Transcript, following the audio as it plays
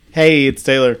Hey, it's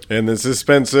Taylor. And this is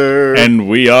Spencer. And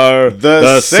we are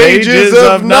the Sages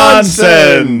of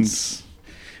Nonsense.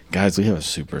 Guys, we have a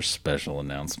super special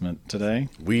announcement today.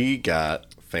 We got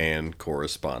fan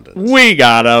correspondence. We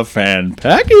got a fan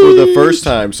package. For the first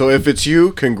time. So if it's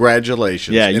you,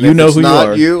 congratulations. Yeah, and you if know it's who you not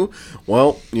are. you,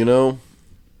 well, you know,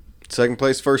 second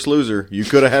place, first loser. You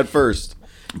could have had first.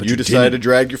 But you decided to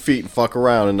drag your feet and fuck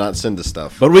around and not send us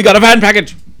stuff. But we got a fan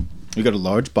package. We got a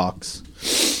large box.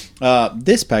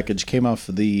 This package came off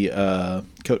the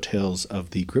coattails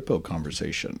of the Grippo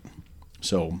conversation.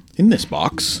 So, in this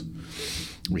box,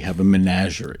 we have a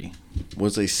menagerie.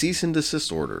 Was a cease and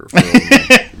desist order from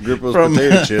Grippo's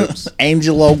Potato Chips.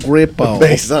 Angelo Grippo.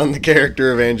 Based on the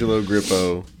character of Angelo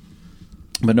Grippo.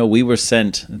 But no, we were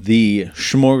sent the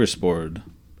smorgasbord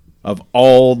of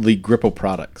all the Grippo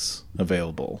products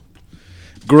available.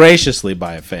 Graciously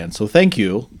by a fan. So thank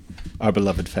you, our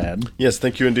beloved fan. Yes,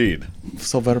 thank you indeed.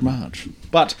 So very much.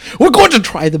 But we're going to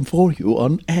try them for you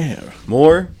on air.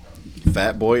 More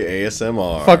Fatboy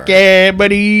ASMR. Fuck yeah,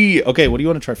 buddy. Okay, what do you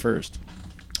want to try first?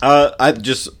 I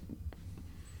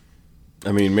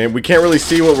mean, man, we can't really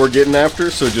see what we're getting after,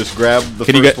 so just grab the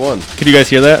first one. Can you guys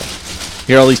hear that?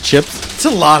 Hear all these chips? It's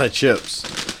a lot of chips.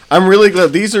 I'm really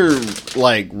glad. These are,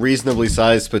 like, reasonably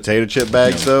sized potato chip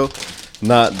bags, though.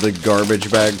 Not the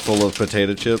garbage bag full of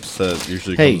potato chips that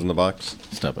usually comes in the box.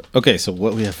 Stop it. Okay, so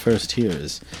what we have first here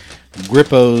is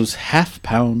Grippo's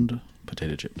half-pound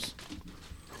potato chips.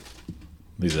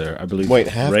 These are, I believe... Wait,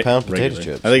 half-pound potato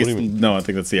chips? I think I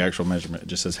think that's the actual measurement. It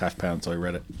just says half-pound, so I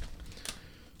read it.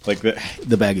 Like,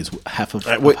 the bag is half of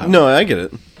a pound. No, I get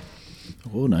it.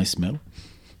 Oh, nice smell.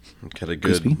 It's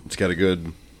got a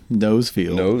good... Nose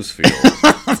feel.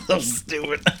 So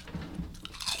stupid.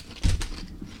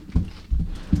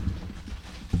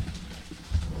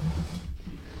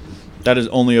 That is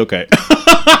only okay.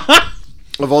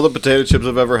 Of all the potato chips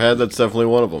I've ever had, that's definitely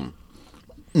one of them.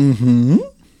 Mm-hmm.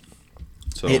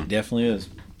 So It definitely is.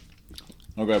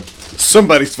 Okay.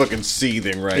 somebody's fucking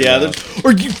seething right now.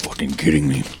 Are you fucking kidding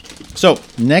me? So,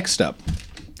 next up.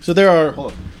 So there are...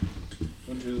 Hold on.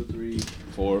 1, 2, 3,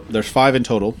 4. There's 5 in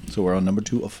total, so we're on number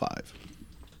 2 of 5.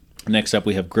 Next up,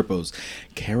 we have Grippo's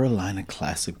Carolina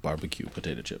Classic Barbecue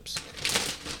Potato Chips.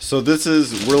 So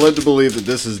we're led to believe that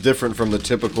this is different from the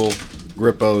typical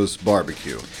Grippo's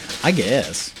barbecue. I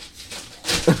guess.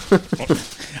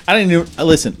 I didn't even...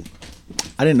 Listen,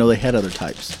 I didn't know they had other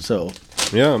types, so...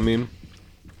 Yeah, I mean...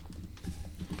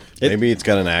 Maybe it's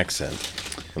got an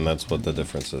accent, and that's what the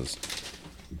difference is.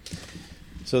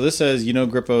 So this says,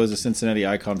 Grippo is a Cincinnati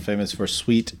icon famous for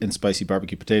sweet and spicy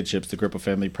barbecue potato chips. The Grippo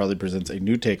family proudly presents a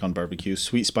new take on barbecue,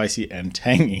 sweet, spicy, and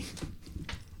tangy.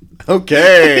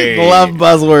 Okay. Love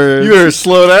buzzwords. You better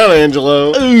slow down,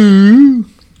 Angelo. Ooh.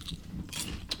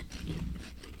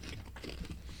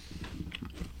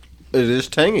 It is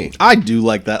tangy. I do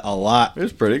like that a lot.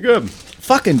 It's pretty good.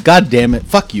 Fucking goddamn it.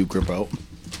 Fuck you, Grippo.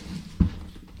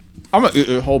 I'm gonna eat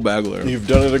a whole bag later. You've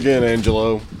done it again,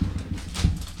 Angelo.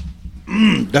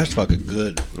 That's fucking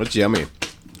good. That's yummy.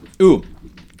 Ooh.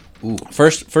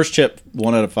 First chip,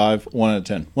 1 out of 5, 1 out of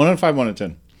 10. 1 out of 5, 1 out of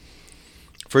 10.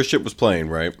 First chip was plain,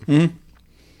 right? Mm-hmm.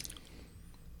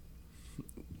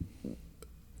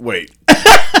 Wait.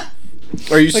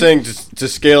 Are you saying to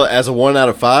scale it as a 1 out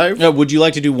of 5? Would you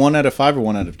like to do 1 out of 5 or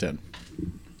 1 out of 10?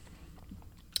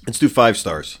 Let's do 5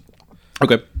 stars.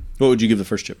 Okay. What would you give the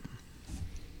first chip?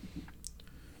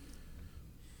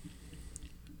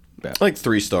 Like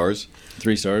 3 stars.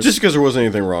 3 stars? Just because there wasn't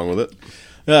anything wrong with it.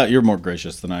 You're more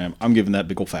gracious than I am. I'm giving that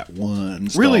big old fat 1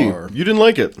 star. Really? You didn't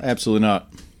like it? Absolutely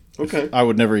not. Okay. I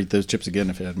would never eat those chips again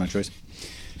if I had my choice.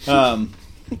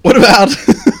 What about...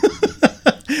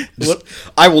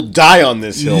 I will die on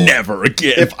this hill. Never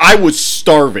again. If I was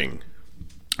starving.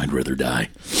 I'd rather die.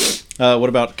 What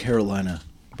about Carolina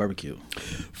barbecue?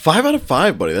 5 out of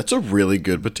 5, buddy. That's a really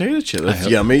good potato chip. That's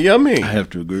yummy. I have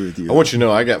to agree with you. I want you to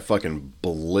know I got fucking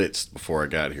blitzed before I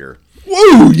got here.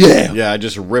 Woo, yeah. Yeah, I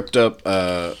just ripped up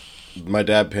my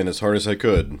dab pen as hard as I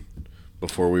could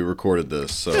before we recorded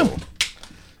this, so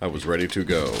I was ready to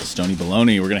go. Stony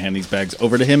Baloney. We're going to hand these bags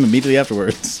over to him immediately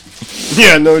afterwards.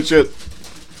 Yeah, no shit.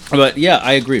 But yeah,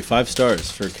 I agree. 5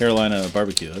 stars for Carolina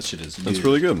barbecue. That shit is good. That's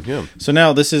really good, yeah. So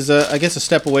now this is, I guess, a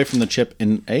step away from the chip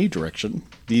in a direction.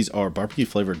 These are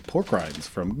barbecue-flavored pork rinds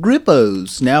from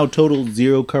Grippo's. Now total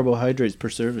 0 carbohydrates per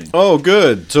serving. Oh,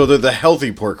 good. So they're the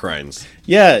healthy pork rinds.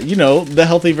 Yeah, the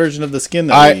healthy version of the skin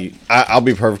that we eat. I'll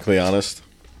be perfectly honest.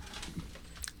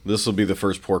 This will be the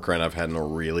first pork rind I've had in a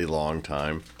really long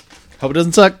time. Hope it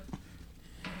doesn't suck.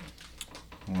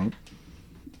 All right.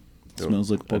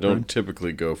 Smells like pork I don't rind.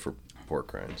 typically go for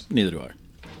pork rinds. Neither do I.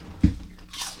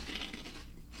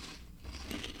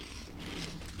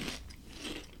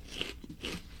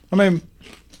 I mean,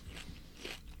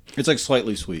 it's like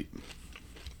slightly sweet.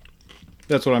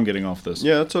 That's what I'm getting off this.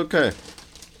 Yeah, it's okay.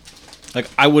 Like,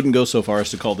 I wouldn't go so far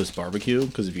as to call this barbecue,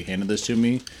 because if you handed this to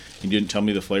me and you didn't tell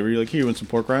me the flavor, you're like, here, you want some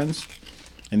pork rinds?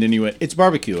 And then you went, it's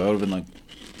barbecue. I would have been like,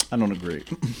 I don't agree.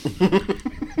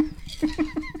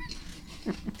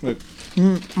 Like,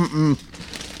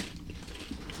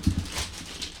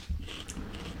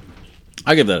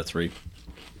 I give that a 3.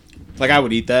 Like, I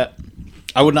would eat that.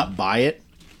 I would not buy it,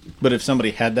 but if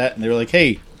somebody had that and they were like,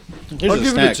 hey, here's I'll a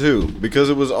give snack. it a 2 because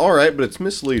it was all right, but it's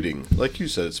misleading. Like you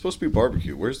said, it's supposed to be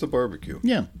barbecue. Where's the barbecue?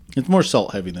 Yeah, it's more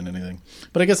salt heavy than anything.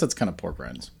 But I guess that's kind of pork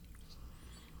rinds.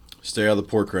 Stay out of the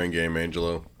pork rind game,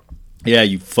 Angelo. Yeah,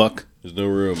 you fuck. There's no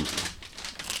room.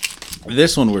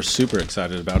 This one we're super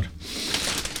excited about.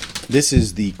 This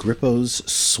is the Grippo's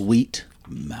Sweet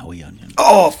Maui Onion.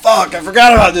 Oh, fuck. I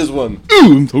forgot about this one.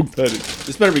 Ooh, I'm so excited.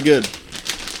 This better be good.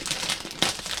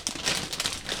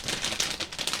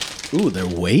 Ooh, they're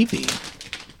wavy.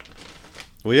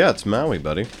 Well, yeah, it's Maui,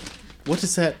 buddy. What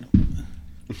is that?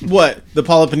 What? The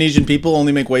Peloponnesian people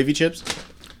only make wavy chips?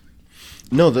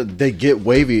 No, they get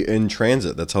wavy in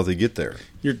transit. That's how they get there.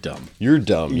 You're dumb. You're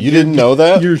dumb. You didn't know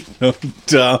that? You're so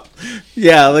dumb.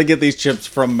 Yeah, they get these chips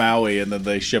from Maui and then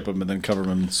they ship them and then cover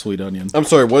them in sweet onion. I'm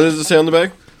sorry, what does it say on the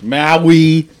bag?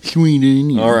 Maui sweet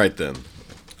onion. All right, then.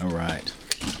 All right.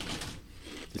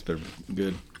 This better be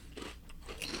good.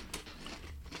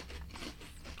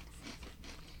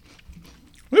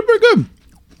 They're pretty good.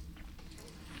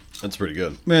 That's pretty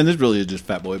good. Man, this really is just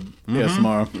Fatboy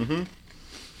ASMR. Mm-hmm.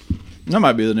 That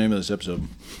might be the name of this episode.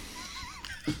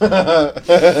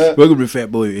 Welcome to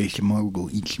Fatboy ASMR. We're going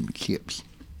to eat some chips.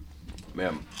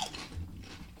 Man.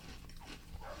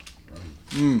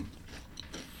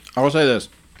 I will say this.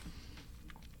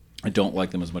 I don't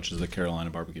like them as much as the Carolina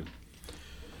barbecue.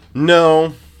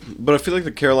 No, but I feel like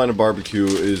the Carolina barbecue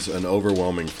is an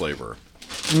overwhelming flavor.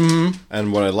 Mm-hmm.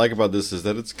 And what I like about this is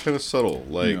that it's kind of subtle.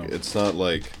 Like, it's not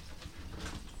like...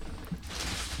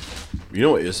 You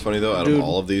know what is funny, though? Out of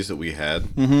all of these that we had,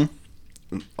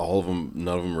 all of them,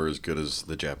 none of them are as good as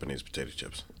the Japanese potato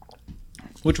chips.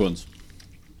 Which ones?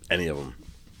 Any of them.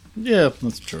 Yeah,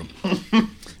 that's true.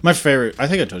 My favorite, I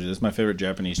think I told you this, my favorite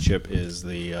Japanese chip is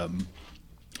the,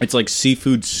 it's like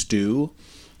seafood stew,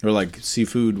 or like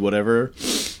seafood whatever.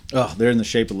 Oh, they're in the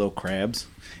shape of little crabs,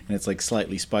 and it's like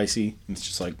slightly spicy, and it's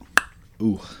just like,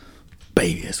 ooh,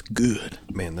 baby, it's good.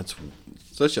 Man, that's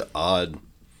such an odd...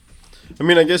 I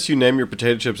mean, I guess you name your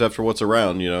potato chips after what's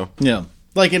around, you know? Yeah.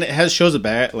 Like, and it shows a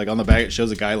bag, like on the bag, it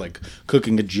shows a guy like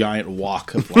cooking a giant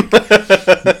wok of like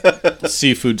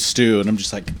seafood stew, and I'm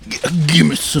just like, give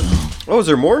me some. Oh, is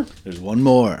there more? There's one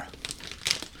more.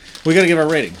 We gotta give our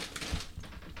rating.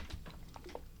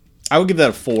 I would give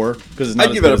that a 4 because it's not.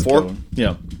 I'd give it a 4.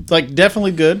 Yeah, it's like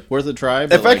definitely good, worth a try.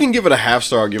 If I can give it a half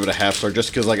star, I'll give it a half star,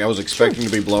 just because like I was expecting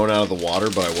to be blown out of the water,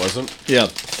 but I wasn't. Yeah,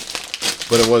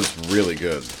 but it was really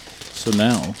good. So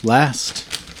now, last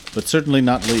but certainly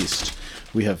not least,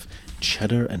 we have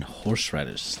cheddar and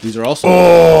horseradish. These are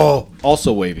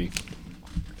also wavy.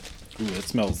 Ooh, it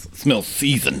smells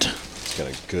seasoned. It's got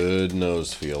a good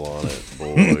nose feel on it,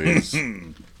 boys.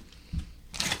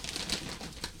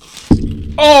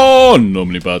 Oh,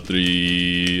 non mi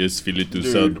patri, Espiritu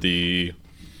Santi.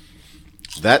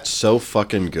 That's so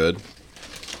fucking good.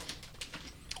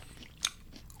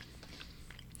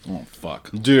 Oh,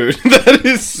 fuck. Dude, that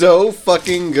is so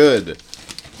fucking good.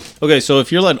 Okay, so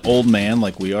if you're like an old man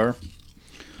like we are,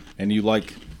 and you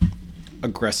like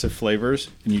aggressive flavors,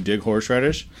 and you dig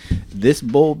horseradish, this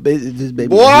baby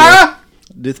what? Here,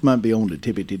 this might be on the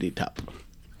tippy top.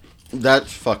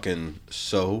 That's fucking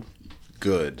so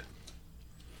good.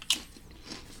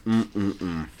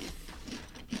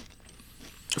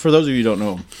 For those of you who don't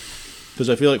know, because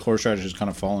I feel like horseradish has kind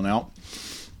of fallen out,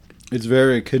 it's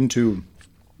very akin to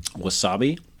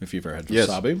wasabi, if you've ever had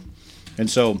wasabi. Yes. And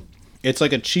so it's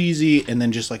like a cheesy and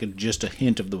then just like just a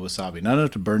hint of the wasabi. Not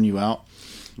enough to burn you out.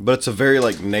 But it's a very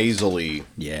like nasally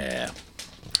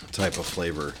type of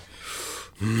flavor.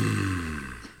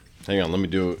 Hang on, let me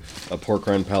do a pork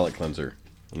rind palate cleanser.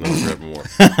 And then I'll grab more.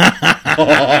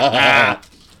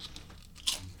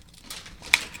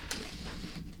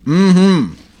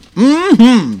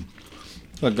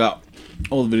 I got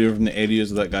old video from the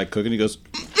 80s of that guy cooking. He goes,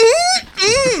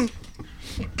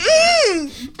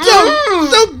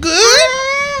 so good.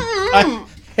 I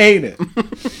hate it.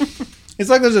 It's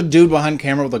like there's a dude behind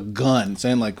camera with a gun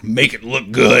saying like, make it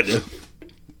look good.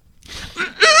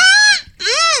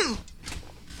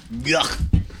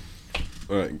 Yuck.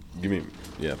 All right, give me,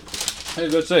 yeah. Hey,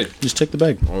 go say. Just take the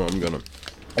bag. Oh, I'm gonna.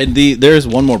 And there's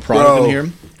one more product in here.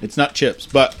 It's not chips,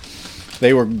 but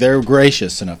They're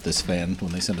gracious enough, this fan,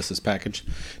 when they sent us this package,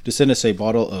 to send us a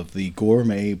bottle of the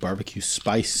gourmet barbecue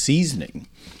spice seasoning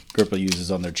Grippo uses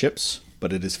on their chips,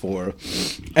 but it is for,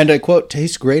 and I quote,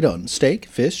 tastes great on steak,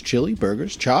 fish, chili,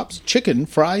 burgers, chops, chicken,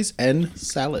 fries, and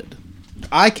salad.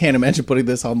 I can't imagine putting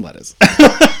this on lettuce.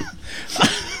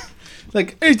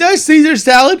 Like, is that Caesar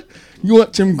salad? You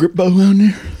want some Grippo on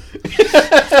there?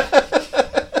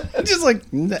 Just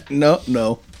like, no,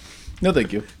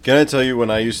 thank you. Can I tell you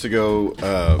when I used to go?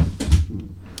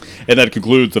 And that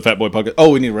concludes the Fatboy podcast. Oh,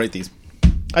 we need to rate these.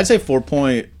 I'd say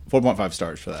 4.5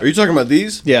 stars for that. Are you talking about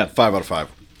these? Yeah. 5 out of 5.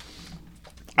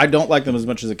 I don't like them as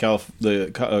much as the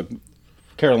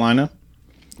Carolina.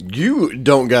 You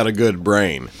don't got a good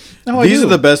brain. No, These are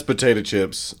the best potato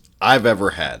chips I've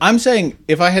ever had. I'm saying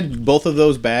if I had both of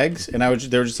those bags and they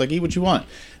were just like, eat what you want,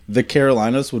 the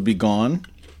Carolinas would be gone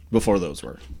before those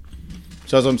were.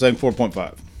 So that's what I'm saying,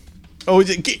 4.5. Oh, is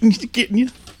it getting you?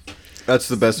 That's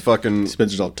the best fucking...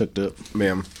 Spencer's all tucked up.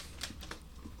 Ma'am.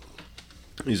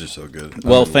 These are so good.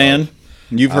 Well, fan,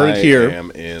 you've heard it here. I am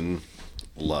in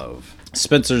love.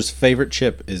 Spencer's favorite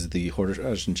chip is the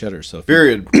horseradish and cheddar. So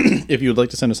if you would like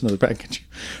to send us another package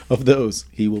of those,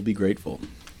 he will be grateful.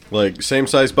 Like, same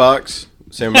size box,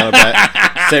 same amount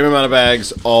of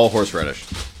bags, all horseradish.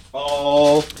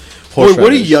 All Boy,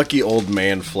 what a yucky old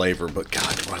man flavor, but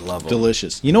God, do I love them.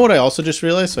 Delicious. You know what I also just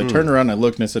realized? So I turned around and I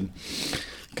looked and I said,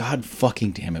 God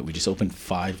fucking damn it, we just opened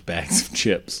 5 bags of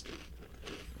chips.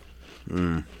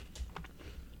 Yeah,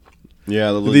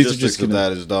 the logistics of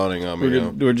that is dawning on me.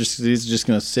 These are just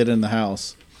going to sit in the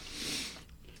house.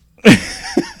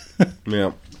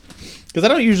 Yeah. Because I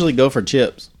don't usually go for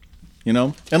chips, you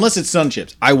know? Unless it's Sun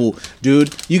Chips. I will,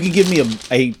 dude, you can give me a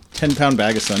 10-pound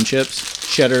bag of Sun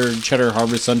Chips, cheddar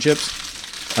Harvest Sun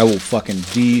Chips. I will fucking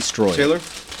destroy it. Taylor?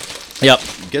 Yep.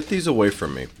 Get these away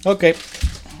from me. Okay.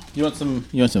 You want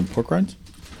some pork rinds?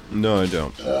 No, I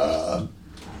don't.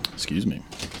 Excuse me.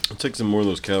 I'll take some more of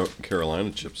those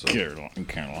Carolina chips.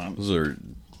 Carolina. Those are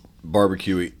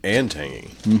barbecuey and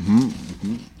tangy.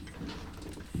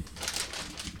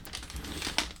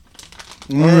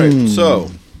 All right, so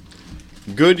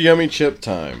good yummy chip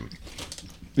time.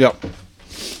 Yep.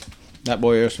 That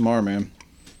boy ASMR, man.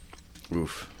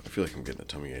 Oof, I feel like I'm getting a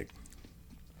tummy ache.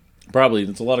 Probably.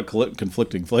 It's a lot of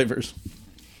conflicting flavors.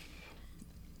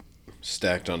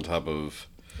 Stacked on top of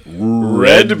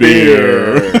red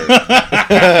beer.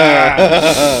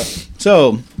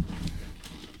 So,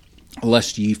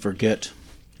 lest ye forget,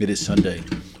 it is Sunday,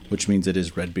 which means it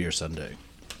is Red Beer Sunday.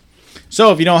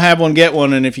 So if you don't have one, get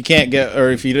one, and if you can't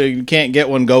get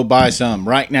one, go buy some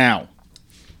right now.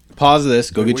 Pause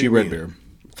this, go get you red beer.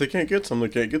 If they can't get some, they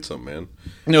can't get some, man.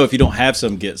 No, if you don't have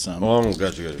some, get some. Oh, I almost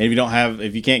got you. And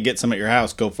if you can't get some at your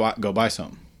house, go buy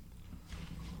some.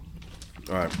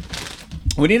 All right.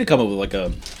 We need to come up with like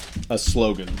a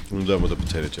slogan. I'm done with the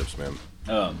potato chips, man.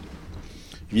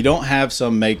 If you don't have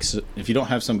some, if you don't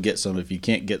have some, get some. If you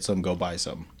can't get some, go buy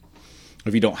some.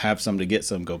 If you don't have some to get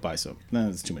some, go buy some. No,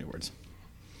 that's too many words.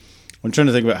 I'm trying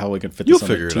to think about how we can fit this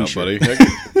on a t-shirt. You'll figure it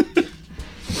out, buddy.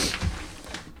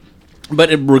 But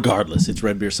regardless, it's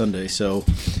Red Beer Sunday, so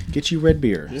get you red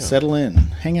beer. Yeah. Settle in.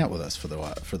 Hang out with us for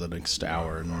the next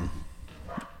hour and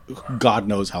God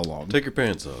knows how long. Take your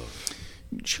pants off.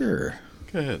 Sure.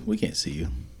 Go ahead. We can't see you.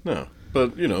 No,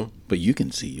 but But you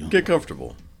can see you. Get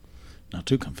comfortable. Not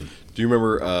too comfy. Do you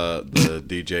remember the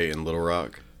DJ in Little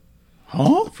Rock?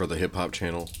 Huh? For the hip hop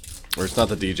channel, or it's not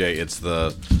the DJ, it's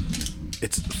like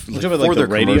the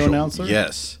radio announcer.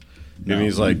 Yes, no. And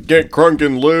he's like, "Get crunk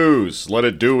and loose, let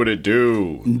it do what it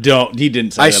do." He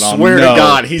didn't say that. I swear to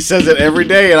God, he says it every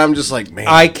day, and I'm just like, man,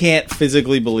 I can't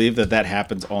physically believe that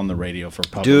happes on the radio for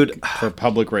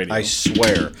public radio. I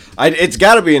swear, it's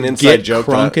got to be an inside joke.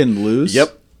 Get crunk and loose.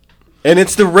 Yep. And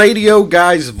it's the radio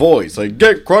guy's voice. Like,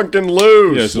 get crunk and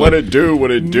loose. Yes, let it do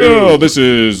what it do. No, this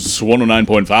is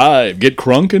 109.5. Get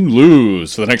crunk and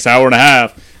loose for the next hour and a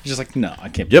half. It's just like, no, I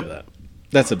can't do that.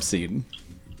 That's obscene.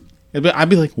 I'd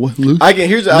be like, what, loose? I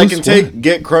can take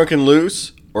get crunk and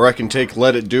loose, or I can take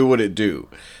let it do what it do.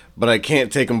 But I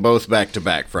can't take them both back to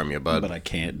back from you, bud. But I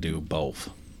can't do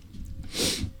both.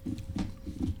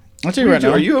 I'll tell you right now.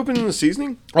 Are you opening the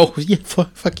seasoning? Oh, yeah.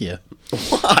 Fuck yeah.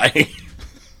 Why?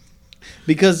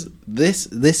 Because this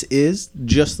is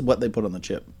just what they put on the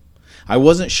chip. I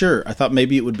wasn't sure. I thought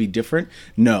maybe it would be different.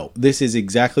 No, this is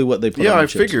exactly what they put on the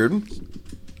chips. Yeah, I figured.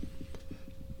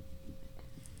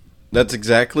 That's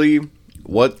exactly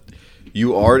what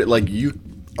you already... Like, you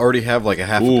already have like a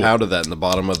half a pound of that in the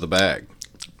bottom of the bag.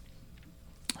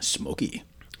 Smoky.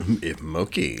 It's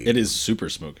smoky. It is super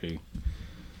smoky.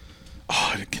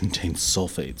 Oh, it contains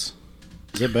sulfates.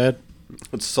 Is it bad?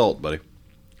 It's salt, buddy.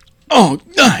 Oh,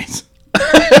 nice.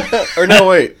 Or no,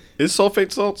 wait. Is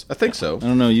sulfate salts? I think so. I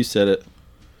don't know. You said it.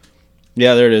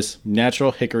 Yeah, there it is.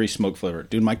 Natural hickory smoke flavor.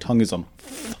 Dude, my tongue is on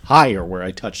fire where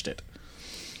I touched it.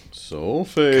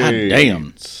 Sulfate. God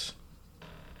damn.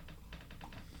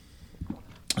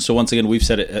 So once again, we've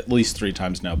said it at least 3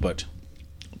 times now, but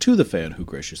to the fan who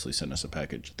graciously sent us a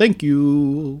package, thank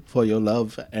you for your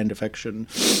love and affection.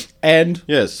 And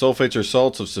yes, sulfates are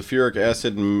salts of sulfuric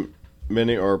acid, and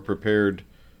many are prepared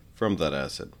from that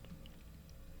acid.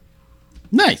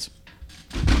 Nice.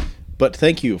 But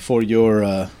thank you for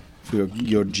your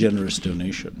generous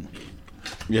donation.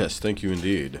 Yes, thank you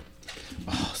indeed.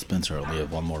 Oh, Spencer only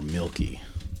have one more milky.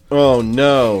 Oh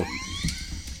no.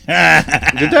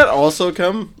 Did that also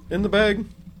come in the bag?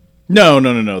 No.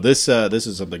 This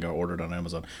is something I ordered on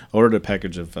Amazon. I ordered a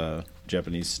package of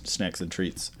Japanese snacks and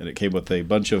treats, and it came with a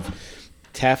bunch of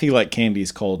taffy-like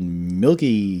candies called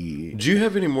Milky. Do you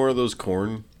have any more of those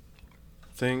corn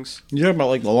things? You talking about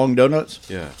like the long donuts?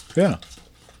 Yeah. Yeah.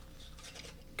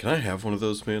 Can I have one of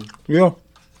those, man? Yeah.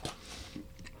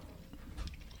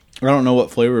 I don't know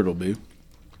what flavor it'll be.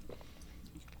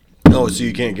 Oh, so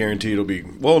you can't guarantee it'll be...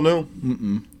 Well, no.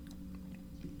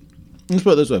 Let's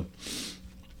put it this way.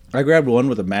 I grabbed one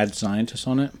with a mad scientist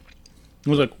on it. I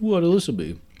was like, what'll this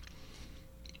be?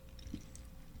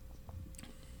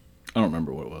 I don't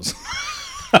remember what it was.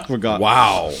 I forgot.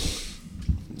 Wow.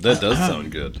 That does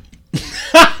sound good.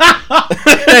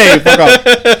 Hey, fuck off.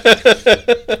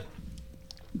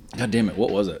 God damn it,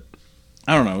 what was it?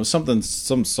 I don't know. It was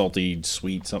some salty,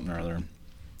 sweet, something or other.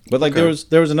 But like there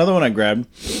was another one I grabbed,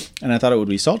 and I thought it would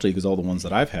be salty because all the ones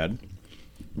that I've had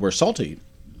were salty.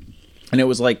 And it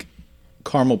was like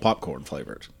caramel popcorn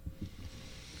flavored.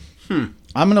 I'm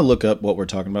going to look up what we're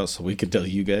talking about so we could tell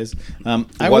you guys.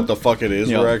 What the fuck it is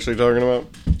we're actually talking about?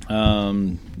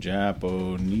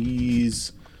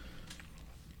 Japanese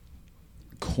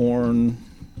corn.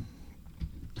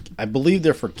 I believe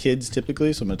they're for kids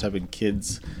typically, so I'm going to type in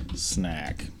kids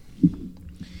snack.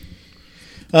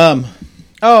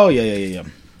 Oh, yeah.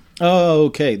 Oh,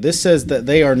 okay. This says that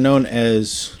they are known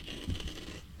as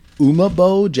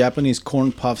umabo, Japanese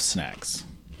corn puff snacks.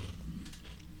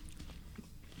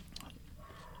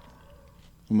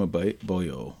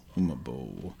 Umabo.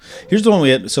 Here's the one we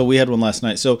had. So we had one last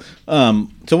night. So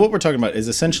what we're talking about is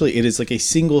essentially it is like a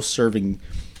single serving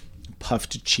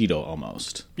puffed Cheeto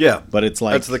almost. Yeah, but it's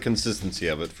like that's the consistency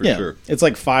of it for sure. It's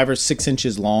like 5 or 6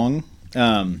 inches long,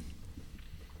 and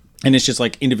it's just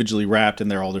like individually wrapped, and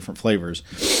they're all different flavors.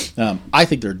 I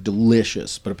think they're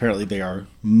delicious, but apparently they are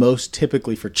most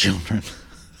typically for children.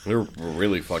 They're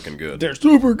really fucking good. They're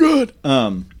super good.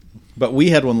 But we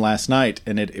had one last night,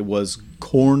 and it was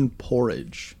corn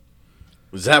porridge.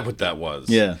 Was that what that was?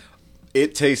 Yeah.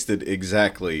 It tasted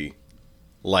exactly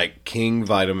like King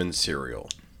Vitamin cereal.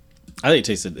 I think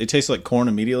it tasted like corn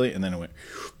immediately, and then it went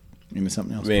into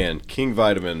something else. Man, King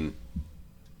Vitamin,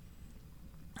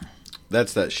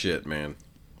 that's that shit, man.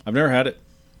 I've never had it.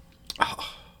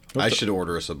 I should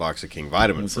order us a box of King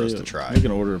Vitamin for us to try. We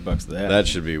can order a box of that. That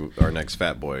should be our next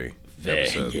Fatboy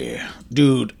episode. Yeah.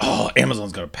 Dude,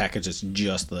 Amazon's got a package that's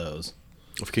just those.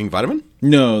 Of King Vitamin?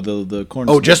 No, the corn.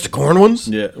 Oh, just the corn ones?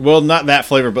 Yeah. Well, not that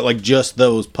flavor, but like just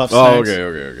those puff snacks. snacks. Oh,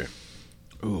 okay.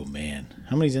 Oh, man.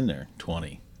 How many's in there?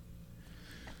 20.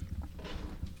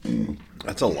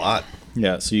 That's a lot.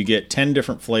 Yeah, so you get 10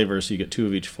 different flavors, so you get 2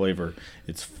 of each flavor.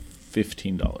 It's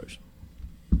 $15.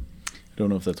 I don't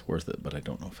know if that's worth it, but I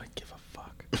don't know if I give a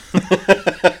fuck.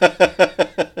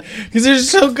 Because they're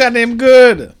so goddamn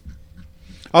good.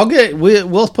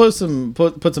 We'll post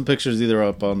put some pictures either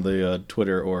up on the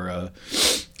Twitter or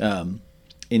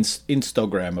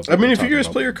Instagram. Of if you guys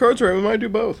play your cards right, we might do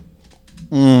both.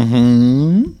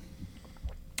 Mm-hmm.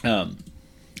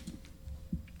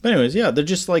 But anyways, yeah, they're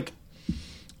just like,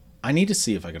 I need to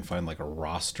see if I can find like a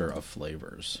roster of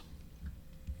flavors.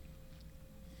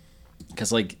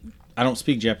 Because like, I don't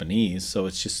speak Japanese, so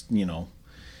it's just,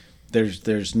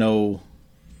 there's no,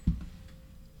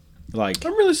 like...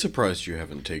 I'm really surprised you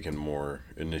haven't taken more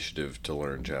initiative to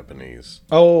learn Japanese.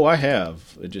 Oh, I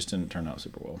have. It just didn't turn out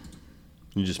super well.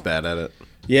 You're just bad at it?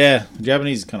 Yeah,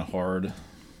 Japanese is kind of hard.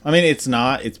 I mean, it's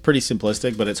not. It's pretty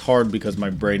simplistic, but it's hard because my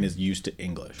brain is used to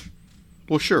English.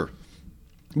 Well, sure.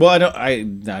 Well, I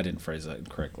didn't phrase that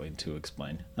correctly to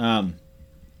explain.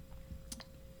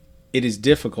 It is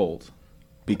difficult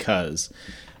because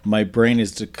my brain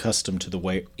is accustomed to the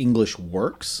way English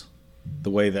works, the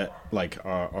way that like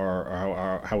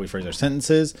our how we phrase our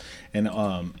sentences, and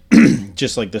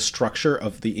just like the structure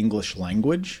of the English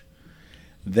language.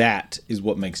 That is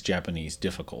what makes Japanese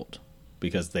difficult.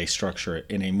 because they structure it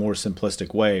in a more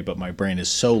simplistic way, but my brain is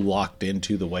so locked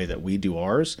into the way that we do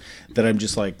ours that I'm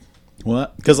just like,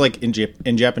 what? Because like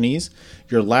in Japanese,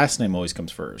 your last name always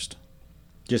comes first,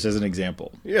 just as an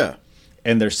example. Yeah.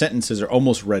 And their sentences are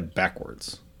almost read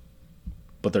backwards,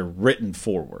 but they're written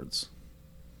forwards.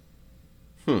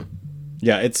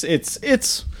 Yeah, it's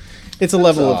a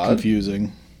level of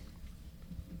confusing.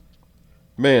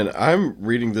 Man, I'm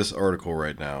reading this article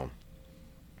right now.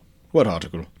 What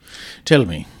article? Tell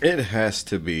me. It has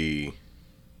to be...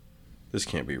 This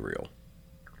can't be real.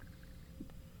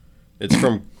 It's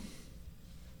from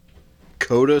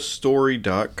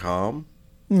codastory.com.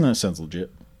 That sounds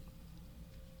legit.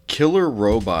 Killer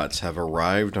robots have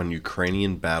arrived on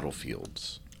Ukrainian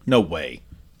battlefields. No way.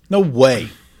 No way.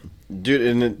 Dude,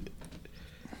 and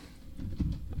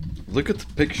look at the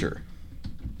picture.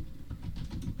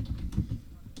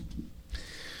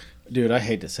 Dude, I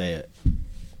hate to say it.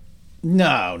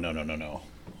 No.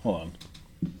 Hold on.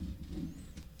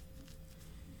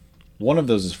 One of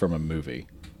those is from a movie.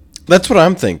 That's what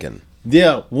I'm thinking.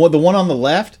 Yeah, well, the one on the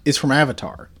left is from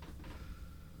Avatar.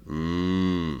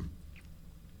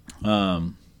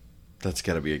 That's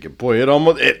got to be a good boy. It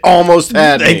almost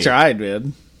had They me. tried,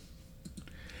 man.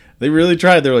 They really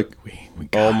tried. They're like, we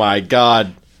got Oh my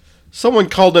God! Someone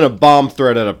called in a bomb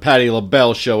threat at a Patti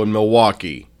LaBelle show in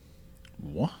Milwaukee.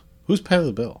 What? Who's Patti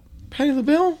LaBelle? Patti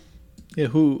LaBelle? Yeah,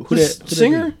 who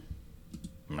Singer?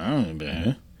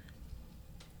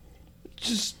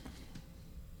 Just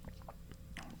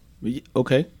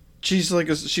Okay. she's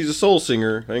a soul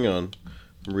singer. Hang on,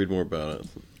 I'll read more about it.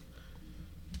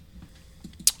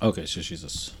 Okay, so she's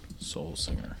a soul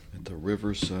singer. At the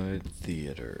Riverside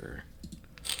Theater.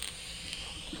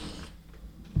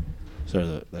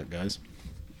 Sorry, that guys.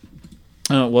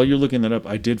 While you're looking that up,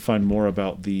 I did find more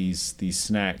about these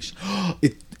snacks.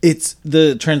 It's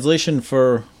the translation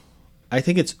for, I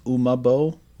think it's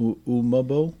umabo.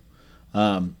 Umabo.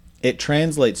 It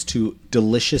translates to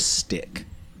delicious stick.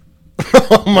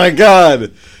 Oh my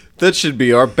God, that should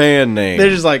be our band name. They're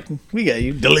just like, we got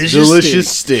you, delicious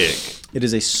stick. It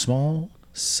is a small,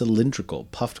 cylindrical,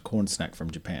 puffed corn snack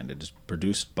from Japan. It is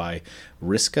produced by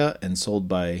Riska and sold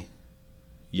by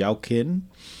Yaokin.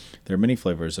 There are many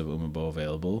flavors of umabo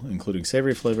available, including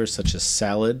savory flavors such as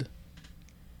salad,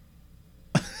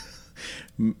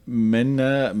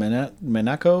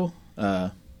 menako,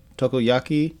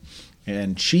 tokoyaki,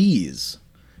 and cheese,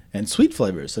 and sweet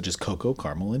flavors such as cocoa,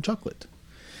 caramel, and chocolate.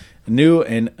 New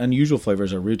and unusual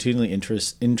flavors are routinely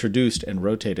introduced and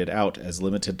rotated out as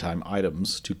limited-time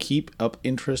items to keep up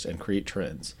interest and create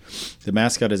trends. The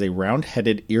mascot is a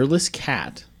round-headed, earless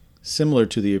cat, similar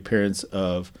to the appearance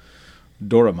of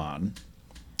Doraemon.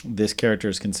 This character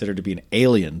is considered to be an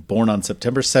alien born on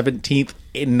September 17th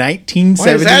in 1978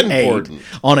 Why is that important?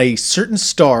 on a certain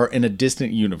star in a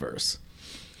distant universe.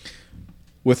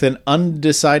 With an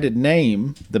undecided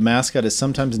name, the mascot is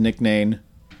sometimes nicknamed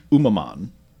Umamon,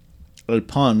 a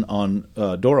pun on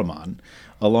Doraemon,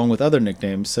 along with other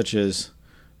nicknames such as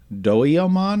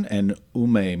Doiamon and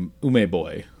Ume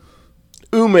Boy.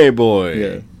 Ume Boy.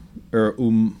 Yeah. Or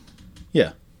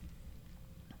yeah.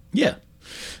 Yeah.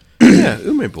 Yeah,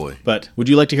 Ume Boy. But would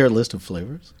you like to hear a list of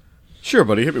flavors? Sure,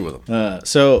 buddy, hit me with them.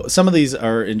 So some of these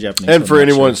are in Japanese. And so for I'm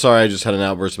not anyone, sure. sorry, I just had an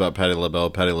outburst about Patti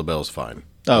LaBelle. Patti LaBelle's fine.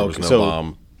 Oh, there was okay, no so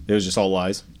bomb. It was just all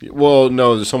lies. Well,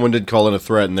 no, someone did call in a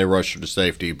threat and they rushed her to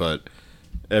safety, but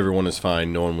everyone is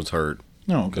fine. No one was hurt.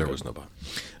 No, okay, there good. was no bomb.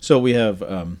 So we have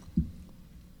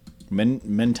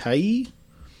mentai.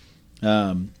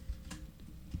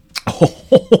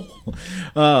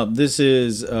 This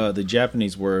is the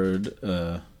Japanese word.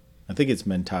 I think it's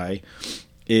mentai.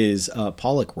 Is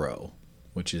pollock roe,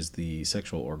 which is the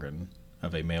sexual organ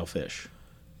of a male fish.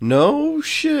 No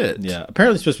shit. Yeah,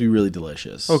 apparently it's supposed to be really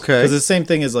delicious. Okay. Because it's the same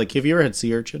thing as like, have you ever had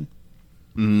sea urchin?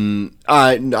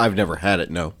 I've never had it.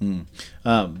 No.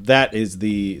 That is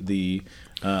the.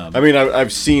 I mean,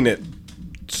 I've seen it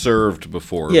served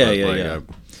before. Yeah, but yeah, like, yeah. I've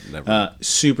never.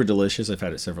 Super delicious. I've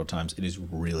had it several times. It is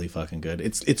really fucking good.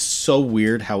 It's so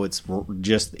weird how it's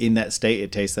just in that state.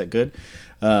 It tastes that good.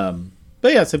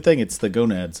 But yeah, same thing. It's the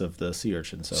gonads of the sea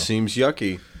urchin. So Seems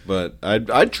yucky, but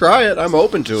I'd try it. I'm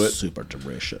open to it. super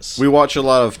delicious. We watch a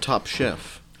lot of Top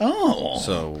Chef. Oh,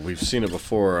 So we've seen it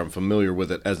before. I'm familiar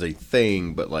with it as a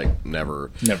thing, but like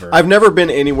never. Never. I've never been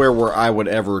anywhere where I would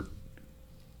ever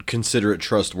consider it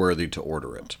trustworthy to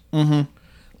order it. Mm-hmm.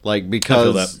 Like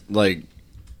because like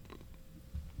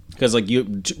because like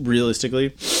you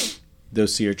realistically,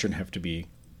 those sea urchin have to be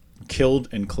killed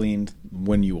and cleaned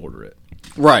when you order it.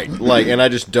 right, like, and I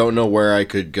just don't know where I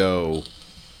could go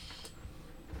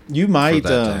You might. For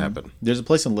that to happen. There's a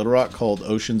place in Little Rock called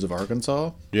Oceans of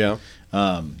Arkansas. Yeah.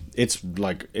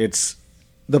 It's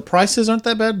the prices aren't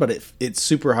that bad, but it's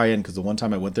super high end because the one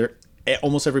time I went there,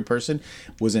 almost every person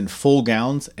was in full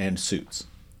gowns and suits.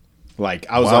 Like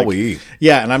I was like,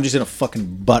 yeah, and I'm just in a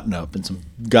fucking button up and some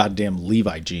goddamn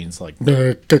Levi jeans. Like, come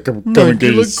and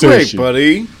get you look great,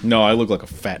 buddy. No, I look like a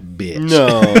fat bitch.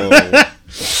 No,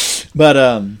 but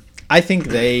I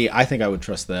think I would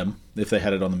trust them if they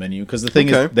had it on the menu because the thing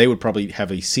is they would probably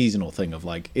have a seasonal thing of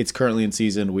like it's currently in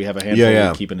season. We have a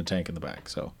handful we keep in a tank in the back.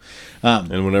 So,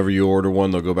 and whenever you order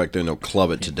one, they'll go back there and they'll club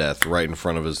it to death right in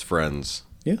front of his friends.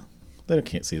 Yeah, they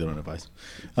can't see their own advice.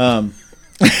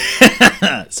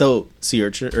 So sea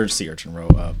urchin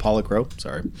roe, pollock roe.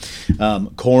 Sorry,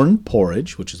 corn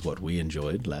porridge, which is what we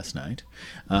enjoyed last night.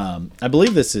 I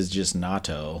believe this is just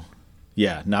natto.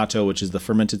 Yeah, natto, which is the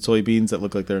fermented soybeans that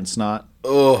look like they're in snot.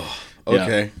 Oh,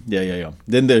 okay. Yeah.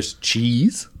 Then there's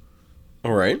cheese.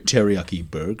 All right. Teriyaki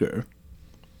burger.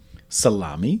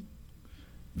 Salami.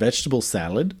 Vegetable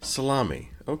salad. Salami.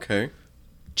 Okay.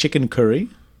 Chicken curry.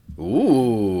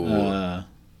 Ooh.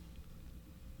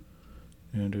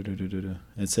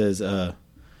 It says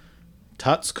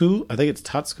tatsuku. I think it's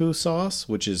tatsuku sauce,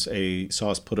 which is a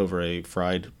sauce put over a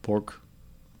fried pork.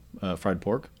 All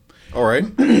right.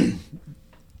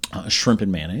 Shrimp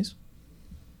and mayonnaise.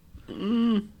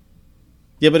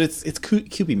 Yeah, but it's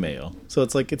Kewpie mayo, so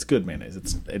it's like it's good mayonnaise.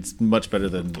 It's much better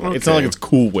than. Okay. It's not like it's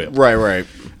Cool Whip. Right.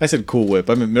 I said Cool Whip.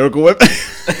 I meant Miracle Whip.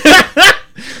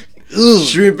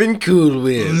 Shrimp and Cool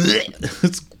Whip.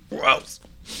 It's gross.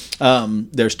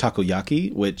 There's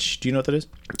takoyaki, which do you know what that is?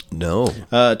 No.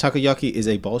 Takoyaki is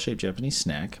a ball-shaped Japanese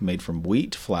snack made from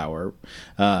wheat flour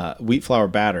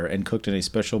batter and cooked in a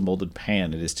special molded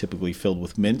pan. It is typically filled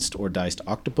with minced or diced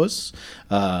octopus.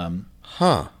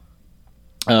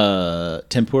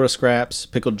 Tempura scraps,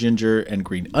 pickled ginger, and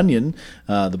green onion.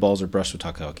 The balls are brushed with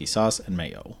takoyaki sauce and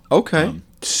mayo. Okay.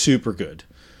 Super good.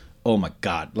 Oh my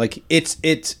god! Like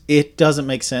it doesn't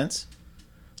make sense.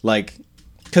 Like.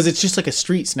 Because it's just like a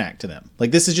street snack to them.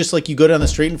 Like this is just like you go down the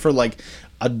street and for like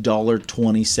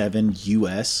 $1.27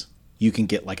 US, you can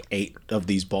get like 8 of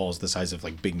these balls the size of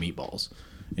like big meatballs,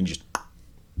 and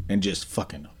just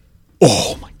fucking,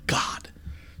 oh my god,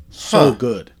 so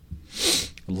good.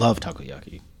 Love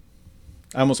takoyaki.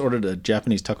 I almost ordered a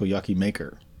Japanese takoyaki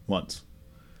maker once.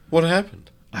 What happened?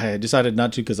 I decided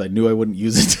not to because I knew I wouldn't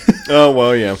use it. Oh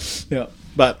well, yeah. Yeah,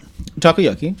 but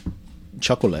takoyaki,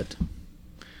 chocolate.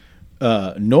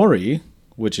 Nori,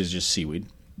 which is just seaweed.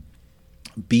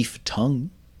 Beef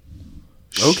tongue.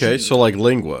 Okay, so like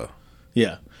lingua.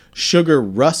 Yeah. Sugar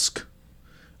rusk,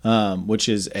 which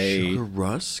is a... Sugar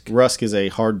rusk? Rusk is a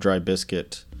hard, dry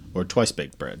biscuit or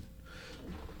twice-baked bread.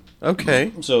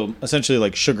 Okay. So essentially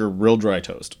like sugar real dry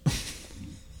toast.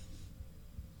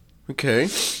 Okay.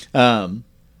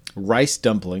 Rice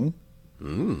dumpling.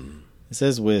 It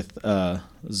says with zongji.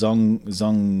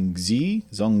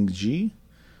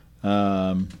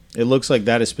 It looks like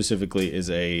that is specifically is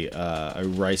a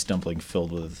rice dumpling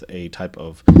filled with a type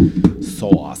of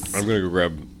sauce. I'm gonna go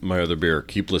grab my other beer.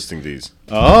 Keep listing these.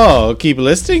 Oh, keep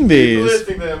listing these. Keep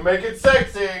listing them. Make it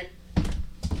sexy.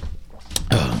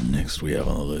 Next we have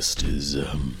on the list is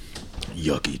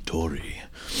yakitori,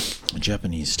 a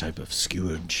Japanese type of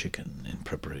skewered chicken in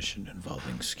preparation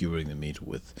involving skewering the meat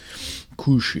with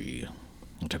kushi,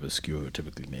 a type of skewer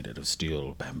typically made out of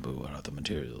steel, bamboo, or other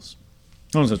materials.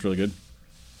 Oh, that's really good.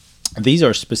 These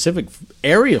are specific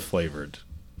area flavored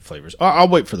flavors. I'll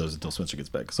wait for those until Spencer gets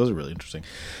back because those are really interesting.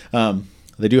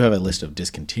 They do have a list of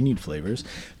discontinued flavors.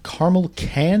 Caramel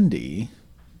candy.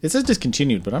 It says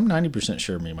discontinued, but I'm 90%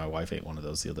 sure me and my wife ate one of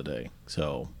those the other day.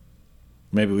 So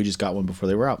maybe we just got one before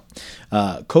they were out.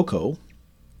 Cocoa.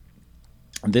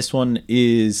 This one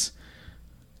is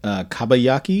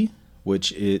kabayaki,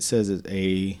 which it says is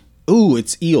a... Ooh,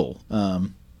 it's eel. Yeah.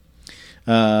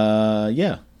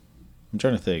 I'm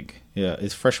trying to think. Yeah,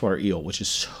 it's freshwater eel, which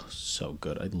is so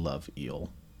good. I love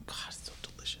eel. God, it's so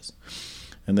delicious.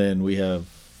 And then we have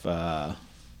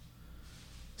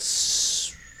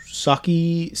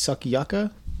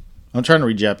sakiyaka. I'm trying to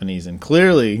read Japanese, and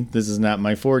clearly this is not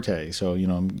my forte, so,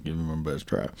 I'm giving them my best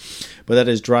try. But that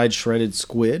is dried shredded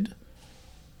squid.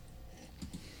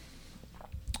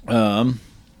 The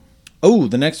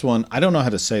next one, I don't know how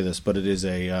to say this, but it is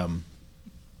an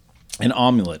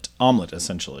omelet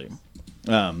essentially.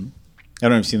 I don't know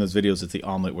if you've seen those videos. It's the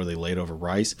omelet where they lay it over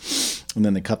rice and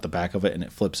then they cut the back of it and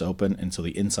it flips open, and so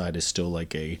the inside is still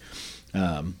like a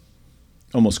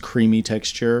almost creamy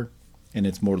texture, and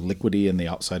it's more liquidy, and the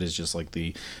outside is just like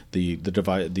the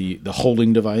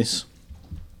holding device,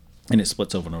 and it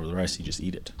splits open over the rice. You just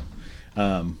eat it.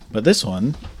 But this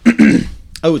one,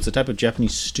 oh, it's a type of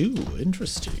Japanese stew.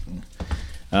 Interesting.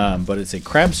 But it's a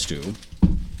crab stew.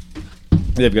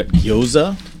 They've got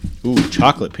gyoza. Ooh,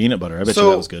 chocolate peanut butter. I bet you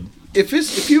that was good.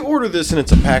 If you order this and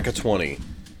it's a pack of 20,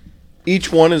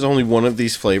 each one is only one of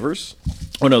these flavors?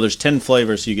 Oh, no, there's 10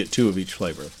 flavors, so you get 2 of each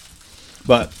flavor.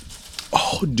 But,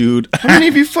 oh, dude. How many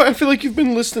of you, I feel like you've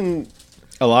been listing...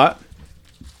 A lot?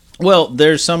 Well,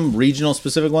 there's some regional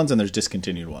specific ones, and there's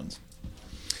discontinued ones.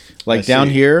 Like down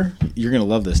here, you're going to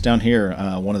love this. Down here,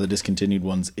 one of the discontinued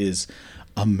ones is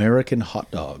American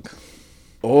hot dog.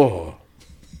 Oh.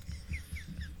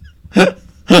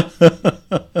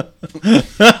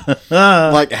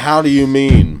 Like, how do you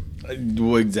mean?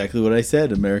 Well, exactly what I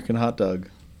said, American hot dog.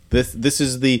 This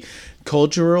is the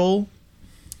cultural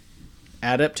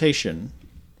adaptation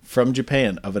from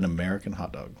Japan of an American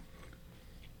hot dog.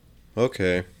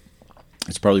 Okay.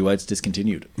 That's probably why it's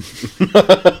discontinued.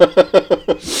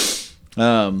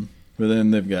 But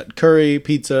then they've got curry,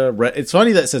 pizza. It's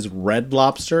funny that it says Red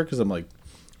Lobster, because I'm like,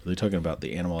 are they talking about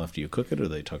the animal after you cook it, or are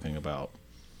they talking about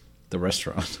the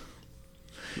restaurant?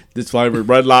 This flavored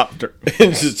Red Lobster.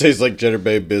 It just tastes like Cheddar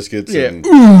Bay biscuits. Yeah. And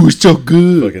ooh, so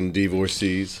good. fucking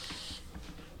divorcees.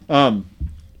 I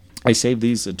saved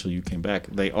these until you came back.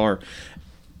 They are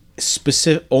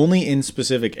specific, only in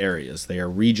specific areas. They are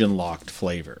region locked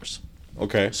flavors.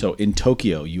 Okay. So in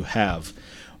Tokyo, you have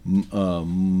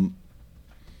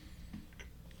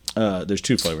there's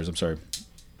 2 flavors. I'm sorry.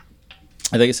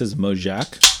 I think it says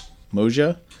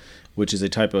moja, which is a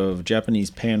type of Japanese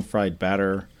pan-fried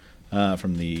batter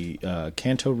from the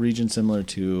Kanto region, similar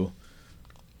to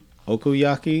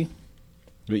okoyaki,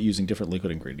 but using different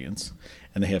liquid ingredients.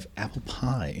 And they have apple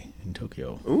pie in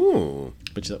Tokyo. Ooh.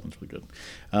 Bet you that one's really good.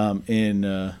 I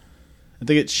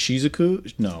think it's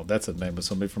Shizuku. No, that's a name of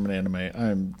somebody from an anime.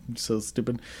 I'm so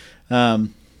stupid. I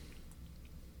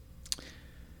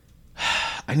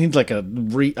need like a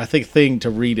thing to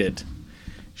read it.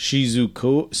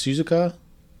 Shizuka? Shizuoka.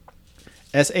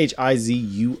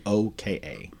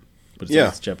 But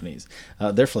it's Japanese.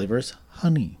 Their flavor is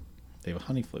honey. They have a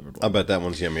honey flavored one. I bet that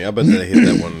one's yummy. I bet they hit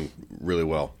that one really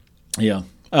well. Yeah.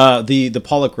 The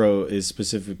Pollock roe is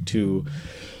specific to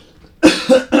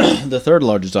the 3rd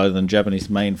largest island in Japanese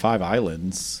main 5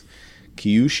 islands.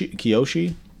 Kyoshi?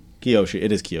 Kyoshi.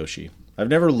 It is Kyoshi. I've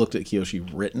never looked at Kyoshi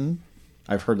written.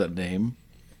 I've heard that name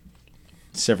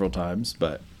several times,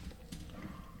 but...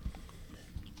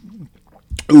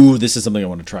 Ooh, this is something I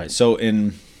want to try. So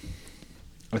I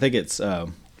think it's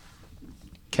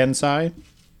Kensai.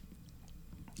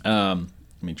 Let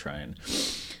me try and...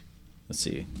 Let's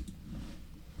see.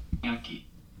 Yaki.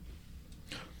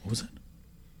 What was it?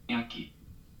 Yaki.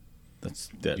 That's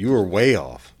that. You were way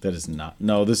off. That is not.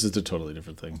 No, this is a totally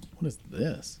different thing. What is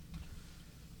this?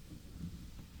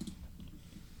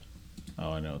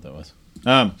 Oh, I know what that was.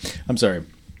 I'm sorry.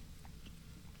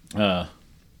 I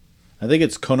think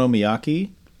it's konomiyaki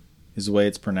is the way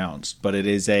it's pronounced, but it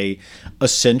is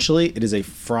essentially it is a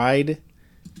fried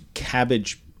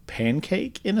cabbage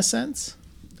pancake in a sense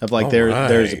of like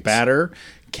there's batter,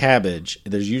 cabbage.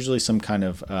 There's usually some kind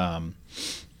of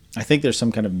I think there's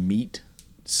some kind of meat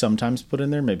sometimes put in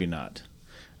there, maybe not.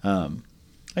 I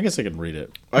guess I can read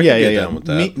it. I can get down with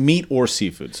that. Meat or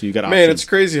seafood. So you got Man, options. it's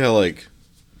crazy how like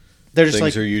they're just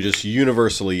things like are you just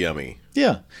universally yummy.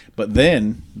 Yeah, but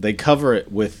then they cover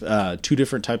it with 2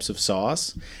 different types of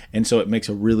sauce, and so it makes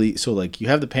a really like you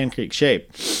have the pancake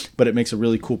shape, but it makes a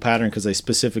really cool pattern because they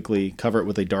specifically cover it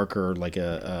with a darker like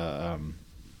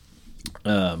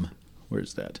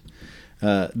where's that?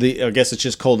 I guess it's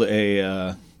just called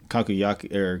a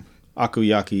kakuyaki or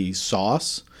akuyaki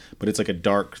sauce, but it's like a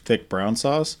dark, thick brown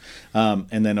sauce,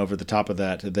 and then over the top of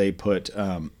that they put.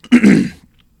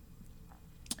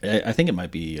 I think it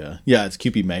might be, it's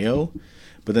Kewpie mayo,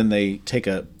 but then they take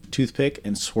a toothpick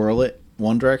and swirl it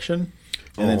one direction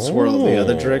and then swirl it the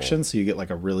other direction, so you get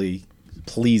like a really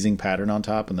pleasing pattern on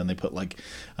top, and then they put like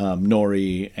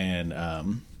nori and,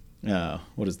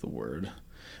 what is the word?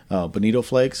 Bonito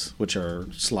flakes, which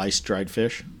are sliced dried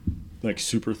fish, like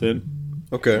super thin.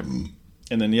 Okay.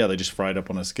 And then, they just fry it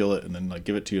up on a skillet and then like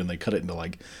give it to you, and they cut it into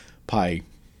like pie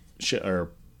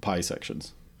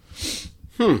sections.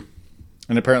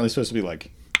 And apparently it's supposed to be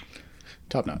like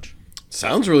top notch.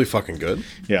 Sounds really fucking good.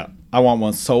 Yeah. I want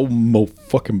one so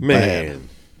fucking bad.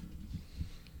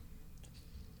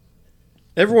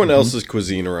 Everyone else's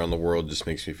cuisine around the world just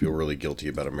makes me feel really guilty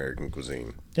about American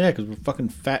cuisine. Yeah, because we're fucking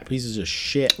fat pieces of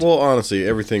shit. Well, honestly,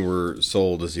 everything we're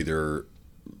sold is either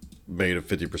made of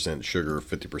 50% sugar or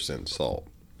 50% salt.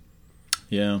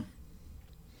 Yeah.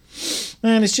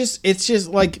 Man, it's just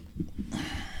like...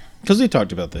 Because we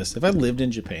talked about this. If I lived in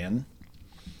Japan...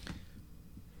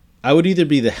 I would either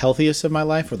be the healthiest of my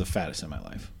life or the fattest in my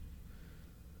life.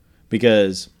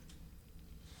 Because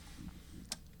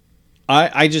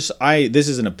this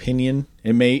is an opinion.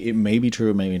 It may be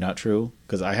true, maybe not true,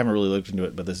 because I haven't really looked into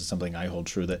it, but this is something I hold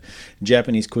true, that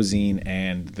Japanese cuisine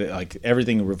and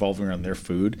everything revolving around their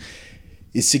food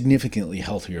is significantly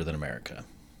healthier than America.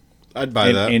 I'd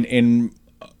buy that. In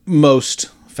most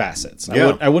facets.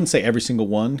 Yeah. I wouldn't say every single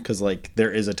one, because like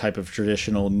there is a type of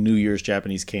traditional New Year's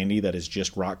Japanese candy that is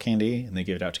just rock candy, and they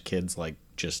give it out to kids like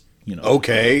just,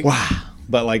 Okay. wow.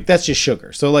 But like that's just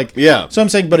sugar. So like Yeah. So I'm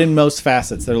saying, but in most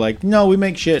facets, they're like, no, we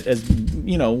make shit as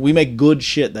we make good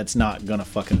shit that's not gonna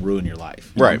fucking ruin your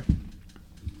life. Right.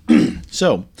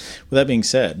 So, with that being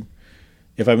said,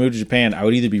 if I moved to Japan, I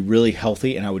would either be really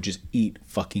healthy and I would just eat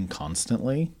fucking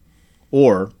constantly,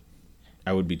 or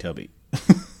I would be tubby.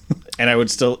 And I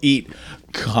would still eat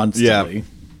constantly.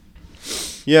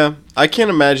 Yeah. I can't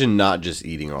imagine not just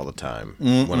eating all the time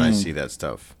when I see that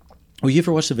stuff. Well, you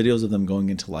ever watch the videos of them going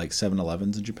into like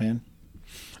 7-Elevens in Japan?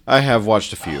 I have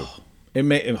watched a few.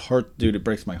 It hurt, dude. It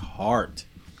breaks my heart.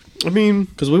 I mean,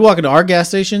 Because we walk into our gas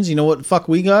stations, you know what the fuck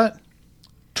we got?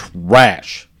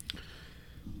 Trash.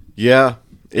 yeah,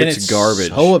 And it's garbage.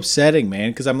 So upsetting,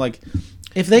 man. Because I'm like,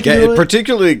 if they can do it,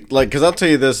 Particularly, like, because I'll tell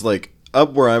you this, like,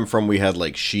 up where I'm from, we had,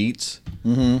 like, Sheetz.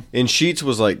 Mm-hmm. And Sheetz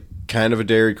was, like, kind of a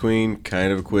Dairy Queen,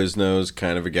 kind of a Quiznos,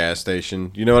 kind of a gas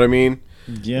station. You know what I mean?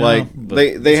 yeah, Like, but they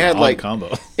it's an had, odd like,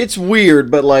 combo. it's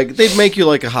weird, but, like, they'd make you,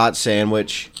 like, a hot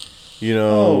sandwich,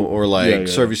 Oh, or, like, yeah.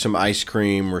 serve you some ice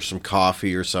cream or some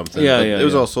coffee or something. Yeah, But yeah, it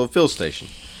was yeah. also a fill station.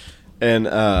 And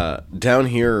down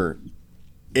here,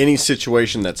 any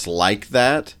situation that's like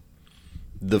that,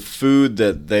 the food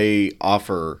that they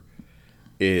offer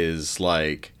is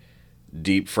like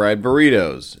deep fried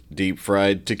burritos, deep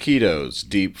fried taquitos,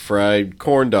 deep fried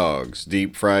corn dogs,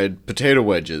 deep fried potato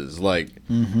wedges. Like,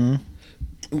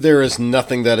 there is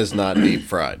nothing that is not deep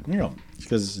fried.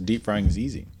 Because deep frying is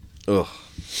easy. Ugh.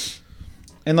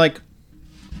 And like,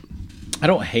 I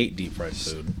don't hate deep fried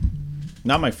food.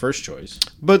 Not my first choice.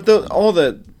 But all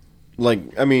that, like,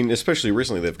 I mean, especially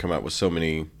recently, they've come out with so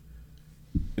many.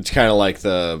 It's kind of like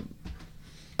the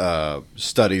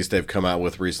studies they've come out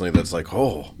with recently that's like,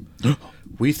 oh,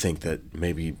 we think that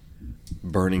maybe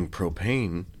burning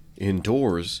propane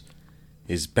indoors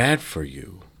is bad for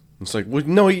you. It's like, well,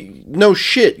 no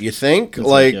shit, you think? It's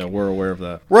Like, yeah, we're aware of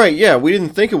that. right, yeah, we didn't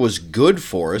think it was good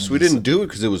for us. We didn't do it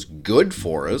because it was good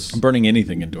for us. Burning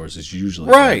anything indoors is usually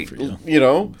Right, bad for you. you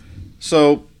know?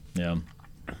 So, Yeah.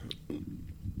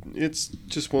 it's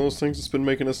just one of those things that's been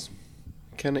making us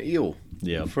kind of ill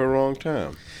Yeah. for a long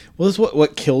time. Well, this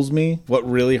what kills me. What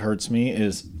really hurts me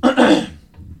is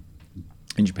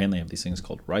in Japan they have these things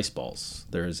called rice balls.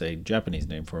 There is a Japanese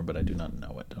name for them, but I do not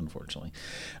know it, unfortunately.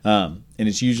 And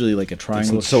it's usually like a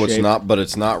triangle. So it's shape. not, but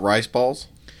it's not rice balls?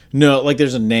 No, like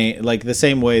there's a name, like the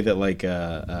same way that like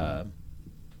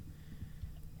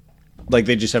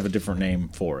they just have a different name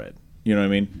for it. You know what I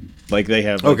mean? Like they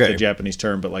have like, Okay. the Japanese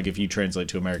term, but like if you translate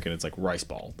to American, it's like rice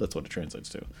ball. That's what it translates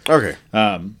to. Okay.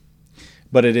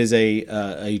 But it is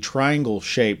a triangle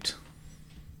shaped,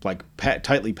 like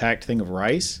tightly packed thing of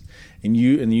rice, and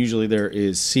usually there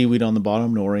is seaweed on the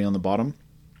bottom, nori on the bottom,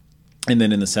 and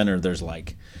then in the center there's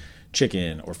like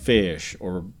chicken or fish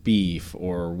or beef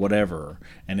or whatever,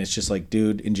 and it's just like,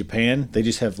 dude, in Japan they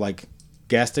just have like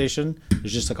gas station.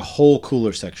 There's just like a whole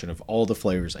cooler section of all the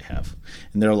flavors they have,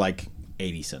 and they're like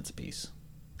 80 cents a piece.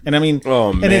 And I mean,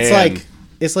 Oh, and man.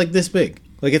 it's like this big.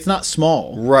 Like it's not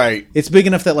small. Right. It's big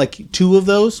enough that like 2 of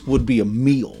those would be a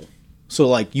meal. So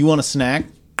like you want a snack,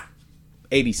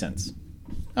 80 cents.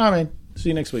 All right, see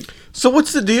you next week. So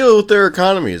what's the deal with their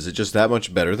economy? Is it just that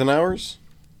much better than ours?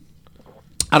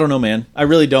 I don't know, man. I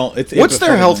really don't. What's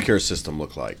their healthcare system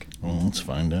look like? Well, let's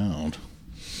find out.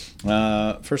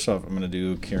 First off, I'm going to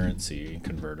do currency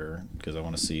converter because I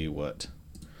want to see what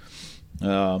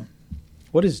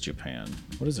is Japan?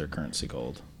 What is their currency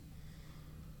called?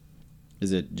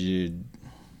 Is it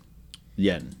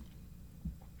yen?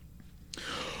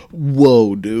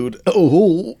 Whoa, dude.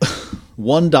 Oh,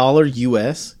 $1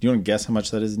 US. Do you want to guess how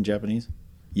much that is in Japanese?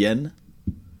 Yen?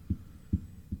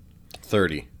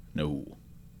 30. No.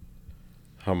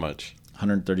 How much?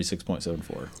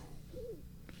 136.74.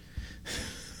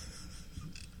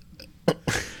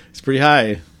 It's pretty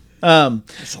high.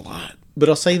 That's a lot. But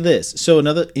I'll say this. So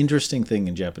another interesting thing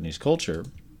in Japanese culture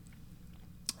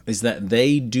is that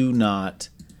they do not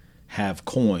have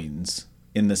coins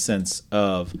in the sense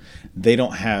of they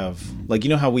don't have, like, you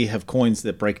know how we have coins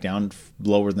that break down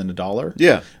lower than $1?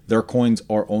 Yeah. Their coins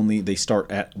are only, they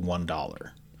start at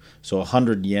 $1. So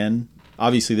 100 yen,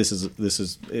 obviously this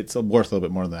is it's worth a little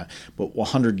bit more than that. But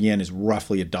 100 yen is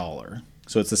roughly $1.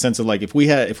 So it's the sense of like if we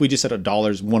just said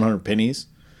 $1 100 pennies,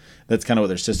 that's kind of what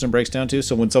their system breaks down to.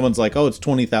 So when someone's like, oh, it's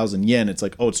 20,000 yen, it's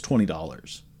like, oh, it's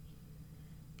 $20.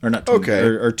 Or not 20, Okay.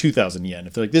 or 2,000 yen.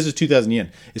 If they're like, this is 2,000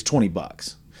 yen, it's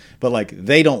 $20. But like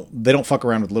they don't fuck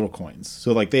around with little coins.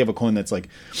 So like they have a coin that's like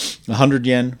 100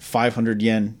 yen, 500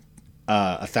 yen,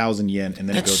 1,000 yen, and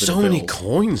then That's it goes so into many bills.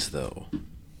 coins, though.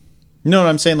 No,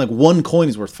 I'm saying like one coin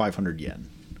is worth 500 yen.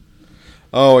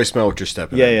 Oh, I smell what you're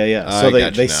stepping. Yeah. I So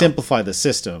got they you now. simplify the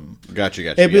system. Got you.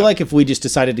 It'd be yeah. like if we just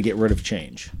decided to get rid of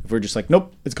change. If we're just like,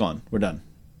 nope, it's gone. We're done.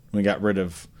 We got rid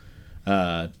of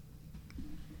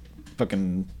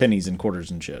fucking pennies and quarters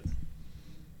and shit.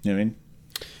 You know what I mean?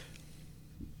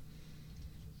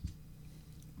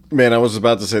 Man, I was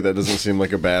about to say that doesn't seem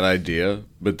like a bad idea,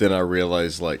 but then I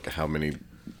realized like how many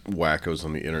wackos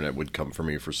on the internet would come for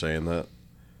me for saying that.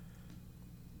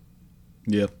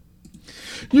 Yeah.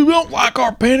 You don't like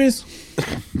our pennies?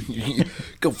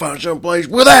 Go find someplace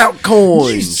without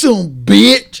coins. You some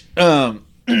bitch.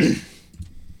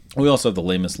 We also have the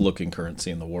lamest looking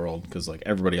currency in the world because like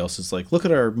everybody else is like, look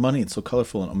at our money. It's so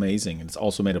colorful and amazing. And it's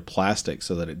also made of plastic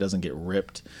so that it doesn't get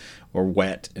ripped or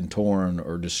wet and torn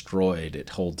or destroyed. It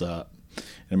holds up.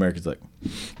 And America's like,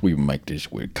 we make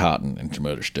this with cotton and some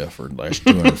other stuff for the last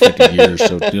 250 years.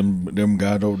 So them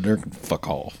guys over there can fuck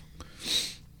off.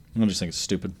 I just think it's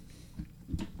stupid.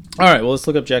 All right, well, let's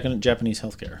look up Japanese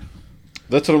healthcare.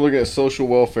 That's what I'm looking at. Social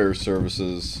welfare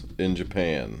services in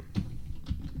Japan.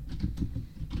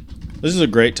 This is a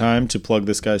great time to plug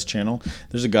this guy's channel.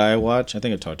 There's a guy I watch. I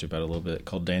think I've talked to you about it a little bit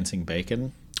called Dancing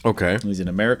Bacon. Okay. He's an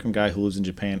American guy who lives in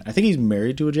Japan. I think he's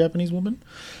married to a Japanese woman.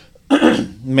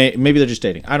 Maybe they're just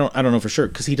dating. I don't know for sure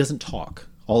because he doesn't talk.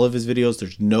 All of his videos,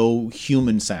 there's no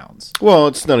human sounds. Well,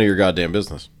 it's none of your goddamn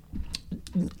business.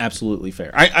 Absolutely fair.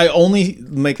 I only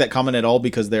make that comment at all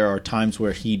because there are times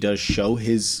where he does show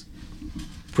his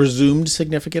presumed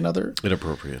significant other.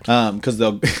 Inappropriate. Because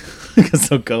they'll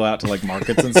go out to like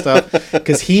markets and stuff.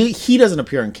 Because he doesn't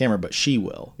appear on camera, but she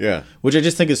will. Yeah. Which I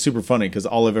just think is super funny because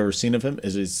all I've ever seen of him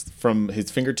is from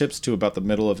his fingertips to about the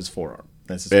middle of his forearm.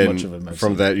 That's as much of him. I've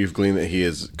From seen. that, you've gleaned that he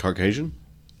is Caucasian?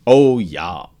 Oh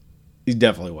yeah, he's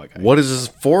definitely a white guy. What does his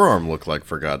forearm look like,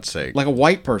 for God's sake? Like a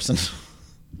white person.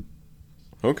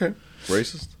 Okay.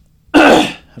 Racist?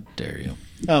 How dare you?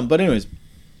 But anyways,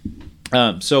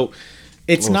 so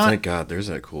it's Oh, not. thank God. There's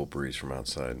that cool breeze from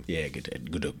outside. Yeah, get that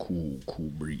good cool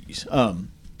breeze. But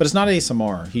it's not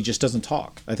ASMR. He just doesn't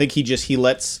talk. I think he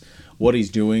lets what he's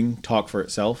doing talk for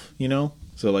itself. You know.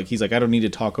 So like he's like, I don't need to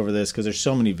talk over this because there's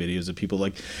so many videos of people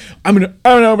like, I'm gonna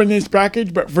open this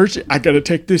package, but first I gotta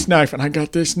take this knife and I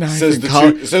got this knife. Says and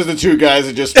the two guys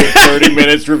that just spent 30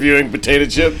 minutes reviewing potato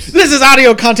chips. This is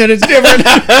audio content. It's different.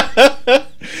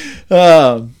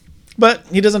 But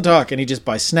he doesn't talk, and he just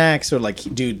buys snacks or like,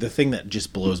 dude. The thing that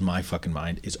just blows my fucking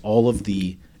mind is all of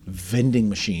the vending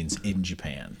machines in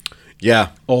Japan. Yeah.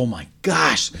 Oh my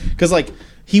gosh! Because like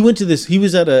he went to this. He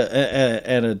was at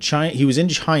a China. He was in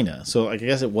China, so like, I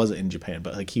guess it wasn't in Japan,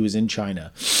 but like he was in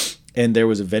China, and there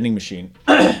was a vending machine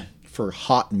for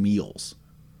hot meals.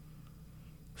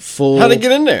 Full. How'd it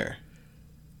get in there?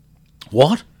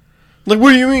 What? Like,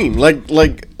 what do you mean? Like,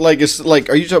 it's like,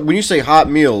 are you when you say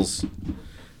hot meals?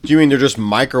 Do you mean they're just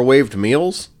microwaved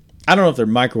meals? I don't know if they're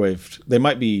microwaved. They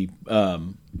might be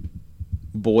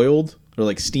boiled or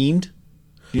like steamed.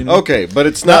 You know? Okay, but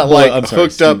it's not like I'm sorry,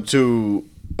 hooked up to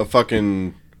a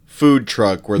fucking food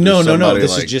truck where No. there's somebody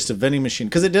This like, is just a vending machine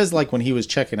because it does like when he was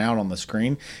checking out on the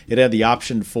screen, it had the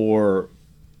option for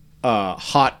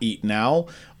hot eat now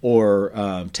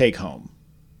or take home.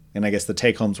 And I guess the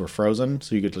take homes were frozen,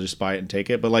 so you could just buy it and take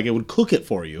it. But like it would cook it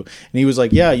for you. And he was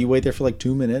like, "Yeah, you wait there for like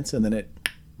 2 minutes, and then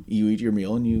you eat your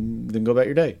meal, and you then go about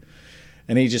your day."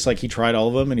 And he just like he tried all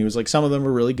of them, and he was like, some of them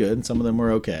were really good, and some of them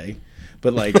were okay.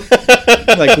 But like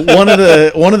like one of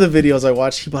the videos I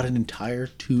watched, he bought an entire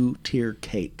 2-tier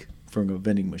cake from a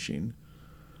vending machine,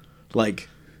 like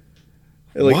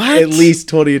What? at least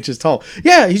 20 inches tall.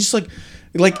 Yeah, he's just like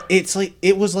it's like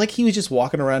it was like he was just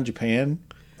walking around Japan.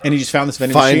 And he just found this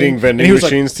vending machine. finding vending and he was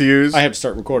machines like, to use. I have to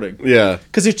start recording. Yeah.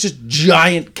 Because it's just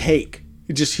giant cake.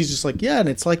 He's just like, yeah, and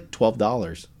it's like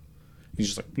 $12. He's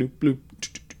just like, bloop, bloop.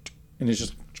 And it's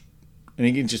just, and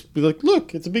he can just be like,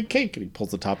 look, it's a big cake. And he pulls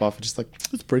the top off and just like,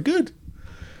 it's pretty good.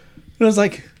 And I was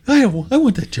like, I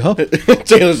want that job.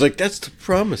 Taylor's like, that's the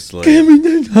promised land. Give me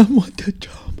that. I want that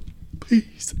job.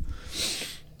 Please.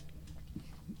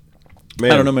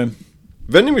 Man, I don't know, man.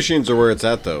 Vending machines are where it's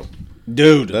at, though.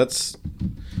 Dude.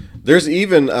 There's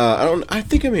even I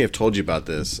think I may have told you about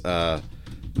this. I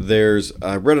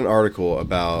read an article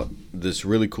about this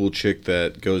really cool chick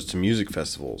that goes to music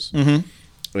festivals. Mm-hmm.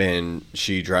 And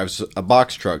she drives a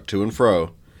box truck to and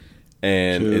fro.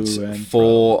 And it's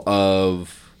full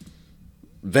of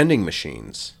vending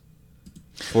machines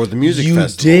for the music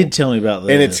festival. You did tell me about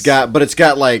this. And it's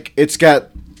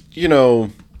got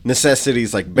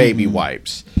necessities like baby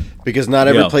wipes. Because not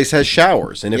every place has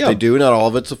showers. And if they do, not all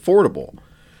of it's affordable.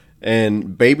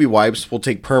 And baby wipes will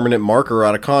take permanent marker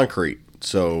out of concrete.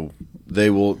 So they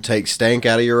will take stank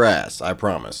out of your ass, I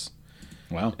promise.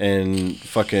 Wow. And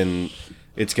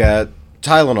it's got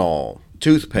Tylenol,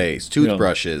 toothpaste,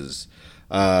 toothbrushes,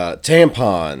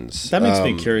 tampons. That makes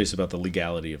me curious about the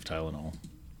legality of Tylenol.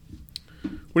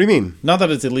 What do you mean? Not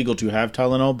that it's illegal to have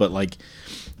Tylenol, but like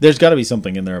there's got to be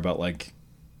something in there about like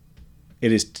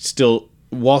it is still,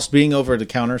 whilst being over the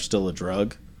counter, still a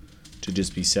drug to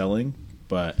just be selling.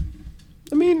 But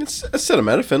I mean, it's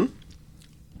acetaminophen.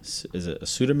 Is it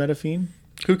acetaminophen?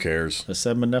 Who cares?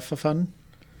 Acetaminophen?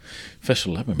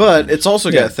 But it's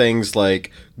also got things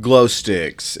like glow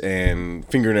sticks and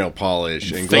fingernail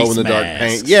polish and glow in the dark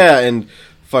paint. Yeah, and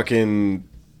fucking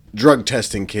drug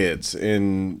testing kits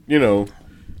and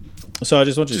So I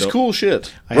just want you to just cool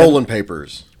shit. Rolling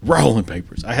papers.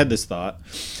 I had this thought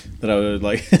that I would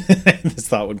like. This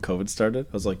thought when COVID started,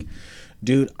 I was like,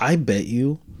 dude, I bet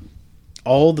you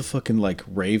all the fucking like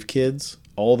rave kids,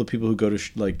 all the people who go to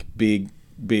like big.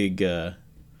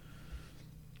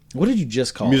 What did you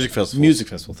just call music it? festival? Music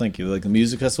festival. Thank you. Like the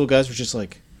music festival guys were just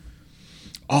like,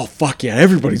 oh fuck yeah,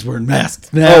 everybody's wearing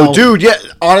masks now. Oh dude, yeah.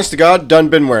 Honest to God, done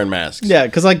been wearing masks. Yeah,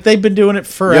 because like they've been doing it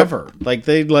forever. Yep. Like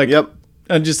they like. Yep.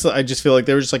 I just feel like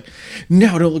they were just like,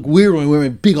 no, don't look weird when we're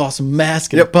wearing a big awesome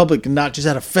mask in public and not just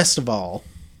at a festival.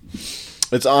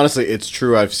 It's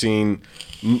true. I've seen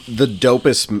the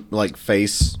dopest like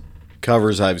face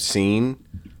covers I've seen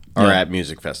are at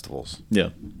music festivals.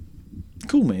 Yeah.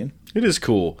 Cool, man. It is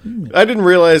cool. I didn't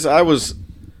realize I was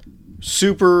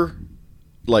super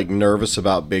like nervous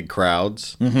about big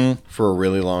crowds for a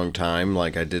really long time.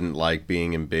 Like I didn't like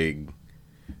being in big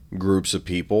groups of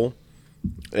people.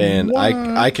 And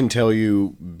I can tell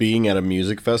you, being at a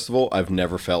music festival, I've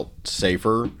never felt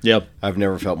safer. Yep. I've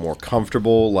never felt more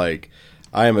comfortable. Like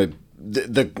I am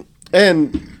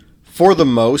and for the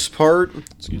most part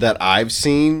that I've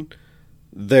seen,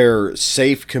 they're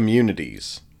safe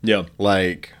communities. Yeah.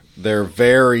 Like they're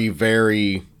very,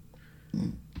 very,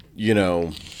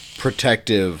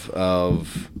 protective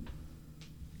of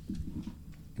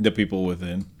the people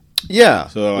within. Yeah,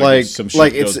 so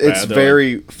it's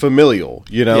very familial,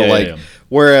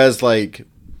 Whereas like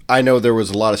I know there was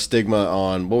a lot of stigma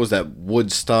on what was that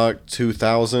Woodstock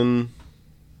 2000.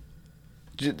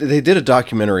 They did a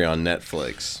documentary on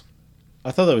Netflix. I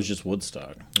thought that was just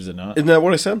Woodstock. Is it not? Isn't that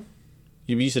what I said?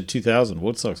 You said 2000.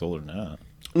 Woodstock's older than that.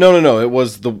 No. It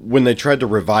was when they tried to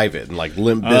revive it and like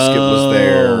Limp Bizkit was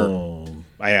there.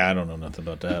 I don't know nothing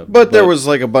about that. But there was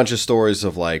like a bunch of stories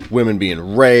of like women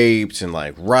being raped and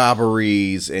like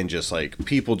robberies and just like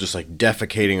people just like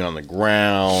defecating on the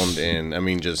ground and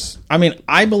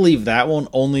I believe that one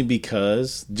only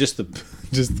because just the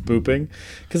pooping,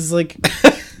 because it's like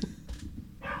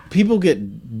people get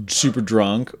super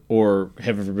drunk or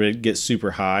heaven forbid get super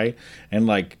high and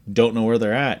like don't know where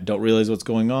they're at, don't realize what's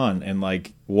going on, and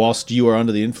like whilst you are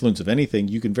under the influence of anything,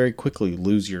 you can very quickly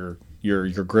lose your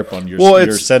grip on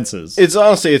your senses. It's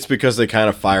honestly, it's because they kind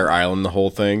of Fire Island the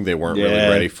whole thing. They weren't really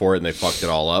ready for it and they fucked it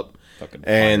all up.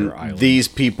 And these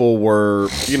people were,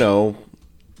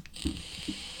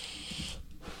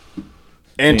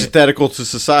 antithetical to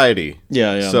society.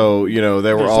 Yeah. So,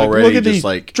 they were already look at just these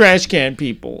like trash can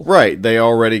people. Right. They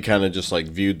already kind of just like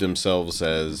viewed themselves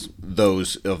as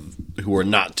those who are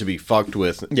not to be fucked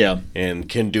with. Yeah. And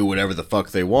can do whatever the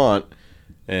fuck they want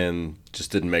and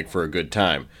just didn't make for a good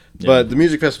time. Yeah. But the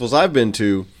music festivals I've been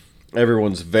to,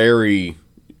 everyone's very,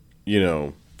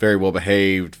 very well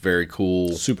behaved, very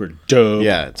cool. Super dope.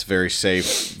 Yeah, it's very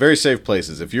safe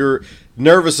places. If you're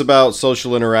nervous about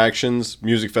social interactions,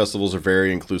 music festivals are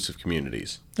very inclusive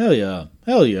communities. Hell yeah.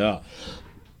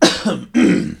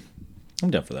 I'm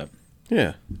down for that.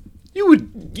 Yeah. You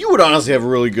would honestly have a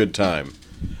really good time.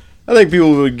 I think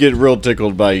people would get real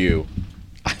tickled by you.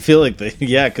 I feel like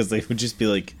because they would just be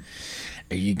like,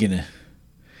 are you gonna...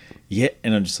 Yeah,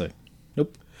 and I'm just like,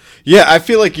 nope. Yeah, I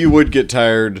feel like you would get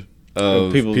tired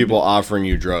of people offering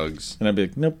you drugs. And I'd be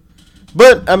like, nope.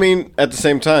 But, I mean, at the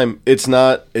same time, it's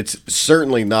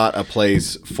certainly not a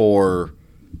place for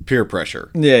peer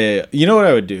pressure. Yeah. You know what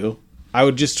I would do? I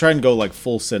would just try and go like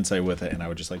full sensei with it, and I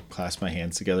would just like clasp my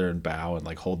hands together and bow and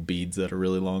like hold beads that are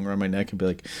really long around my neck and be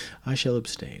like, I shall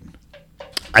abstain.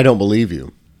 I don't believe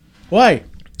you. Why?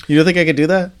 You don't think I could do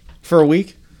that for a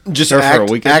week? Just Or for a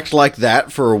act, weekend? act like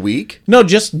that for a week? No,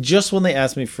 just when they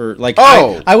ask me for like,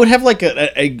 Oh. I would have like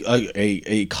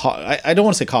I don't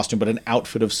want to say costume, but an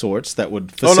outfit of sorts that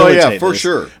would Oh, no, facilitate. yeah, for this.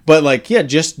 sure. But like, yeah,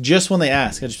 just when they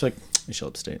ask, I just be like, you shall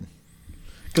abstain,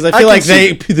 because I I feel can like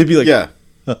see- they'd be like, Yeah.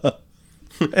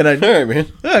 and I All right,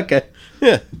 man. okay,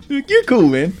 Yeah. you're cool,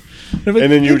 man. And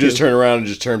then you would just turn around and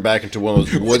just turn back into one of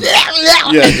those wood.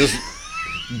 Yeah, just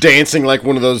dancing like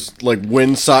one of those like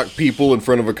windsock people in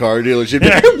front of a car dealership.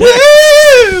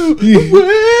 Woo!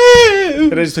 Woo!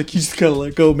 And I just like, you just gotta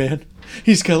let go, man.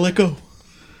 You just gotta let go.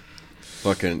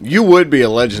 Fucking, you would be a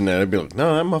legend. Then I'd be like,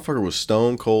 no, that motherfucker was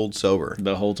stone cold sober,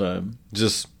 The whole time.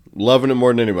 just loving it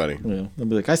more than anybody. Yeah, I'd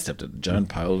be like, I stepped in a giant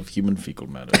pile of human fecal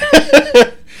matter.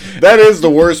 That is the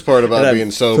worst part about And I'm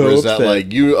being sober so is that upset.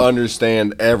 like you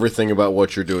understand everything about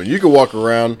what you're doing. You can walk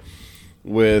around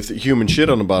with human shit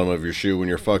on the bottom of your shoe when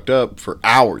you're fucked up for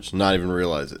hours, not even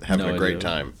realize it, having No a great idea.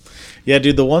 time. Yeah,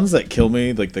 dude, the ones that kill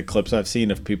me, like the clips I've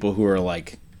seen of people who are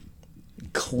like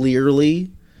clearly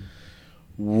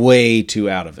way too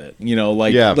out of it. You know,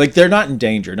 like Yeah. like they're not in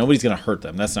danger. Nobody's gonna hurt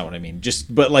them. That's not what I mean.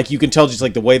 Just but like you can tell just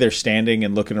like the way they're standing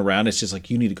and looking around, it's just like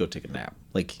you need to go take a nap.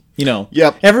 Like, you know,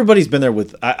 Yep. everybody's been there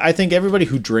with I think everybody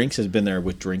who drinks has been there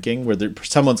with drinking where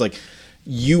someone's like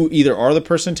you either are the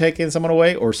person taking someone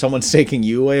away or someone's taking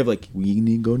you away of like, we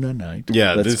need to go night.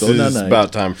 Yeah, Let's this go is night-night.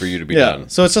 about time for you to be Yeah. done.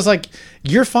 So it's just like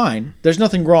you're fine. There's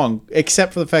nothing wrong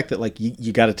except for the fact that like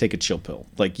you got to take a chill pill.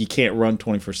 Like you can't run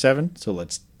 24/7. So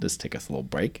let's just take us a little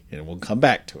break and we'll come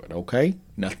back to it. Okay,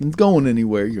 nothing's going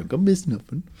anywhere. You're not gonna miss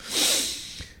nothing.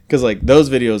 Because like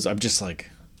those videos, I'm just like,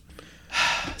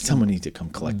 someone needs to come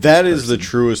collect. That this is the person.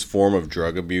 truest form of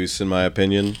drug abuse, in my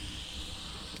opinion,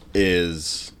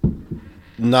 is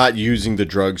not using the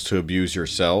drugs to abuse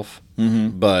yourself,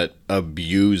 but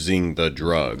abusing the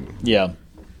drug. Yeah.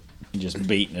 You're just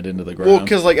beating it into the ground. Well,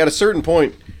 because like at a certain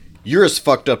point, you're as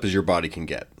fucked up as your body can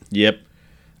get. Yep.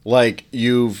 Like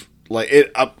you've like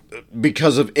it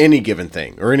because of any given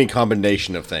thing or any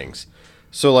combination of things.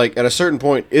 So like at a certain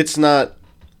point, it's not.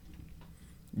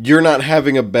 You're not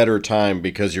having a better time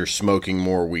because you're smoking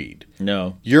more weed.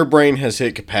 No. Your brain has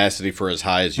hit capacity for as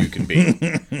high as you can be.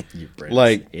 Your brain's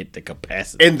Like- hit the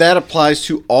capacity. And that applies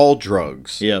to all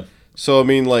drugs. Yeah. So, I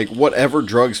mean, like, whatever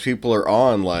drugs people are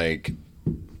on, like,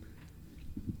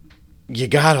 you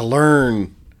gotta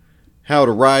learn how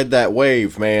to ride that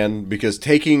wave, man. Because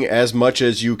taking as much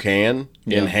as you can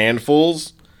in Yeah.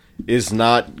 handfuls is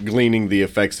not gleaning the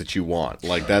effects that you want.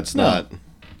 Like, that's not...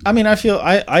 I mean, I feel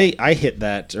I hit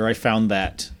that, or I found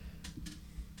that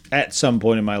at some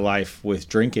point in my life with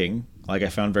drinking. Like, I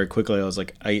found very quickly, I was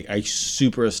like, I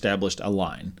super established a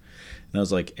line. And I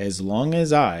was like, as long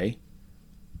as I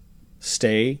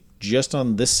stay just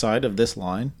on this side of this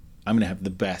line, I'm going to have the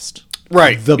best.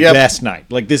 Right. The Yep. best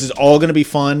night. Like, this is all going to be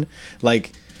fun.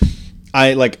 Like,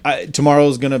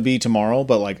 tomorrow's going to be tomorrow,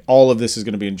 but, like, all of this is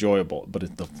going to be enjoyable. But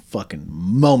at the fucking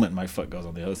moment my foot goes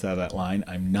on the other side of that line,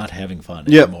 I'm not having fun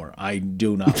Yep. anymore. I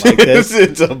do not like this.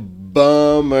 It's a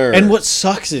bummer. And what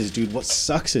sucks is, dude,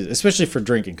 especially for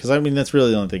drinking, because I mean, that's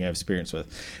really the only thing I've experienced with.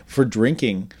 For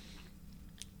drinking,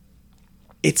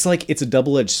 it's like it's a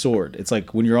double-edged sword. It's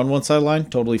like when you're on one side of the line,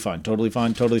 totally fine,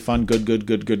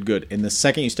 good. And the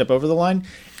second you step over the line,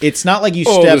 it's not like you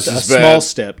stepped this a is small bad.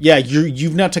 step. Yeah,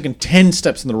 you've now taken 10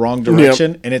 steps in the wrong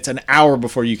direction, and it's an hour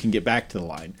before you can get back to the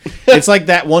line. It's like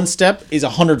that one step is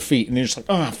 100 feet, and you're just like,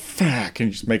 oh, fuck, and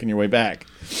you're just making your way back.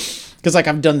 Because, like,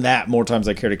 I've done that more times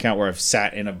I care to count, where I've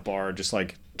sat in a bar just,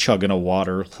 like, chugging a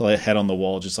water, head on the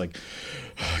wall, just like,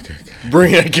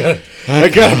 bring it, I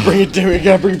gotta bring it to me, I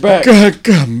gotta bring it back. gotta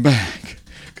come back.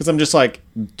 Because I'm just like,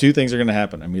 two things are going to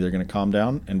happen. I'm either going to calm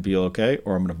down and be okay,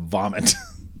 or I'm going to vomit.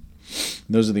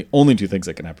 Those are the only two things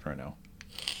that can happen right now.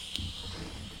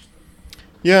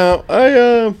 Yeah,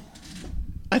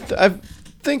 I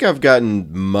think I've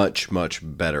gotten much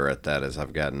better at that as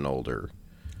I've gotten older.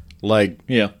 Like,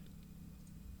 Yeah.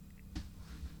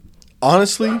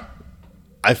 honestly,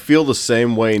 I feel the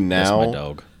same way That's now. my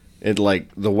dog. It like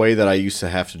the way that I used to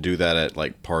have to do that at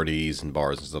like parties and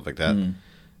bars and stuff like that.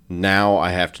 Now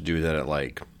I have to do that at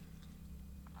like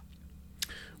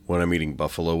when I'm eating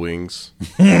buffalo wings.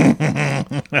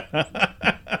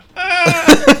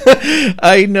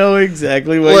 I know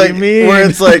exactly what Like, you mean. where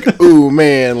it's like, ooh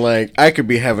man, like I could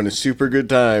be having a super good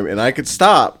time and I could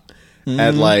stop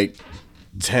at like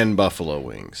 10 buffalo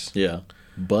wings. Yeah.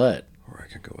 But Or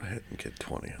I could go ahead and get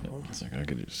 20 of them. it's like I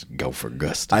could just go for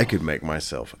gusto. I could make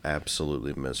myself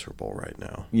absolutely miserable right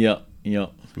now. Yep.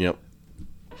 Yep.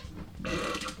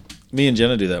 Me and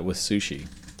Jenna do that with sushi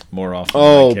more often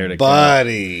Oh, than I care to count.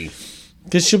 buddy.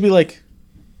 Because she'll be like,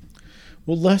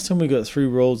 well, last time we got 3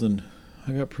 rolls and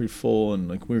I got pretty full and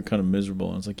like we were kind of miserable.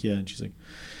 And I was like, yeah. And she's like,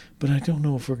 but I don't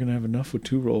know if we're gonna have enough with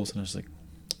 2 rolls. And I was like,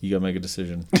 you gotta make a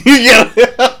decision. Yeah.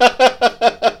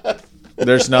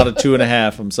 There's not a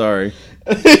 2.5. I'm sorry.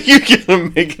 You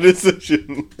gotta make a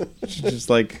decision. She's just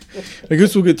like, I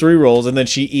guess we'll get 3 rolls. And then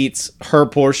she eats her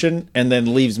portion and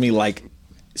then leaves me like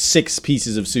 6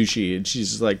 pieces of sushi. And she's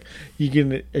just like, are you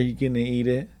gonna eat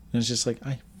it? And it's just like,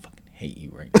 I fucking hate you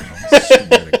right now. I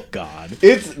swear to God.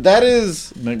 That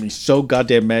is It made me so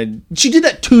goddamn mad. She did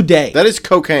that today. that is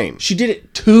cocaine. She did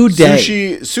it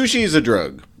today. Sushi is a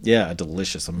drug. Yeah, a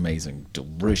delicious, amazing,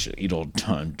 delicious, eat all the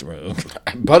time drug.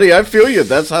 Buddy, I feel you.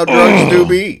 That's how drugs do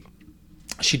be.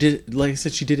 She did it, like I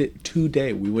said, she did it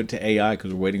today. We went to AI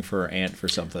because we're waiting for her aunt for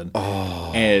something.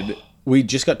 Oh. And we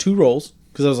just got 2 rolls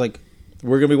because I was like,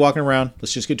 we're going to be walking around.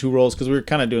 Let's just get 2 rolls because we were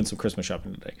kind of doing some Christmas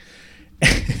shopping today.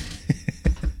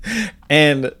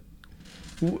 And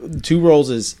 2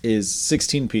 rolls is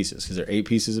 16 pieces because they're 8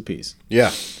 pieces a piece. Yeah.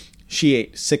 She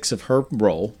ate 6 of her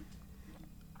roll.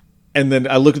 And then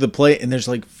I look at the plate, and there's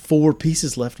like 4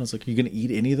 pieces left. And I was like, are you going to eat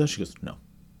any of those? She goes, no.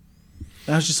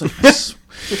 And I was just like,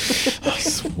 I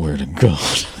swear to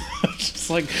God. I was just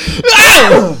like,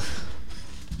 ah!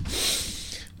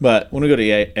 But when we go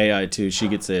to AI too, she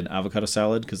gets an avocado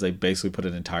salad because they basically put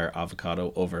an entire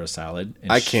avocado over a salad.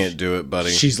 And I can't do it,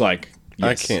 buddy. She's like,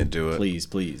 yes, I can't do it. Please,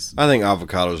 please. I think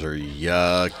avocados are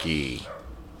yucky.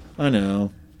 I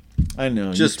know.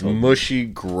 Just mushy,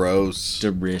 gross.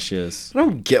 Delicious. I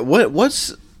don't get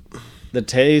what's The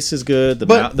taste is good.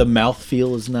 The mouth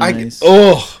feel is nice.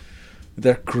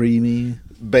 They're creamy.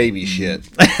 Baby shit.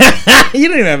 You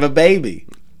don't even have a baby.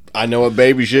 I know what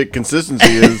baby shit consistency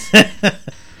is.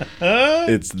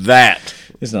 It's that.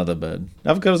 It's not that bad.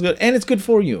 Avocado's good, and it's good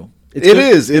for you. It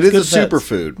is a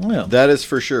superfood. Yeah. That is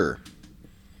for sure.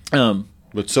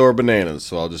 But so are bananas,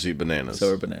 so I'll just eat bananas.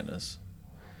 So are bananas.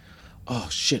 Oh,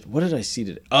 shit. What did I see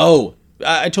today? Oh,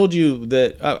 I told you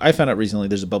that I found out recently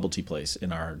there's a bubble tea place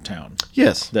in our town.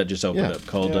 Yes. That just opened up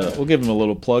called, we'll give them a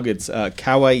little plug. It's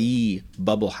Kawaii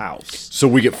Bubble House. So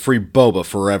we get free boba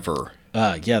forever.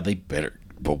 Yeah, they better.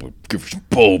 Boba, give us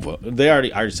boba. I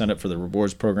already signed up for the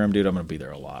rewards program, dude. I'm going to be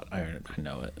there a lot. I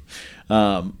know it.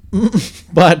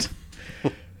 But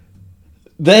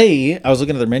I was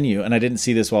looking at their menu, and I didn't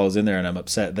see this while I was in there, and I'm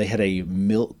upset. They had a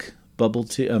milk bubble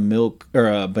tea, a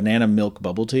banana milk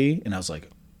bubble tea, and I was like,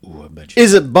 ooh, I bet you.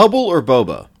 Is it bubble or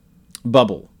boba?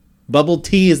 Bubble. Bubble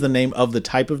tea is the name of the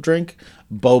type of drink.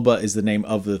 Boba is the name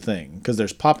of the thing. Because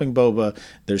there's popping boba,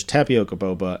 there's tapioca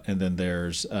boba, and then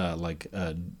there's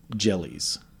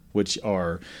jellies, which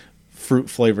are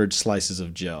fruit-flavored slices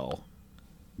of gel.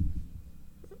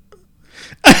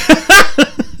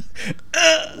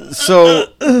 So,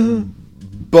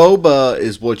 boba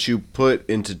is what you put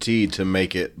into tea to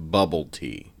make it bubble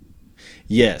tea.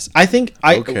 Yes, I think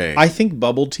Okay. I think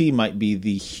bubble tea might be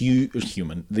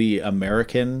the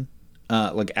American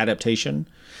adaptation,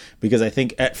 because I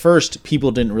think at first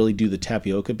people didn't really do the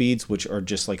tapioca beads, which are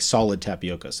just like solid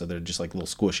tapioca, so they're just like little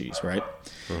squishies, right?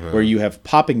 Where you have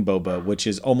popping boba, which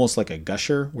is almost like a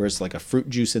gusher, where it's like a fruit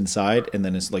juice inside, and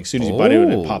then it's like as soon as you bite it,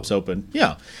 it pops open.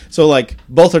 Yeah, so like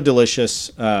both are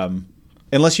delicious.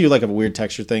 Unless you like have a weird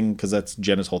texture thing, because that's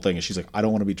Jenna's whole thing. Is she's like, I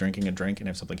don't want to be drinking a drink and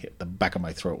have something hit the back of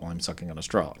my throat while I'm sucking on a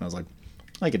straw. And I was like,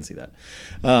 I can see that.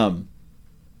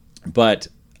 But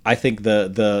I think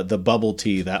the bubble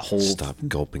tea, that whole Stop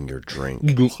gulping your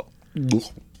drink.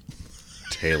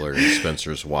 Taylor and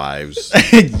Spencer's wives.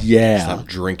 yeah, Stop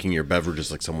drinking your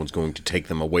beverages like someone's going to take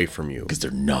them away from you. because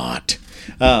they're not.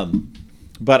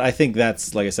 But I think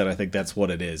that's, like I said, I think that's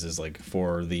what it is like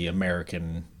for the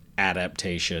American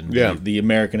adaptation, the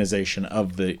Americanization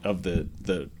of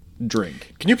the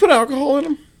drink. Can you put alcohol in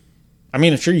them? I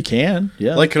mean, I'm sure you can.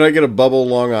 Yeah. Like, can I get a bubble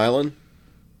Long Island?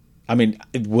 I mean,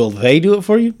 will they do it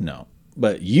for you? No.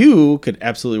 But you could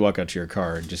absolutely walk out to your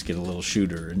car and just get a little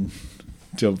shooter and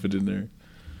dump it in there.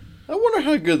 I wonder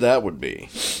how good that would be.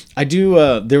 I do.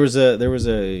 There was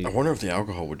a. I wonder if the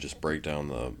alcohol would just break down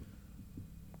the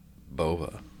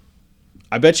boba.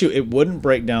 I bet you it wouldn't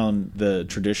break down the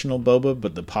traditional boba,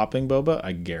 but the popping boba,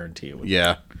 I guarantee it would.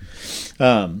 Yeah.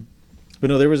 But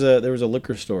no, there was a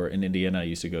liquor store in Indiana I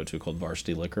used to go to called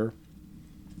Varsity Liquor.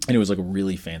 And it was like a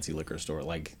really fancy liquor store.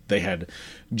 Like they had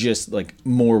just like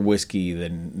more whiskey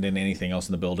than anything else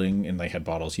in the building, and they had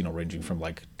bottles, ranging from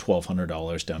like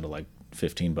 $1,200 down to like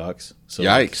 $15. So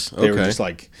yikes! They were just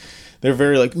like, they're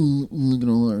very like, ooh, look at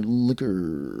all our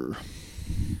liquor.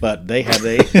 But they had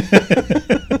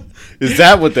Is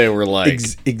that what they were like?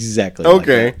 Exactly.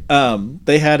 Okay. Like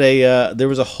they had there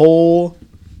was a hole,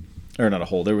 or not a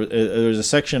hole. There was a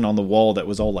section on the wall that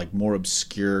was all like more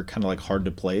obscure, kind of like hard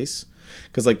to place.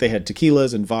 because like they had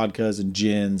tequilas and vodkas and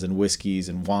gins and whiskeys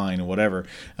and wine and whatever.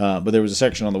 But there was a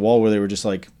section on the wall where they were just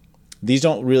like, we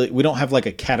don't have like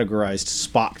a categorized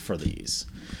spot for these.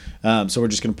 So we're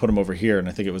just going to put them over here. And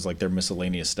I think it was like their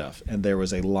miscellaneous stuff. And there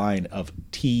was a line of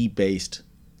tea-based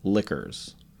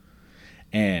liquors.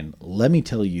 And let me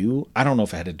tell you, I don't know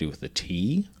if it had to do with the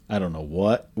tea. I don't know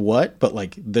what, but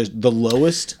like the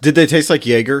lowest. Did they taste like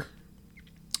Jaeger?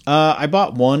 I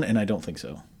bought one and I don't think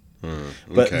so.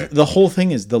 But Okay. the whole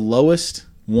thing is the lowest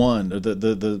one, or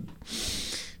the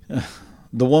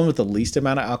one with the least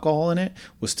amount of alcohol in it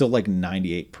was still like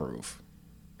 98 proof.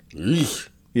 Eesh.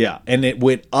 Yeah, and it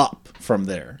went up from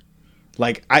there.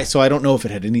 Like I don't know if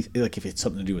it had any, like if it's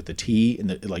something to do with the tea, and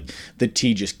the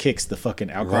tea just kicks the fucking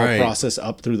alcohol Right. process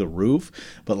up through the roof.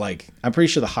 But like I'm pretty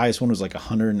sure the highest one was like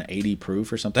 180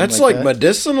 proof or something. That's like like that.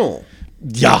 medicinal.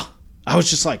 Yeah, I was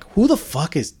just like, who the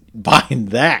fuck is buying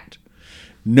that?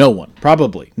 No one,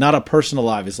 probably not a person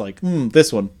alive is like,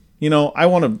 this one. You know, I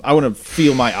want to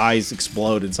feel my eyes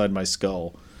explode inside my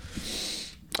skull.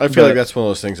 I feel But- like that's one of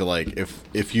those things that, like,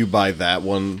 if you buy that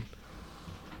one,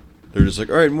 they're just like,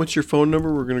 all right, and what's your phone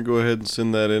number? We're going to go ahead and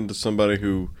send that in to somebody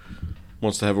who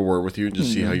wants to have a word with you and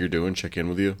just see how you're doing, check in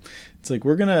with you. It's like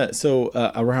we're gonna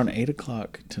around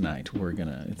 8:00 tonight.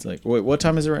 It's like, wait, what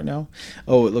time is it right now?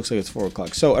 Oh, it looks like it's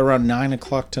 4:00. So around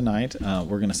 9:00 tonight,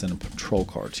 we're gonna send a patrol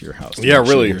car to your house. to Yeah, make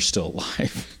sure really. you're still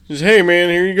alive. Just, hey,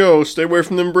 man, here you go. Stay away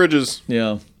from them bridges.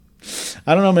 Yeah,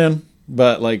 I don't know, man,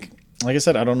 but like I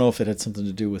said, I don't know if it had something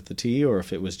to do with the tea or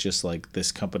if it was just like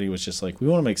this company was just like, we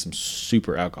want to make some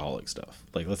super alcoholic stuff.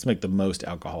 Like, let's make the most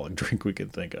alcoholic drink we can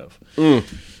think of.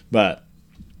 But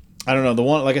I don't know. The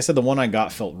one, like I said, the one I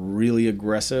got felt really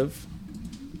aggressive,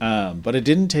 but it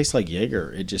didn't taste like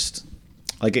Jaeger. It just,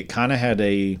 like, it kind of had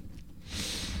I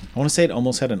want to say it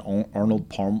almost had an Arnold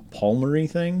Palmery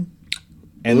thing,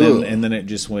 and Ugh. then it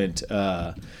just went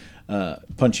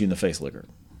punch you in the face liquor.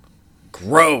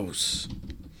 Gross.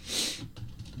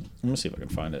 Let me see if I can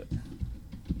find it.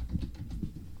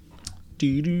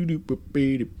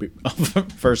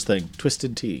 First thing,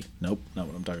 twisted tea. Nope, not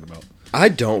what I'm talking about. I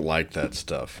don't like that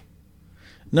stuff.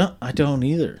 No, I don't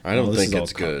either. I don't this think is all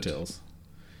it's good. cocktails.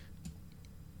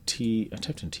 Tea. I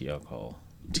typed in tea alcohol.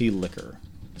 Tea liquor.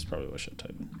 That's probably what I should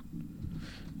type in.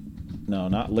 No,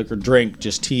 not liquor drink.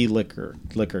 Just tea liquor.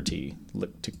 Liquor tea. I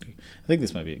think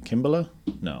this might be it. Kimbala?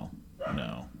 No.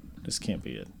 This can't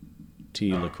be it.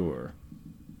 Tea liqueur.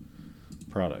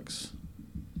 Products.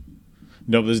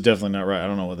 Nope, this is definitely not right. I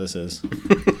don't know what this is.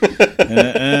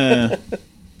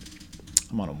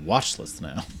 I'm on a watch list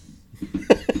now.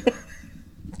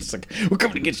 It's like, we're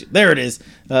coming to get you. There it is.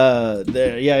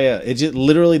 There, yeah. It just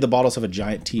literally the bottles have a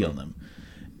giant T on them.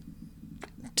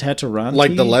 Tataran.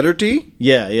 Like the letter T?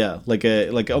 Yeah. Like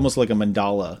almost like a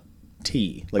mandala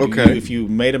T. Like Okay. if you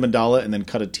made a mandala and then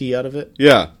cut a T out of it.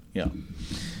 Yeah. Yeah.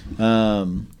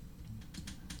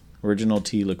 Original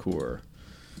tea liqueur.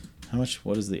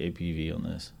 What is the APV on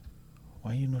this?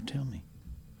 Why you not tell me?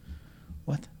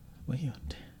 What? I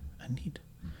need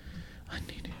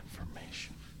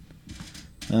information.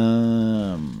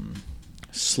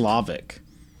 Slavic.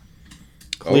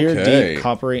 Clear, Okay. deep,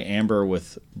 coppery amber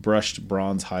with brushed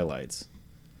bronze highlights.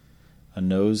 A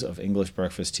nose of English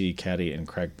breakfast tea, caddy, and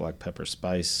cracked black pepper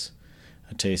spice.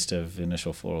 A taste of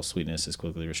initial floral sweetness is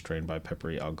quickly restrained by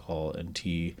peppery alcohol and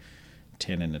tea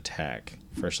tannin attack.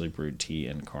 Freshly brewed tea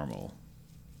and caramel.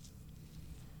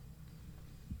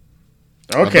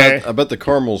 Okay. I bet the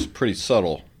caramel's pretty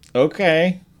subtle.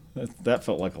 Okay. That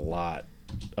felt like a lot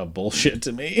of bullshit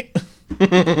to me.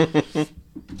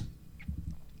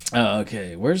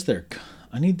 Okay, where's their?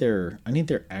 I need their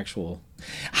actual.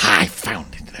 I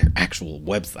found it. Their actual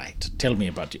website. Tell me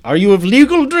about you. Are you of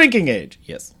legal drinking age?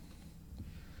 Yes.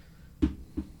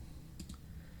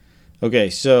 Okay,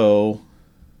 so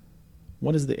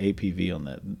what is the APV on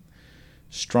that?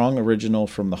 Strong original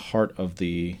from the heart of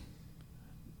the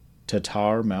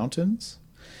Tatar Mountains.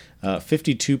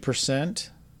 52%.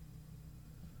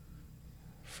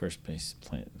 First base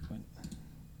plant.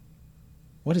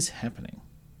 What is happening?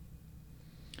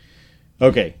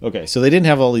 Okay. So they didn't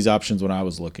have all these options when I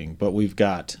was looking, but we've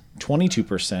got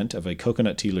 22% of a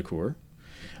coconut tea liqueur,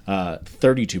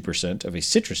 32% of a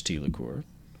citrus tea liqueur,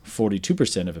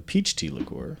 42% of a peach tea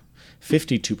liqueur,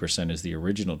 52% is the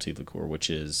original tea liqueur, which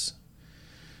is,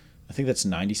 I think that's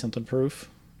 90-something proof.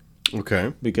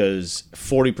 Okay. Because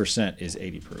 40% is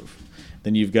 80 proof.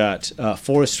 Then you've got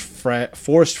forest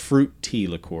fruit tea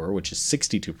liqueur, which is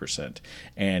 62%,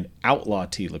 and outlaw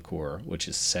tea liqueur, which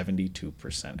is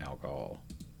 72% alcohol.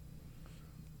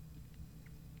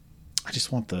 I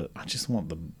just want the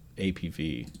APV.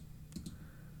 You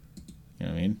know what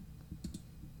I mean?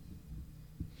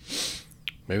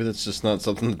 Maybe that's just not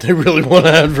something that they really want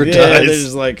to advertise. Yeah, they're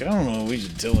just like, I don't know if we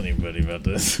should tell anybody about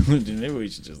this. Maybe we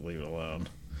should just leave it alone.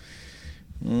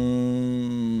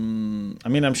 I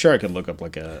mean, I'm sure I could look up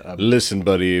like a Listen,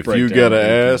 buddy, if you breakdown gotta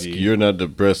of ask, ABV. you're not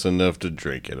depressed enough to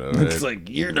drink it. All right? It's like,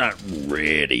 you're not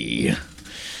ready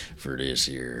for this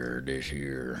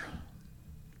here.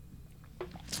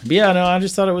 But yeah, no, I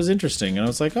just thought it was interesting. And I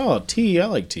was like, oh, tea, I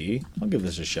like tea. I'll give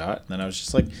this a shot. And then I was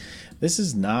just like, this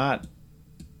is not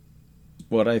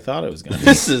what I thought it was going to be.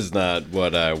 This is not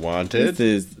what I wanted.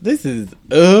 This is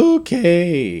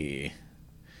okay.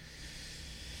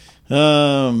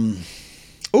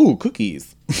 Oh,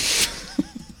 cookies.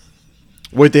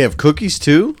 Wait, they have cookies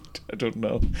too? I don't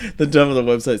know. The top of the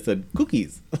website said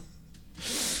cookies.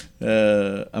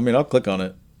 I mean, I'll click on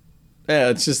it. Yeah,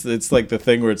 it's like the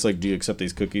thing where it's like, do you accept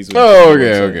these cookies? Oh,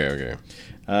 okay.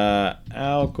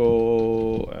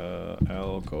 Alcohol.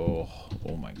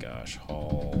 Oh my gosh,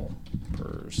 Hall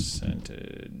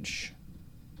percentage.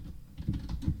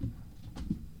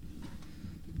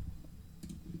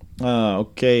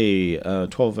 Okay,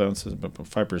 12 ounces, but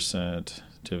 5%,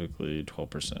 typically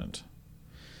 12%.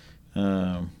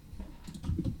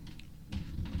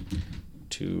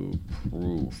 To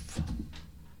proof.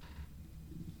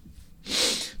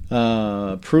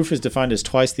 Proof is defined as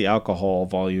twice the alcohol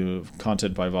volume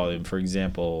content by volume. For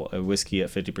example, a whiskey at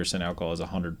 50% alcohol is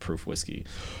 100 proof whiskey.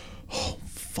 Oh,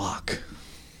 fuck.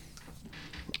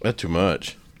 That's too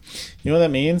much. You know what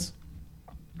that means?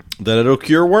 That it'll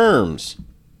cure worms.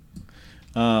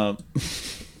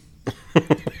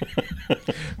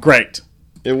 Great.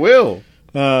 It will.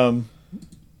 This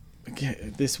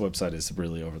website is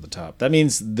really over the top. That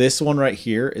means this one right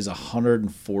here is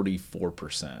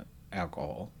 144%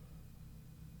 alcohol.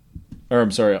 Or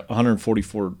I'm sorry,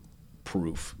 144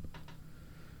 proof.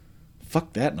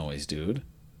 Fuck that noise, dude.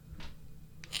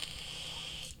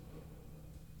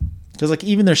 Because like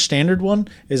even their standard one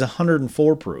is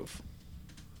 104 proof.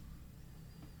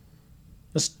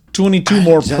 That's 22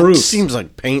 more That proof. seems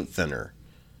like paint thinner.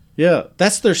 Yeah,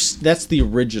 that's the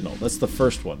original. That's the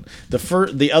first one.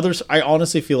 The others, I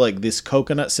honestly feel like this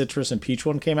coconut, citrus, and peach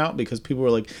one came out because people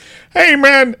were like, "Hey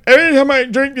man, every time I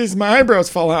drink this, my eyebrows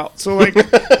fall out. So like,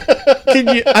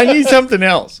 I need something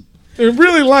else. I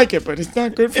really like it, but it's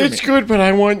not good for me. It's good, but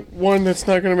I want one that's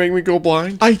not going to make me go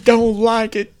blind. I don't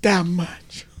like it that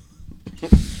much."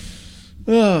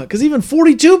 Because even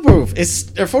 42 proof or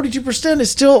 42%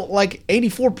 is still like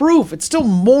 84 proof. It's still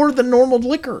more than normal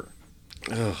liquor.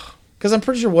 Because I'm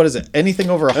pretty sure, what is it? Anything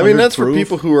over 100 I mean, that's proof? for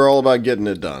people who are all about getting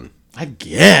it done. I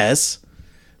guess.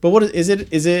 But what is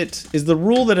it? Is the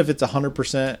rule that if it's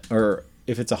 100% or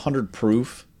if it's 100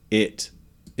 proof, it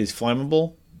is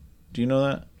flammable? Do you know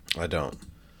that? I don't.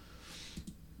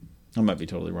 I might be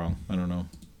totally wrong. I don't know.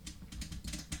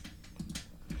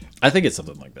 I think it's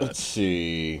something like that. Let's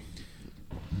see.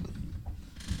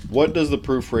 What does the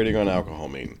proof rating on alcohol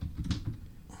mean?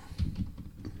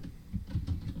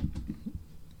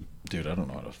 Dude, I don't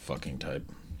know how to fucking type.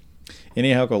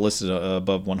 Any alcohol listed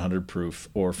above 100 proof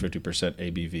or 50%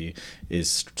 ABV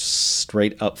is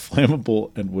straight up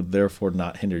flammable and would therefore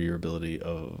not hinder the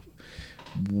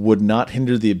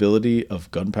ability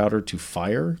of gunpowder to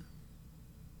fire.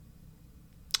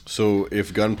 So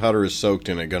if gunpowder is soaked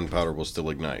in it, gunpowder will still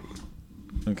ignite.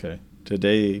 Okay.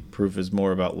 Today, proof is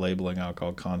more about labeling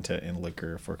alcohol content in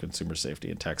liquor for consumer safety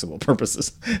and taxable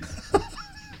purposes.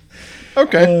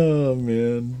 Okay. Oh,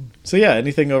 man. So, yeah,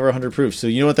 anything over 100 proof. So,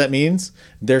 you know what that means?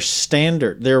 Their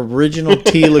original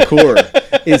tea liqueur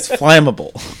is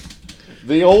flammable.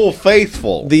 The Old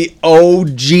Faithful. The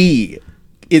OG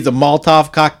is a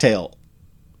Molotov cocktail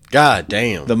God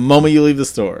damn. the moment you leave the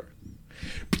store.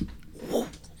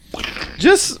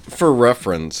 Just for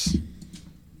reference,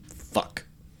 Fuck.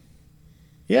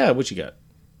 Yeah, what you got?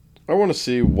 I want to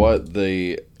see what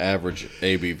the average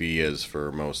ABV is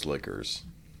for most liquors.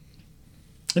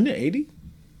 Isn't it 80?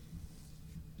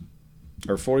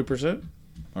 Or 40%?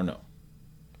 Or no?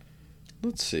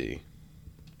 Let's see.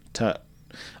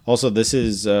 Also, this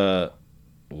is...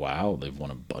 wow, they've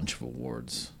won a bunch of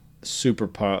awards.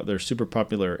 They're super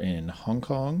popular in Hong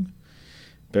Kong,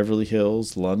 Beverly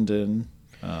Hills, London,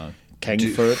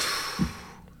 Frankfurt.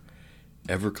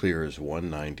 Everclear is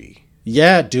 190.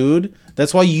 Yeah, dude.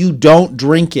 That's why you don't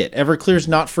drink it. Everclear's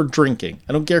not for drinking.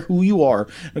 I don't care who you are.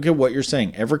 I don't care what you're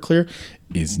saying. Everclear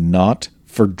is not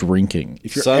for drinking.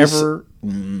 If you're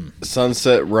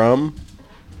Sunset Rum,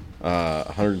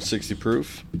 160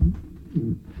 proof.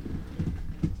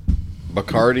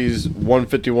 Bacardi's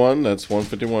 151. That's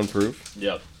 151 proof.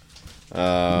 Yep.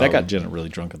 That got Jenna really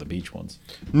drunk at the beach once.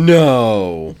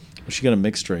 No. She got a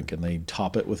mixed drink, and they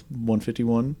top it with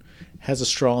 151. Has a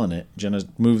straw in it. Jenna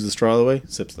moves the straw away,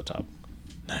 sips the top.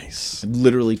 Nice. And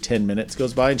literally 10 minutes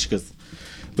goes by, and she goes,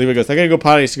 Leva goes, I gotta go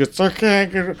potty. She goes,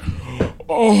 okay.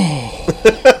 Oh.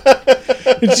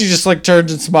 And she just like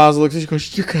turns and smiles and looks and she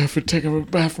goes, you're gonna have to take a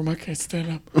bathroom. I can't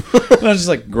stand up. And I was just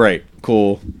like, great,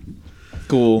 cool.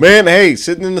 Man, hey,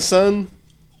 sitting in the sun,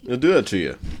 it'll do that to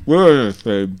you. Where is it,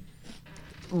 babe?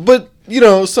 But, you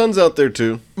know, sun's out there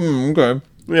too. Okay.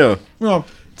 Yeah. Well,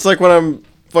 It's like when I'm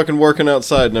fucking working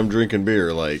outside and I'm drinking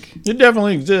beer. Like, it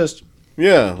definitely exists.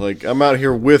 yeah, like I'm out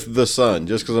here with the sun.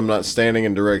 Just because I'm not standing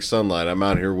in direct sunlight, I'm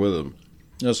out here with him.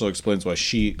 It also explains why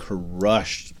she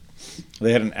crushed.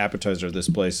 They had an appetizer at this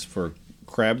place for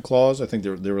crab claws. I think they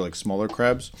were like smaller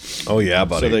crabs. Oh, yeah,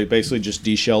 buddy. So they basically just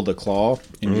deshelled the claw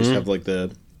and you just have like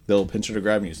the little pincher to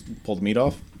grab and you just pull the meat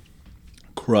off.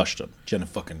 Crushed them. Jenna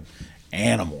fucking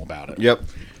animal about it. Yep.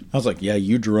 I was like, yeah,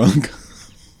 you drunk.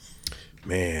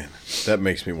 Man, that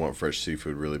makes me want fresh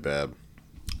seafood really bad.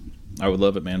 I would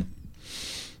love it, man.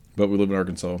 But we live in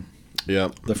Arkansas. Yeah.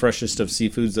 The freshest of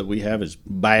seafoods that we have is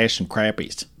bass and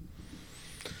crappies.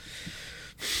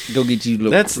 Go get you a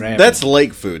little crappie. That's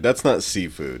lake food. That's not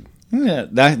seafood. Yeah,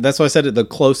 that's why I said it. The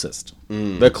closest.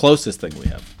 The closest thing we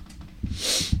have.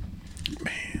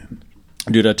 Man.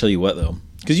 Dude, I tell you what, though.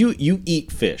 Because you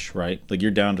eat fish, right? Like,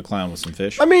 you're down to clown with some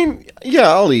fish. I mean, yeah,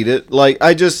 I'll eat it. Like,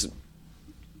 I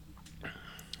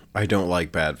don't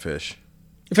like bad fish.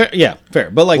 Fair, yeah, fair.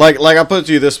 But, like I'll put it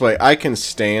to you this way. I can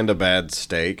stand a bad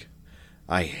steak.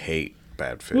 I hate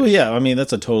bad fish. well, yeah, I mean,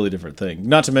 that's a totally different thing.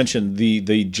 Not to mention the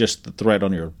just the threat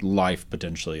on your life,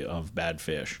 potentially, of bad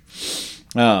fish.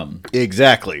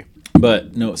 Exactly.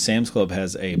 But, no, Sam's Club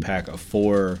has a pack of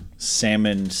 4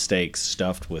 salmon steaks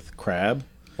stuffed with crab.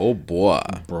 Oh, boy.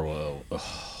 Bro, ugh.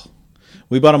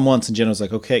 We bought them once, and Jenna was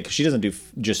like, okay, because she doesn't do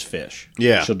just fish.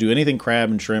 Yeah. She'll do anything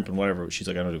crab and shrimp and whatever. She's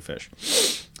like, I don't do fish.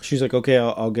 She's like, okay,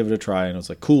 I'll give it a try. And I was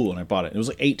like, cool. And I bought it. It was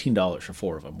like $18 for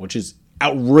 4 of them, which is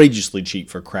outrageously cheap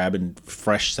for crab and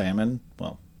fresh salmon.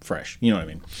 Well, fresh. You know what I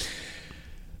mean?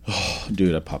 Oh,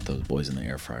 dude, I popped those boys in the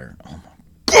air fryer. Oh, my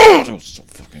God. That was so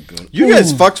fucking good. You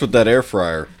guys fucks with that air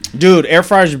fryer. Dude, air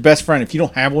fryer's your best friend. If you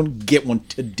don't have one, get one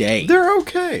today. They're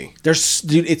okay.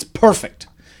 Dude, it's perfect.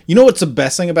 You know what's the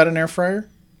best thing about an air fryer?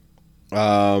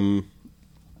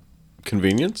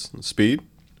 Convenience, speed,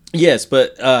 Yes,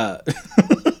 but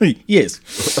yes,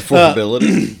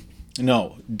 affordability.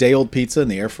 no, day old pizza in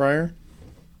the air fryer.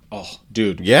 Oh,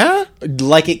 dude, Yeah.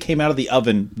 like it came out of the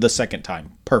oven the second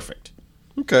time. Perfect,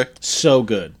 Okay. so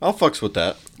good. I'll fucks with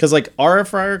that. Because like our air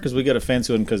fryer, because we got a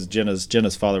fancy one because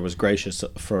Jenna's father was gracious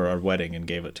for our wedding and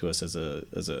gave it to us as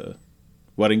a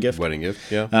wedding gift. Wedding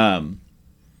gift. Yeah.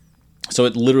 So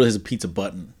it literally has a pizza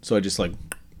button. So I just like,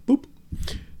 boop.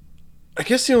 I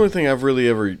guess the only thing I've really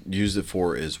ever used it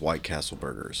for is White Castle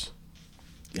burgers.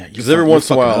 Yeah, Because every once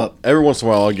in a while,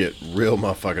 I'll get real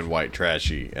motherfucking white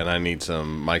trashy, and I need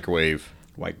some microwave.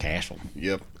 White Castle.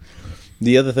 Yep.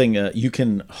 The other thing, you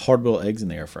can hard boil eggs in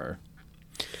the air fryer.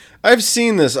 I've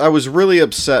seen this. I was really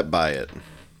upset by it.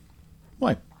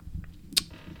 Why?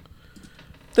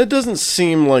 That doesn't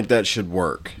seem like that should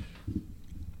work.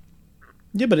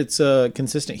 Yeah, but it's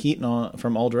consistent heat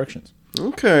from all directions.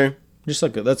 Okay. Just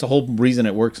like that's the whole reason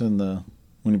it works when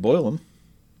you boil them.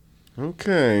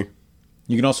 Okay.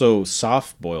 You can also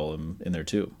soft boil them in there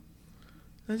too.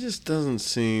 That just doesn't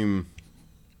seem...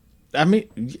 I mean,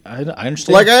 I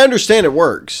understand. Like, I understand it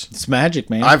works. It's magic,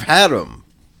 man. I've had them.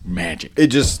 Magic. It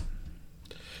just...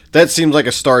 That seems like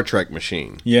a Star Trek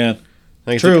machine. Yeah.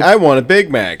 Like, it's True. like, I want a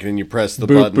Big Mac, and then you press the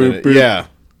Boop, button. boop, and it, boop. yeah.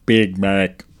 Big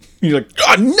Mac. You're like,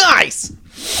 oh, nice.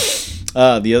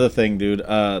 The other thing, dude,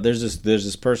 there's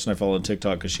this person I follow on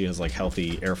TikTok because she has like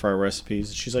healthy air fryer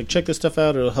recipes. She's like, check this stuff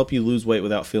out. It'll help you lose weight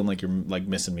without feeling like you're like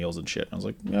missing meals and shit. And I was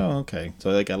like, oh, okay. So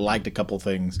I liked a couple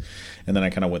things, and then I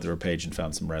kind of went through her page and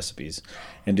found some recipes.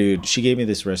 And dude, she gave me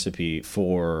this recipe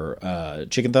for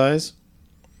chicken thighs.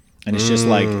 And it's just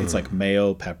like, it's like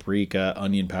mayo, paprika,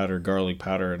 onion powder, garlic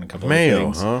powder, and a couple of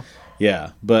things. Huh?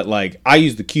 Yeah, but like I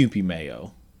use the Kewpie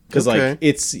mayo because Okay.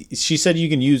 like she said you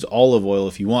can use olive oil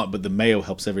if you want, but the mayo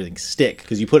helps everything stick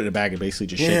because you put it in a bag and basically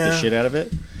just shake the Yeah. shit out of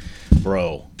it,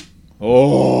 bro.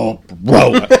 Oh,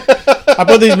 bro! I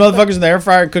put these motherfuckers in the air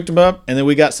fryer and cooked them up, and then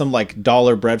we got some like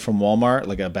dollar bread from Walmart,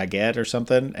 like a baguette or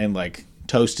something, and like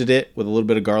toasted it with a little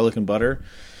bit of garlic and butter.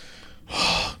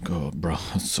 God, bro,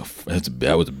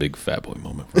 that was a big fat boy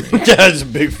moment for me. That's a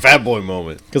big fat boy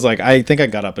moment. Because like I think I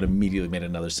got up and immediately made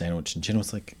another sandwich, and Jen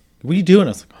was like, "What are you doing?" I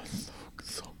was like, "Oh,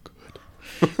 so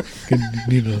good. I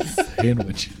need a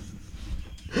sandwich."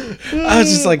 I was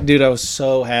just like, dude, I was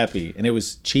so happy, and it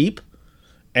was cheap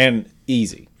and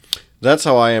easy. That's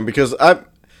how I am, because I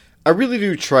really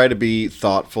do try to be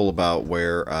thoughtful about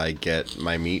where I get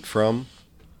my meat from.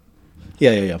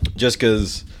 Yeah. Just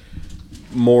because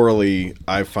morally,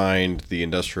 I find the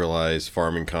industrialized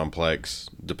farming complex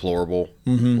deplorable.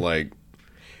 Like,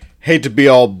 hate to be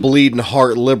all bleeding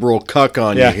heart liberal cuck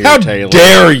on you here, How Taylor.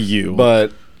 dare you?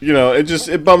 But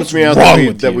it bums me out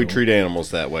that we treat animals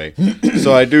that way.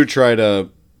 So I do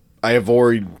I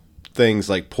avoid things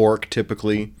like pork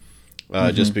typically,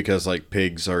 just because like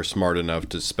pigs are smart enough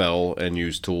to spell and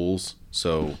use tools.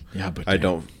 So Yeah, but I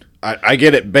don't. I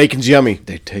get it. Bacon's yummy.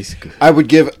 They taste good. I would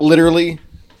give literally,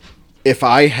 if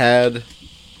I had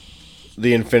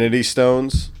the Infinity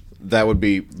Stones, that would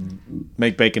be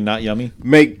Make bacon not yummy?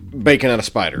 make bacon out of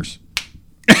spiders.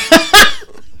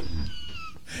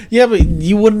 Yeah, but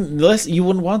you wouldn't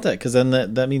want that, because then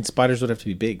that means spiders would have to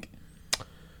be big.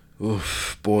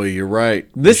 Oof, boy, you're right.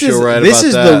 This is right this about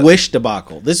is that. the wish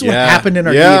debacle. This is what happened in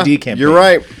our D&D campaign. You're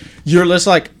right. You're just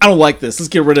like, I don't like this. Let's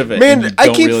get rid of it. And Man, you I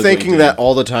don't keep realize what thinking you that did.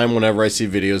 all the time whenever I see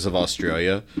videos of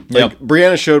Australia. Like,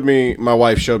 Yep. my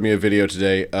wife showed me a video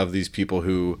today of these people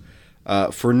who,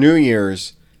 for New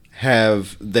Year's,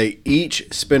 they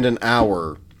each spend an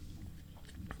hour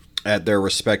at their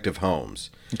respective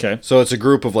homes. Okay. So it's a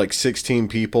group of like 16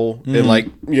 people, and like,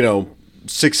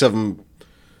 6 of them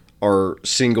are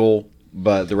single,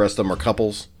 but the rest of them are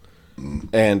couples.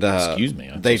 And Excuse me,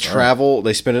 I'm they so sorry. travel.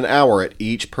 They spend an hour at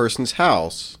each person's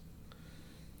house,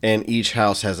 and each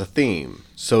house has a theme.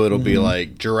 So it'll be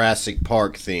like Jurassic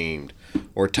Park themed,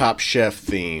 or Top Chef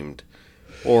themed,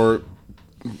 or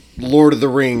Lord of the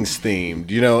Rings themed.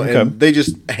 Okay. And they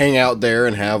just hang out there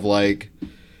and have like,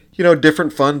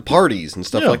 different fun parties and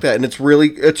stuff Yeah. like that. And it's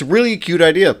really a cute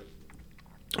idea.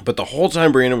 But the whole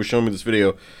time Brianna was showing me this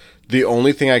video, the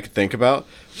only thing I could think about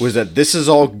was that this is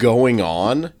all going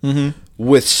on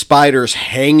with spiders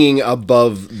hanging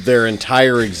above their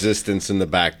entire existence in the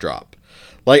backdrop.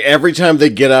 Like, every time they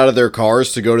get out of their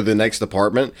cars to go to the next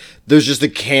apartment, there's just a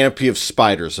canopy of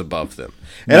spiders above them.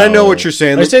 And I know what you're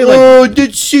saying. I Like, say, like- oh,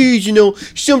 that's seasonal.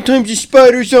 Sometimes the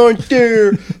spiders aren't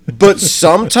there. But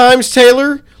sometimes,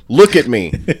 Taylor, look at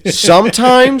me.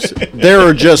 Sometimes there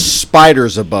are just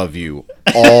spiders above you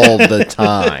all the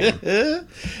time.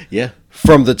 Yeah.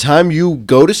 From the time you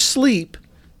go to sleep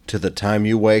to the time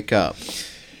you wake up,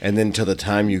 and then to the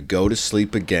time you go to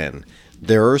sleep again,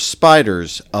 there are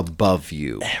spiders above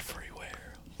you.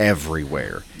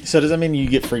 Everywhere. So does that mean you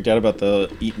get freaked out about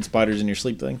the eating spiders in your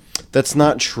sleep thing? That's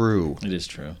not true. It is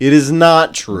true. It is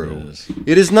not true. It is.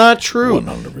 It is not true.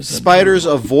 100% Spiders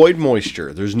avoid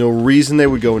moisture. There's no reason they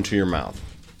would go into your mouth.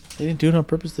 They didn't do it on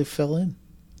purpose. They fell in.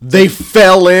 They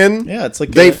fell in? Yeah, it's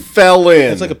like They fell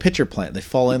in. It's like a pitcher plant. They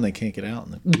fall in, they can't get out.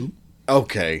 And then,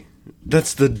 Okay.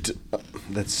 That's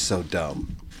so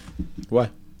dumb. why?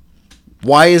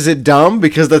 Why is it dumb?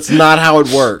 Because that's not how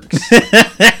it works.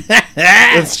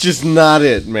 That's just not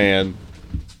it, man.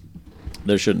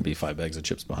 There shouldn't be 5 bags of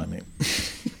chips behind me.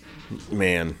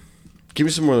 Man. Give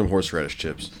me some more of them horseradish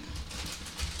chips.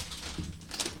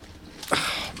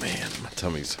 Oh, man. My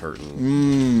tummy's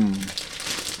hurting.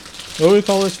 What do we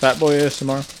call this? Fatboy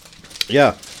ASMR?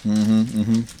 Yeah.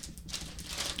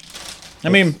 I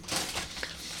mean,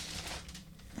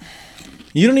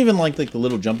 you don't even like the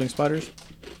little jumping spiders?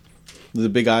 The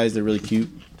big eyes, they're really cute.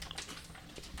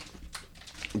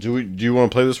 Do you want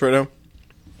to play this right now?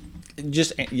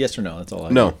 Just yes or no, that's all I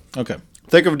No. do. Okay.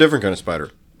 Think of a different kind of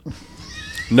spider.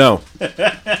 No.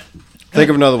 Think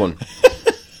of another one.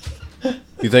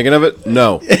 You thinking of it?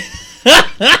 No.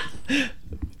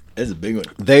 That's a big one.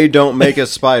 They don't make a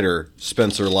spider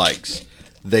Spencer likes.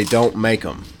 They don't make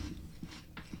them.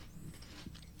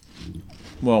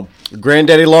 Well,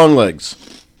 Granddaddy Longlegs.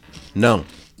 No.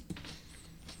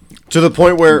 To the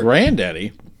point where...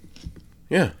 Granddaddy?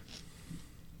 Yeah.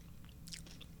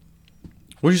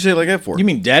 What'd you say it like that for? You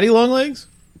mean Daddy Longlegs?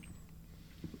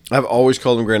 I've always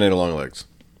called him Granddaddy Longlegs.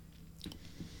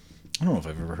 I don't know if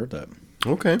I've ever heard that.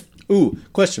 Okay. Ooh,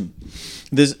 question.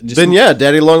 This just Then yeah,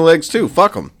 Daddy Longlegs too.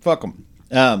 Fuck them. fuck them.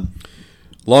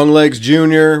 Longlegs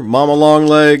Jr., Mama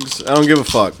Longlegs. I don't give a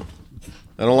fuck.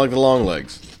 I don't like the long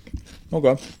legs.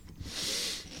 Okay.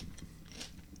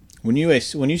 When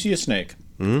you see a snake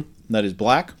that is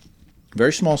black,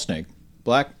 very small snake,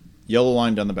 black, yellow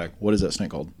line down the back, what is that snake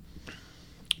called?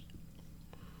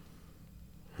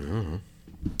 They're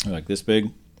like this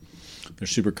big. They're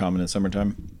super common in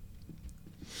summertime.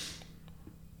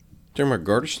 Talking about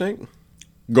garter snake?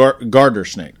 Garter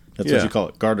snake. That's Yeah. what you call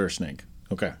it. Garter snake.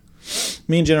 Okay.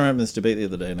 Me and Jen were having this debate the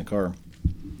other day in the car.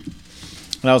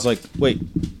 And I was like, wait.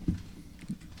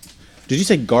 Did you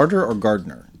say garter or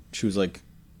gardener? She was like,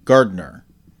 gardener.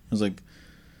 I was like,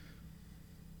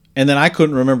 And then I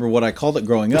couldn't remember what I called it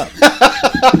growing up.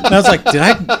 And I was like,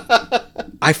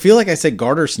 I feel like I said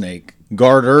garter snake,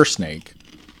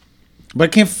 but I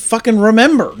can't fucking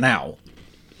remember now.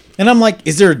 And I'm like,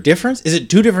 is there a difference? Is it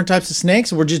two different types of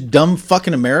snakes? We're just dumb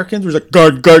fucking Americans. We're like,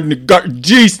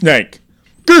 G snake,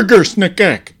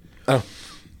 snake. Oh.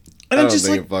 And I I'm don't just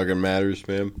think like, it fucking matters,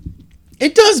 man.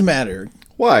 it does matter.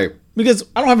 Why? Because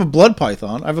I don't have a blood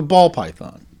python. I have a ball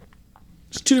python.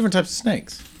 It's two different types of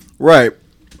snakes. Right.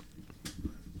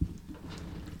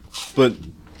 But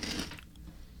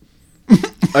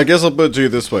I guess I'll put it to you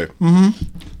this way. Mm-hmm.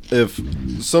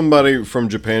 If somebody from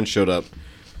Japan showed up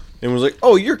and was like,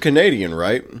 "Oh, you're Canadian,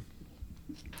 right?"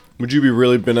 Would you be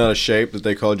really bent out of shape that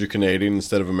they called you Canadian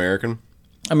instead of American?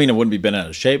 I mean, it wouldn't be bent out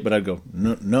of shape, but I'd go,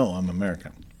 no, I'm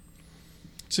American.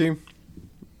 See,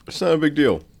 it's not a big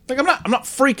deal. Like I'm not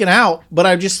freaking out, but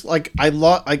I just like I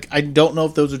don't know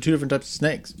if those are two different types of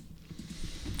snakes.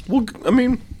 Well, I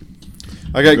mean,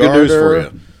 I got good news for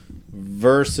you.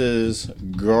 Versus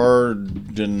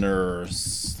gardener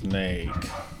snake.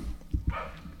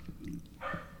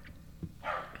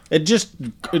 It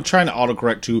trying to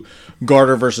autocorrect to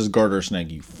garter versus garter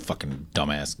snake. You fucking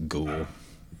dumbass ghoul.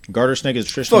 Garter snake is a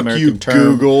traditional American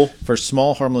term Google. for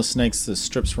small, harmless snakes. The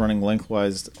strips running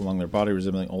lengthwise along their body,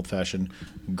 resembling old-fashioned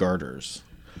garters.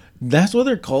 That's what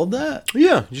they're called. That?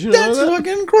 Yeah, did you know That's that?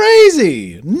 fucking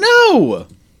crazy. No.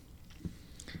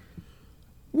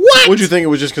 What? Would you think it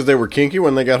was just because they were kinky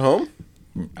when they got home?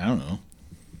 I don't know.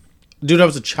 Dude, I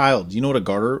was a child. You know what a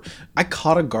garter? I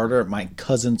caught a garter at my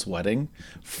cousin's wedding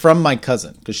from my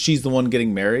cousin because she's the one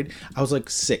getting married. I was like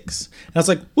 6. And I was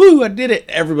like, woo, I did it.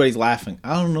 Everybody's laughing.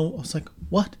 I don't know. I was like,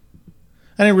 what?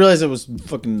 I didn't realize it was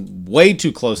fucking way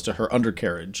too close to her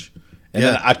undercarriage. And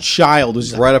then a child was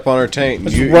just right up on her taint.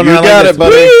 You running got like it,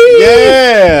 buddy. Woo!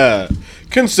 Yeah.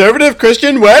 Conservative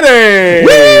Christian wedding.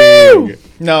 Woo!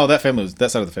 No, that side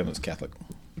of the family was Catholic.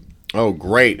 Oh,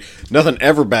 great. Nothing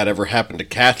ever bad ever happened to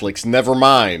Catholics. Never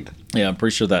mind. Yeah, I'm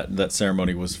pretty sure that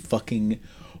ceremony was fucking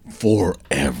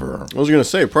forever. I was going to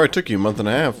say, it probably took you a month and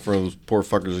a half for those poor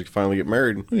fuckers to finally get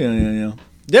married. Yeah.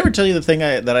 Did I ever tell you the thing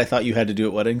that I thought you had to do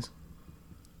at weddings?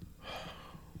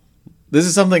 This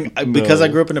is something, because I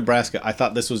grew up in Nebraska, I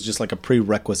thought this was just like a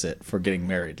prerequisite for getting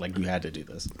married. Like, you had to do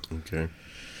this. Okay.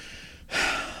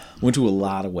 Went to a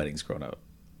lot of weddings growing up.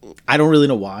 I don't really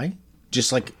know why.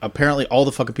 Just like, apparently all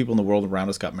the fucking people in the world around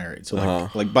us got married. So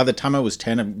like by the time I was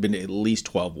 10, I've been to at least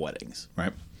 12 weddings,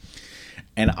 right?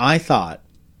 And I thought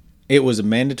it was a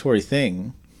mandatory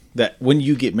thing that when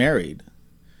you get married,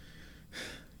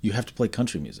 you have to play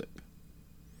country music.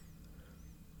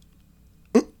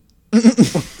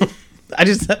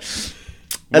 That's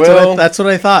what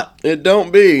I thought. It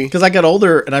don't be. Because I got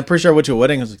older and I'm pretty sure I went to a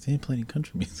wedding. I was like, they ain't playing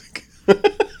country music.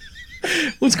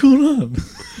 What's going on?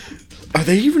 Are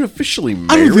they even officially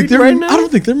married right now? I don't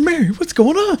think they're married. What's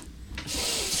going on?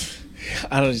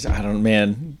 I don't,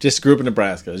 man. Just grew up in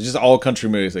Nebraska. It's just all country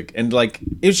music. And, like,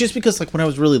 it was just because, like, when I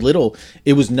was really little,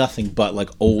 it was nothing but, like,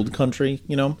 old country,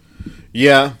 you know?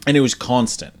 Yeah. And it was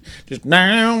constant. Just, and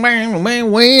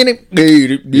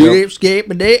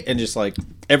just, like,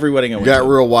 every wedding I went to. Got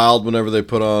real wild whenever they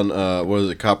put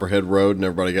on, Copperhead Road, and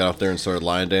everybody got out there and started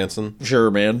line dancing. Sure,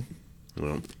 man.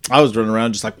 Well, I was running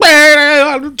around just like,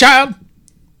 child.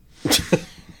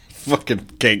 fucking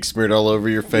cake smeared all over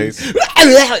your face.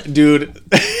 Dude.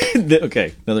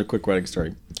 Okay, another quick wedding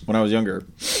story. When I was younger,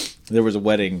 there was a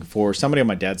wedding for somebody on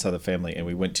my dad's side of the family, and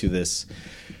we went to this.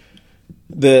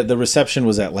 The reception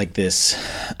was at like this,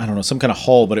 I don't know, some kind of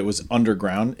hall, but it was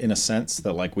underground in a sense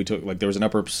that like we took, like there was an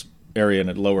upper area and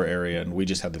a lower area, and we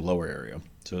just had the lower area.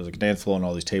 So it was like a dance floor and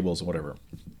all these tables and whatever.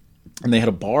 And they had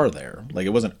a bar there. Like, it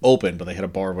wasn't open, but they had a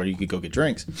bar where you could go get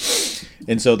drinks.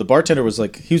 And so the bartender was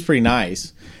like, he was pretty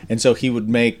nice. And so he would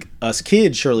make us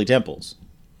kids Shirley Temples.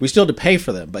 We still had to pay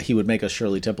for them, but he would make us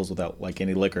Shirley Temples without, like,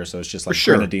 any liquor. So it's just like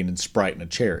grenadine and Sprite and a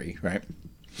cherry, right?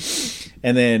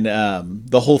 And then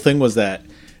the whole thing was that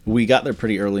we got there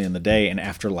pretty early in the day. And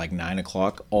after, like, 9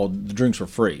 o'clock, all the drinks were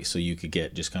free. So you could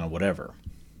get just kind of whatever.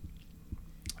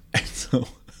 And so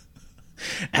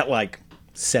at, like,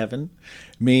 7...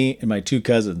 me and my 2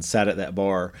 cousins sat at that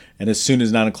bar, and as soon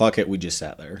as 9 o'clock hit, we just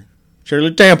sat there.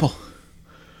 Shirley Temple.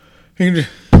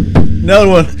 Another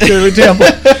one, Shirley Temple.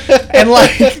 And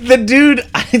like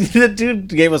the dude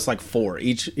gave us like 4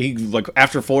 each. He like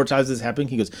after 4 times this happened,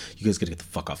 he goes, "You guys gotta get the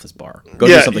fuck off this bar. Go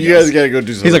do something else. You guys gotta go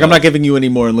do something." He's like, "I'm not giving you any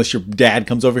more unless your dad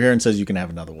comes over here and says you can have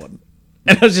another one."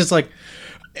 And I was just like,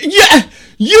 "Yeah,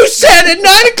 you said at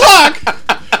 9 o'clock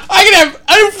I can have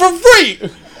it for free."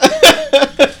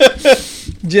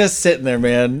 Just sitting there,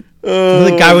 man.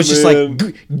 The guy was just like,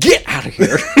 "Get out of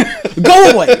here.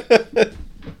 Go away."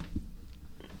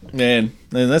 Man,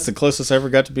 and that's the closest I ever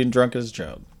got to being drunk as a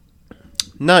child.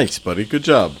 Nice, buddy. Good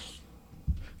job.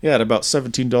 Yeah, at about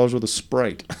 $17 worth of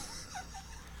Sprite.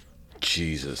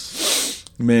 Jesus.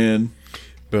 Man.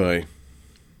 Boy.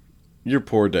 Your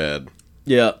poor dad.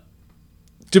 Yeah.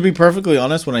 To be perfectly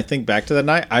honest, when I think back to that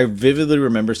night, I vividly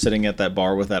remember sitting at that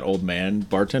bar with that old man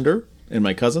bartender and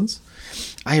my cousins.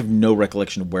 I have no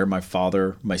recollection of where my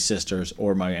father, my sisters,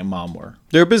 or my mom were.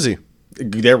 They're busy.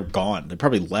 They were gone. They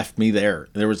probably left me there.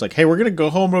 And they was like, hey, we're going to go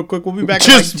home real quick. We'll be back in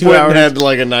Just like 2 went hours. and had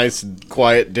like a nice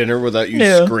quiet dinner without you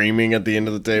Yeah. screaming at the end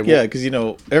of the table. Yeah, because,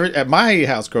 at my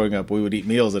house growing up, we would eat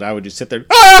meals and I would just sit there.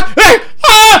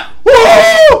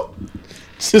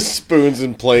 Just spoons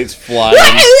and plates flying.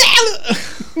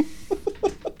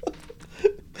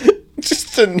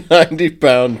 Just a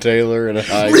 90-pound Taylor in a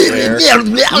high chair.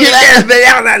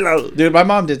 Dude, my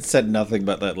mom did said nothing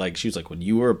but that. Like, she was like, when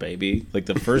you were a baby, like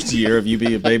the first year of you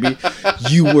being a baby,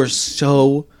 you were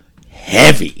so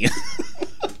heavy.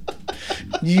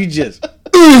 You just.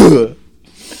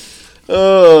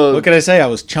 Oh, What can I say? I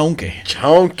was chunky.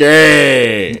 chunky.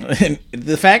 And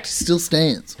the fact still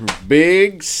stands.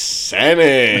 Big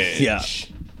sandwich. Yeah.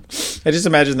 I just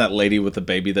imagine that lady with the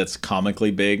baby that's comically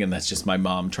big, and that's just my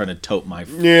mom trying to tote my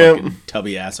Yeah. fucking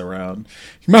tubby ass around.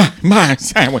 My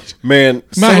sandwich. Man,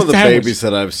 My some of the sandwich. babies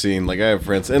that I've seen, like I have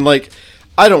friends, and like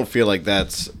I don't feel like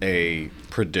that's a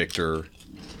predictor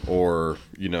or,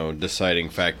 deciding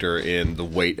factor in the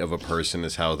weight of a person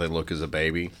is how they look as a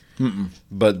baby.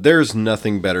 But there's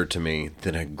nothing better to me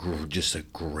than just a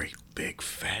great big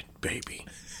fat baby.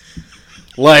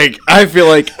 Like I feel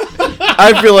like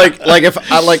if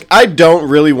I don't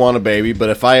really want a baby, but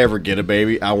if I ever get a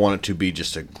baby, I want it to be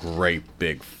just a great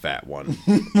big fat one.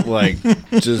 Like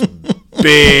just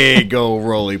big old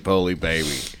roly-poly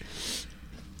baby.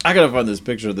 I gotta find this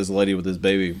picture of this lady with this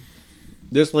baby.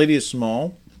 This lady is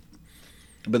small,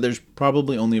 but there's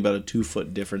probably only about a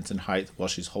 2-foot difference in height while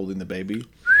she's holding the baby.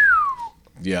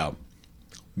 Yeah.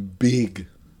 Big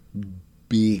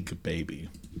baby.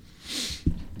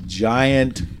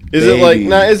 Giant Is baby.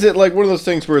 it like one of those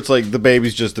things where it's like the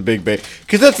baby's just a big baby?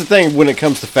 Because that's the thing when it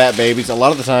comes to fat babies. A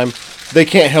lot of the time, they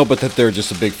can't help it that they're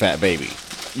just a big fat baby.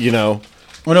 Oh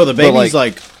no, the baby's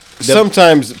like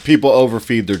sometimes people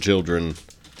overfeed their children.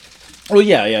 Oh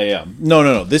yeah.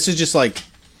 No. This is just like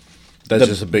That's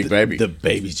just a big baby. The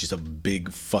baby's just a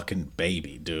big fucking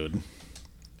baby, dude.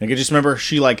 I can just remember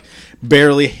she like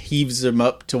barely heaves him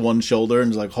up to one shoulder and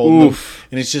is like holding him,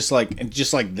 and it's just like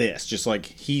this, just like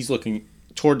he's looking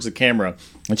towards the camera,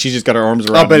 and she's just got her arms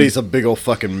around. I bet him. he's a big old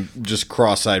fucking just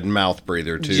cross-eyed mouth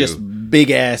breather too. Just big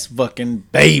ass fucking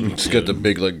baby. He's got the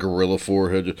big like gorilla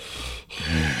forehead,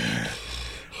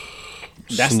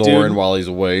 That's snoring dude, while he's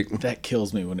awake. That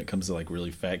kills me when it comes to like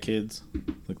really fat kids,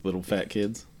 like little fat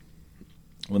kids,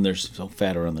 when they're so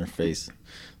fat around their face,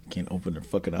 they can't open their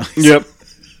fucking eyes. Yep.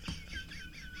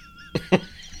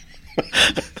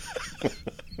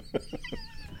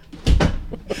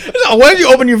 Why don't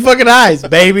you open your fucking eyes,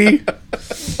 baby?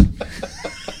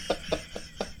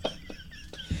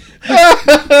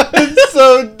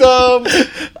 So dumb.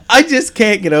 I just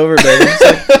can't get over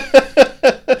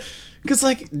it. Because,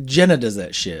 like, Jenna does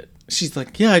that shit. She's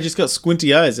like, yeah, I just got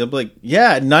squinty eyes. I'm like,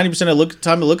 yeah, 90% of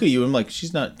time to look at you. I'm like, she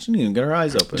didn't even get her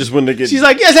eyes open. Just when they get. She's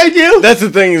like, yes, I do. That's the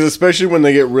thing is, especially when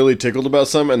they get really tickled about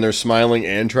something and they're smiling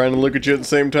and trying to look at you at the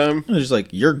same time. And they're just like,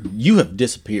 you have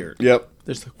disappeared. Yep.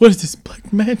 There's like, what is this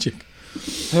black magic?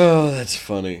 Oh, that's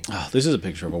funny. Oh, this is a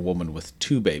picture of a woman with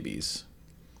 2 babies.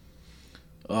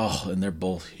 Oh, and they're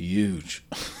both huge.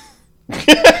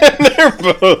 They're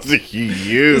both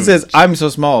huge. It says, I'm so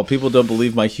small. People don't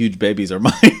believe my huge babies are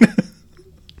mine.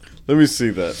 Let me see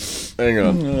that. Hang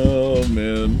on. Oh,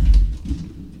 man.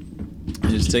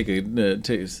 Just take a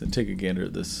gander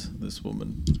at this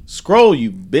woman. Scroll,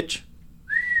 you bitch.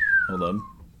 Hold on.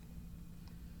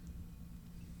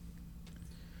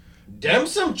 Them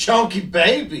some chunky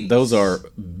babies. Those are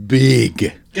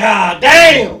big. God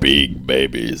damn. Big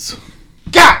babies.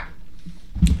 God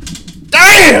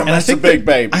damn. And That's a big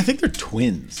baby. I think they're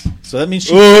twins. So that means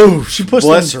she pushed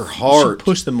bless them, her heart. She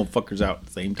pushed them fuckers out at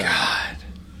the same time. God.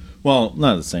 Well,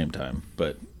 not at the same time,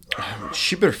 but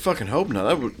She better fucking hope not.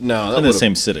 That in the would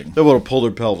same sitting. That would have pulled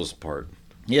her pelvis apart.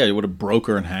 Yeah, it would have broke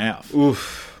her in half.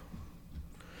 Oof.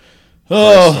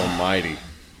 Oh, Christ almighty.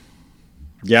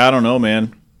 yeah, I don't know,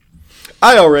 man.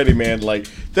 I already, man, like,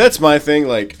 that's my thing,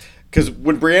 like, because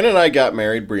when Brianna and I got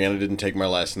married, Brianna didn't take my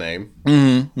last name.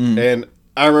 Mm-hmm. And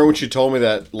I remember when she told me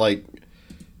that, like,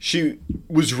 she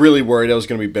was really worried I was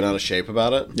going to be bent out of shape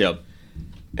about it. Yep.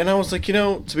 And I was like,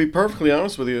 to be perfectly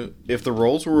honest with you, if the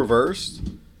roles were reversed,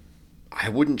 I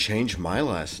wouldn't change my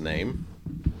last name.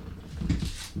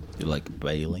 You like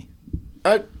Bailey?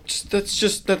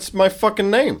 That's my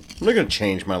fucking name. I'm not gonna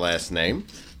change my last name.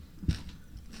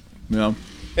 Yeah.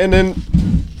 And then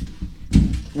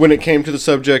when it came to the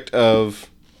subject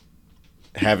of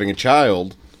having a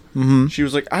child, she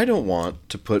was like, I don't want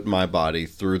to put my body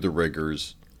through the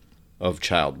rigors of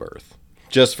childbirth.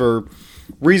 Just for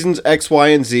reasons X, Y,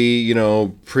 and Z,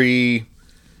 pre-existing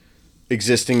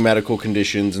medical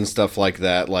conditions and stuff like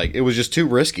that. Like, it was just too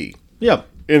risky. Yeah.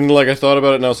 And, like, I thought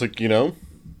about it and I was like,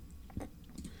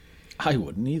 I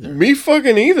wouldn't either. me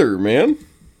fucking either, man.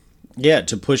 Yeah,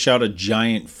 to push out a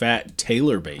giant fat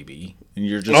Taylor baby. And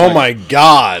you're just Oh my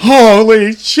God.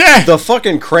 holy shit! The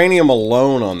fucking cranium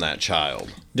alone on that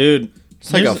child. Dude.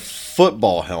 It's like a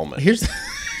football helmet. Here's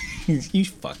you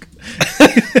fuck.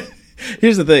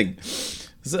 Here's the thing.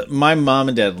 So my mom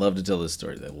and dad love to tell this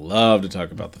story. They love to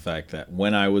talk about the fact that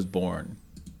when I was born,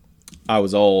 I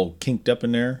was all kinked up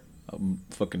in there.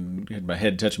 Fucking had my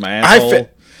head touching my asshole.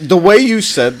 The way you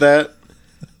said that,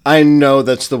 I know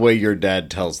that's the way your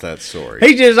dad tells that story.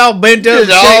 He just all bent up, He's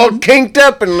all kinked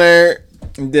up in there.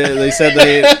 They said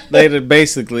they had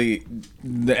basically,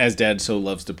 as Dad so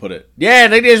loves to put it, yeah,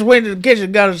 they just went to the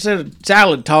kitchen, got a set of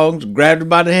salad tongs, grabbed him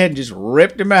by the head, and just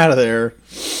ripped him out of there.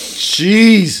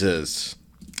 Jesus.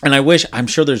 And I'm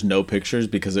sure there's no pictures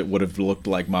because it would have looked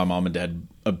like my mom and dad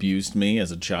abused me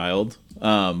as a child.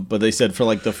 But they said for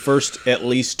like the first at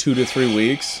least 2 to 3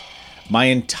 weeks, my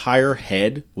entire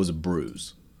head was a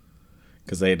bruise.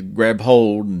 Because they had to grab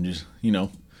hold and just,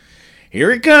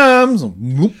 here he comes.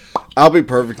 I'll be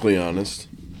perfectly honest.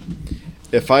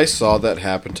 If I saw that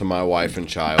happen to my wife and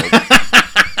child,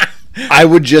 I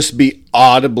would just be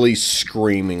audibly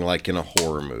screaming like in a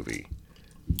horror movie.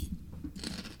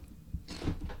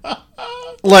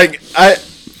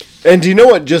 And do you know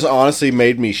what just honestly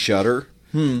made me shudder?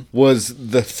 Was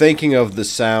the thinking of the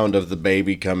sound of the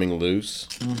baby coming loose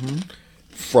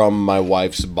from my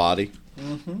wife's body.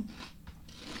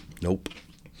 Nope.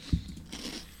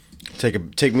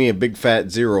 Take me a big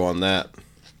fat 0 on that.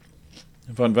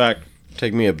 Fun fact.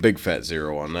 Take me a big fat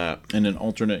 0 on that. In an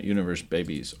alternate universe,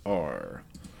 babies are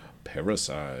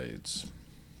parasites.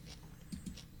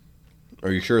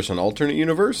 Are you sure it's an alternate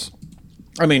universe?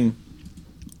 I mean,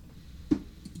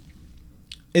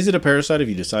 is it a parasite if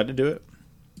you decide to do it?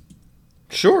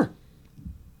 Sure.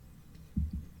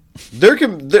 You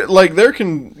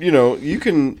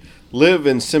can live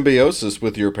in symbiosis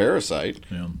with your parasite.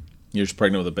 Yeah. You're just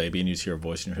pregnant with a baby and you just hear a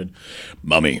voice in your head,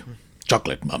 Mommy,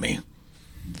 chocolate, Mommy.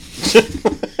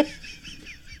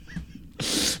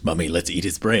 Mommy, let's eat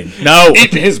his brain. No!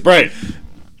 Eat his brain!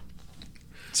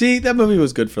 See, that movie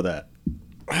was good for that.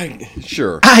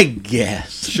 Sure. I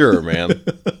guess. Sure, man.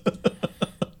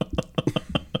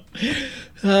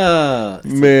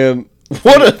 Man,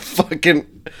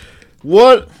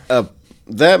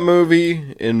 that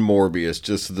movie in Morbius,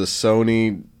 just the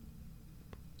Sony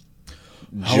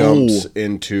jumps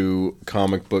into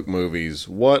comic book movies.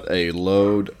 What a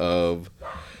load of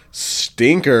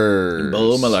stinkers.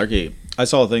 Bull malarkey. I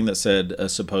saw a thing that said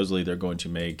supposedly they're going to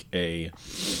make a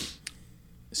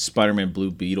Spider-Man Blue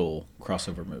Beetle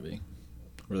crossover movie.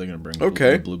 Where they're going to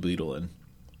bring Blue Beetle in.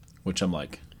 Which I'm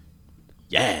like,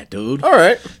 yeah, dude. All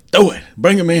right. Do it.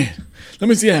 Bring him in. Let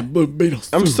me see that Blue Beetle.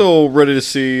 I'm still ready to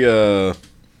see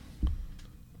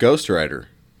Ghost Rider.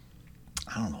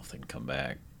 I don't know if they can come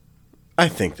back. I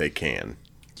think they can.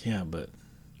 Yeah, but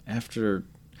after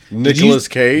Nicolas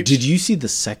Cage. Did you see the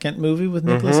second movie with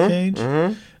Nicolas Cage?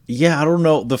 Mm-hmm. Yeah, I don't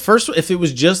know. The first one, if it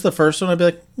was just the first one, I'd be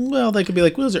like, well, they could be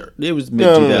like, it was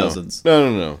mid-2000s.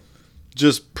 No.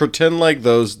 Just pretend like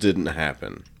those didn't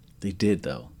happen. They did,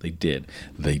 though. They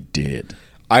did.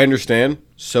 I understand.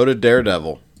 So did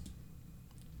Daredevil.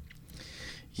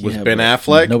 With Ben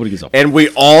Affleck. Nobody gives a and we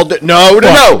all... No.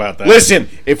 About that. Listen,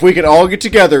 if we could all get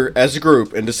together as a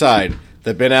group and decide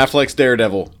that Ben Affleck's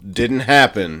Daredevil didn't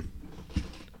happen,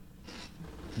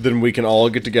 then we can all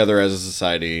get together as a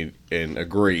society and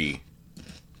agree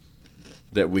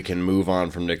that we can move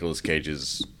on from Nicolas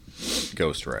Cage's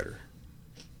Ghost Rider.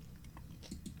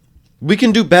 We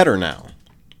can do better now.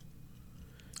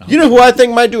 You know who I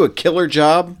think might do a killer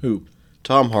job? Who?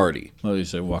 Tom Hardy. What do you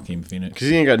say, Joaquin Phoenix? Because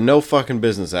he ain't got no fucking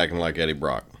business acting like Eddie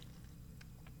Brock.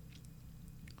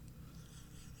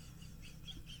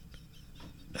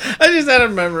 I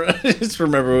just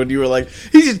remember when you were like,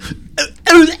 he's just...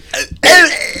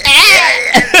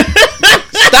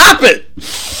 Stop it!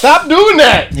 Stop doing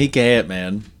that! He can't,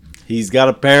 man. He's got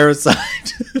a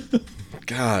parasite.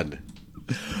 God.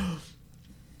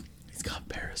 He's got a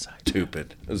parasite.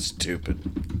 Stupid. It was stupid.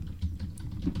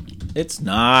 It's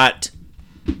not.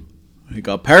 He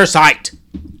got a parasite.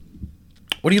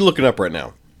 What are you looking up right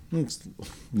now? It's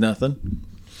Nothing.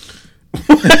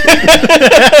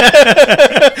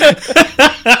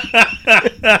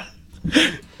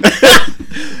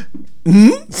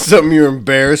 Something you're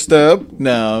embarrassed of?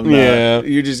 No, I'm not. Yeah.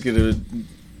 You're just gonna.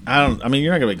 I mean,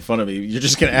 you're not gonna make fun of me. You're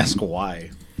just gonna ask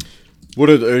why.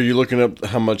 Are you looking up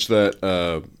how much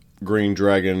that Green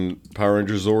Dragon Power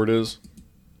Ranger Zord is?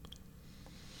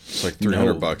 It's like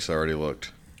 $300. I already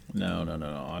looked.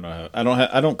 No.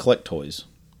 I don't collect toys.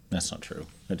 That's not true.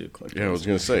 I do collect. Yeah, toys. I was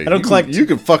gonna say. I don't collect. You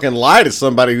can fucking lie to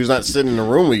somebody who's not sitting in the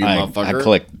room with you, motherfucker. I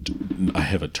collect. I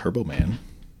have a Turbo Man.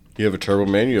 You have a Turbo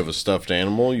Man. You have a stuffed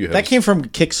animal. You have That came from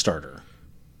Kickstarter.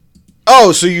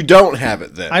 Oh, so you don't have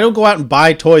it then? I don't go out and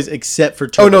buy toys except for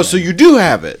Turbo Oh no, Man. so you do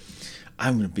have it.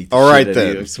 I'm gonna beat the All shit right, out then.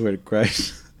 of you. I swear to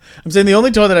Christ. I'm saying the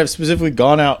only toy that I've specifically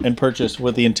gone out and purchased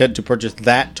with the intent to purchase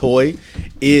that toy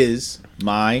is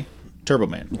my Turbo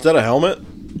Man. Is that a helmet?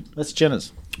 That's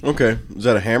Jenna's. Okay. Is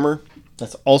that a hammer?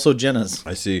 That's also Jenna's.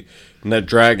 I see. And that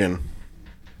dragon.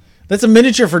 That's a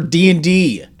miniature for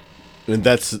D&D. And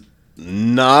that's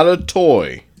not a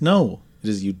toy. No, it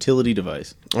is a utility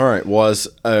device. All right. Was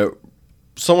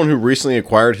someone who recently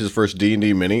acquired his first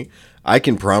D&D mini, I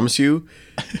can promise you,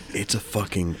 it's a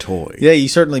fucking toy. Yeah, you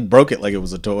certainly broke it like it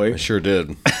was a toy. I sure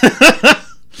did.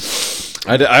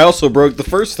 I also broke the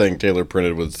first thing Taylor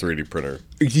printed with his 3D printer.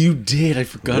 You did. I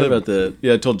forgot about that.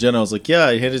 Yeah, I told Jenna, I was like, yeah,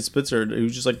 I handed Spitzer. He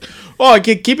was just like, oh, I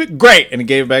can't keep it. Great. And he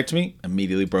gave it back to me.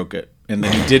 Immediately broke it. And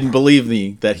then he didn't believe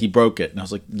me that he broke it. And I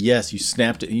was like, yes, you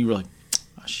snapped it. And you were like,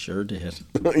 I sure did.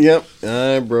 Yep.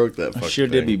 I broke that fucking I sure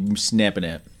thing. did be snapping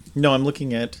it. No, I'm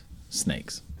looking at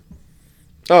snakes.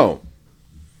 Oh,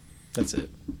 That's it.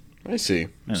 I see.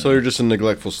 So you're just a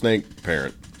neglectful snake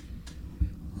parent.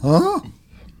 Huh?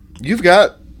 You've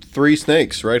got 3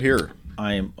 snakes right here.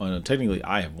 I am technically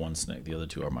I have one snake. The other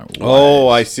two are my wives. Oh,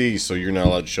 I see. So you're not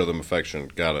allowed to show them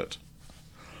affection. Got it.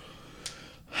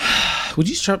 Would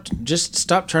you just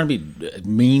stop trying to be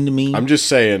mean to me? I'm just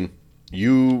saying,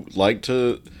 you like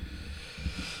to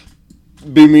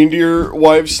be mean to your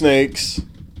wife's snakes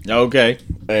Okay.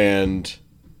 and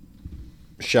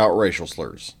shout racial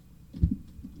slurs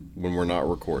when we're not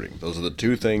recording. Those are the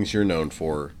 2 things you're known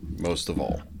for most of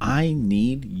all. I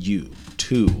need you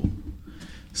to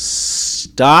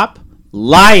stop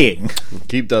lying.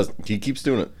 He keeps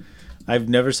doing it. I've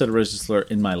never said a racist slur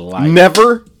in my life.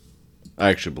 Never? I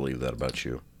actually believe that about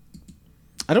you.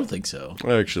 I don't think so.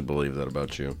 I actually believe that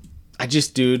about you.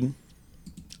 Dude,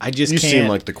 I just You can't. seem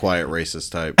like the quiet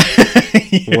racist type.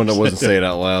 One that wasn't say it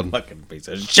out loud. Fucking piece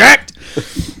of shit.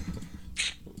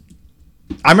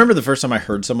 I remember the first time I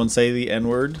heard someone say the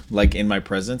N-word, like in my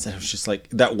presence, and I was just like,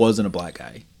 that wasn't a black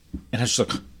guy. And I was just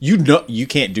like, you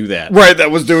can't do that. Right, that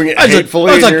was doing it I was like-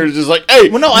 hatefully, I was and like- you're just like, hey,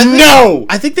 Well, no,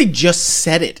 I think they just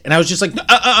said it, and I was just like,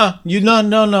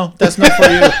 no, that's not for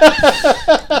you.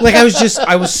 Like I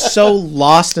was so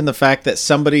lost in the fact that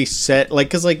somebody said, like,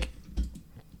 because like,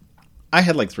 I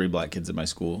had like 3 black kids in my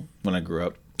school when I grew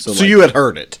up, So like, you had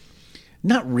heard it.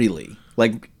 not really.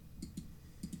 Like,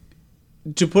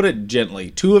 to put it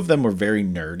gently, 2 of them were very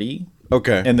nerdy.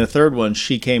 Okay. And the third one,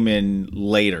 she came in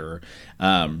later,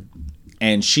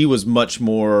 and she was much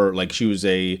more like she was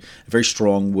a very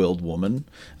strong-willed woman.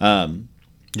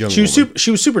 She was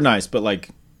super nice, but like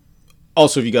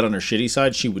also if you got on her shitty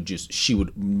side, she would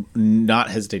not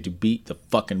hesitate to beat the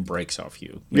fucking brakes off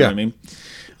you. You know what I mean?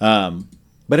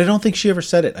 But I don't think she ever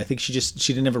said it. I think she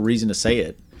didn't have a reason to say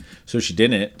it, so she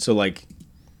didn't. So like,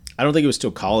 I don't think it was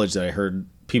till college that I heard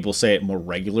people say it more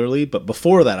regularly, but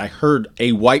before that I heard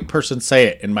a white person say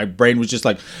it and my brain was just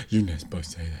like, you're not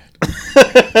supposed to say that.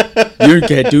 You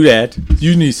can't do that.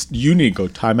 You need to go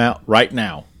time out right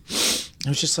now. It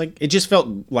was just like, it just felt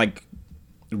like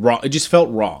wrong. It just felt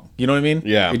wrong. You know what I mean?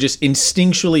 Yeah. It just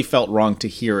instinctually felt wrong to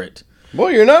hear it.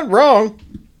 Well, you're not wrong.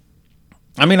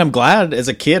 I mean, I'm glad as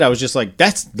a kid I was just like,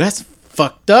 that's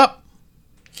fucked up.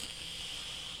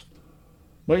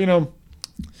 But you know,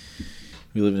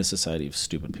 we live in a society of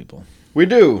stupid people. We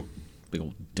do. Big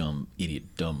old dumb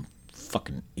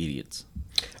fucking idiots.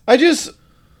 I just,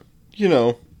 you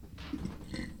know.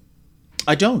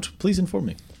 I don't. Please inform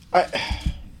me.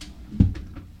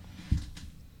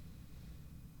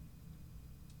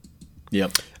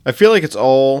 Yep. I feel like it's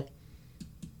all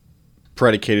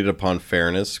predicated upon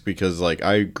fairness because, like,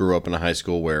 I grew up in a high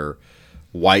school where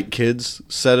white kids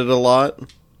said it a lot,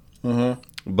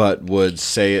 but would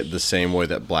say it the same way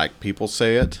that black people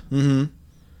say it. And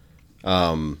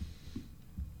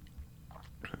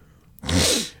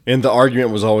the argument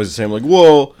was always the same, like,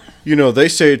 well, you know, they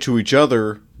say it to each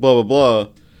other, blah, blah, blah.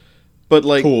 But,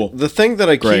 like, Cool. the thing that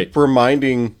I Great. keep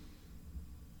reminding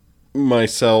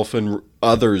myself and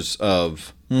others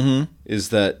of is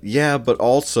that, yeah, but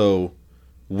also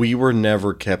we were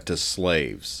never kept as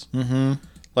slaves. Mm-hmm.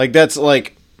 Like, that's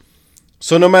like,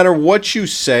 so no matter what you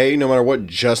say, no matter what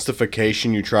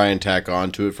justification you try and tack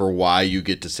onto it for why you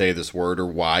get to say this word or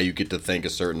why you get to think a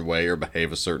certain way or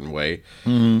behave a certain way,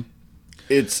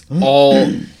 it's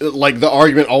all, like, the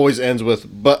argument always ends with,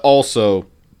 but also,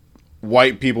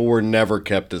 white people were never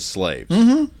kept as slaves.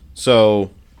 So,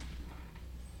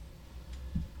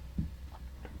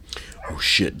 oh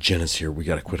shit, Jenna's here. We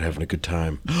gotta quit having a good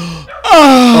time.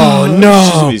 Oh no!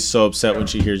 She's gonna be so upset when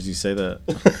she hears you say that.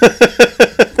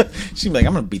 She's gonna be like,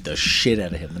 I'm gonna beat the shit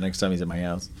out of him the next time he's at my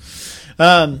house.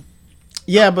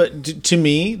 Yeah, but to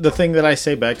me, the thing that I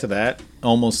say back to that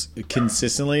almost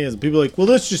consistently is people are like, well,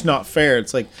 that's just not fair.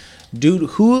 It's like, dude,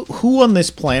 who on this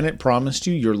planet promised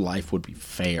you your life would be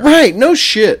fair? Right, no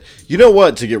shit. You know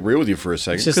what? To get real with you for a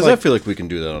second, because like, I feel like we can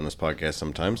do that on this podcast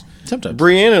sometimes. Sometimes.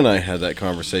 Brianna and I had that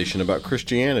conversation about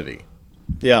Christianity.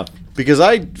 Yeah. Because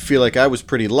I feel like I was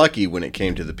pretty lucky when it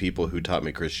came to the people who taught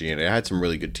me Christianity. I had some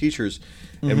really good teachers,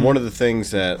 and one of the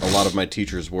things that a lot of my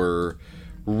teachers were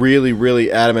really,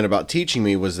 really adamant about teaching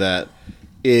me was that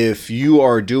if you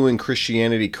are doing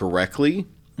Christianity correctly,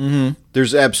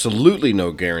 there's absolutely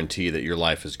no guarantee that your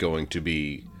life is going to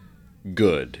be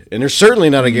good. And there's certainly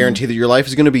not a guarantee that your life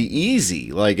is going to be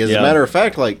easy. Like, as a matter of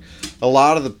fact, like, a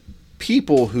lot of the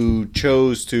people who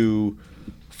chose to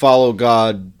follow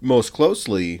God most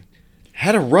closely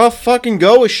had a rough fucking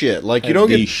go of shit. Like, you don't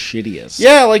get... the shittiest.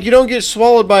 Yeah, like, you don't get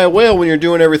swallowed by a whale when you're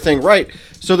doing everything right.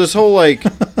 So this whole, like...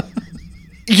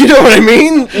 You know what I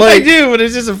mean? Like, I do, but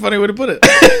it's just a funny way to put it.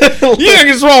 You don't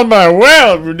get swallowed by a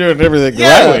whale if you're doing everything the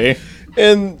right way.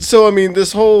 And so, I mean,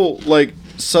 this whole, like,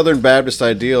 Southern Baptist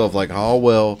ideal of, like, oh,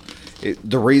 well,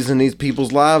 the reason these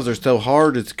people's lives are so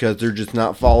hard is because they're just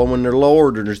not following their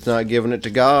Lord, or they're just not giving it to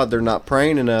God. They're not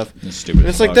praying enough. Stupid. And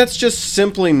it's like, that's just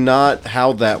simply not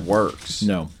how that works.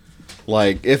 No.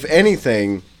 Like, if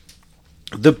anything,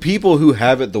 the people who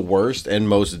have it the worst and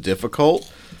most difficult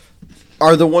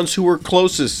are the ones who are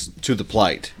closest to the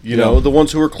plight. You know, the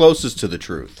ones who are closest to the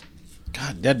truth.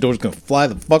 God, that door's going to fly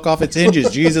the fuck off its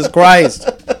hinges. Jesus Christ.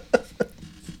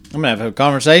 I'm going to have a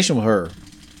conversation with her.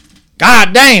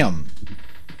 God damn.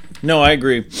 No, I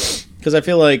agree. Because I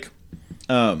feel like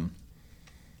the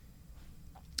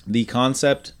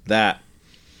concept that,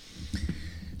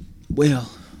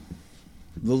 well,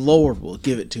 the Lord will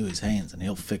give it to his hands and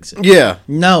he'll fix it. Yeah.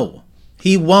 No,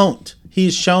 he won't.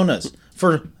 He's shown us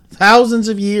for thousands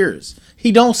of years.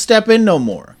 He don't step in no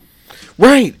more.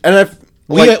 Right. And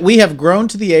we have grown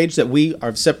to the age that we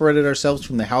have separated ourselves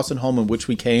from the house and home in which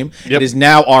we came. Yep. It is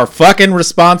now our fucking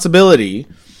responsibility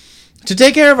to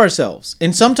take care of ourselves.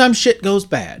 And sometimes shit goes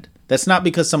bad. That's not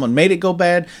because someone made it go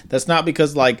bad. That's not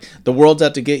because, like, the world's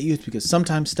out to get you. It's because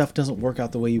sometimes stuff doesn't work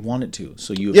out the way you want it to.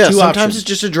 So you have two sometimes options. it's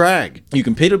just a drag. You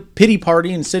can pity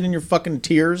party and sit in your fucking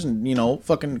tears and, you know,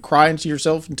 fucking cry into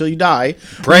yourself until you die.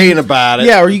 Praying about it.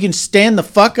 Yeah, or you can stand the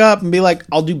fuck up and be like,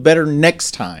 I'll do better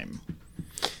next time.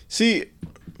 See,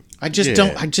 I just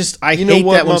don't. I You know hate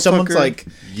what, that when someone's motherfucker? like,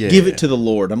 Yeah. give it to the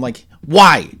Lord. I'm like,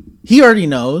 why? He already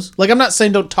knows. Like, I'm not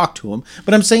saying don't talk to him,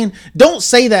 but I'm saying don't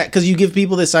say that because you give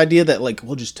people this idea that, like,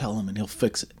 we'll just tell him and he'll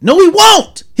fix it. No, he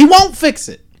won't. He won't fix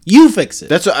it. You fix it.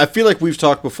 that's what I feel like we've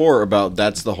talked before about.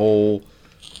 That's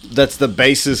the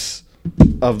basis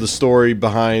of the story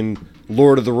behind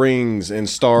Lord of the Rings and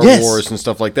Star Wars and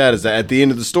stuff like that. Is that at the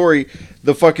end of the story,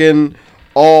 the fucking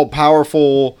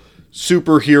all-powerful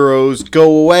superheroes go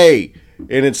away,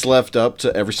 and it's left up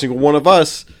to every single one of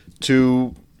us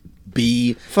to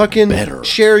be fucking better.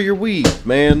 Share your weed,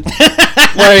 man.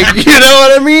 Like, you know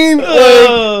what I mean?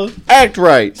 Like, act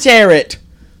right. Share it.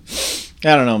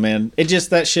 I don't know, man. It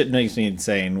just, that shit makes me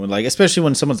insane. When, like, especially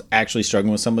when someone's actually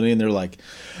struggling with somebody and they're like,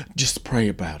 just pray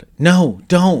about it. No,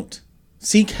 don't.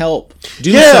 Seek help.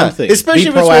 Do something. Especially Be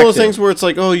if it's one of those proactive. things where it's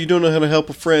like, oh, you don't know how to help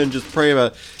a friend, just pray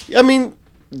about it. I mean,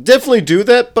 definitely do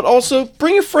that, but also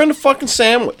bring a friend a fucking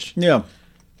sandwich. Yeah.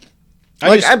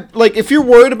 Like, if you're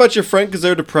worried about your friend because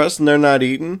they're depressed and they're not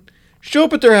eating, show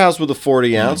up at their house with a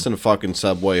 40 ounce and a fucking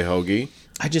Subway hoagie.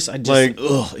 I just, like,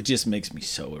 it just makes me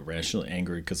so irrationally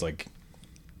angry because, like,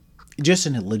 just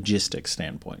in a logistics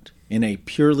standpoint, in a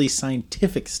purely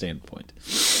scientific standpoint,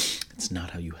 it's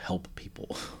not how you help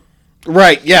people.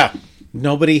 Right, yeah.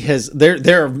 Nobody has,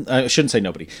 I shouldn't say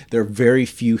nobody. There are very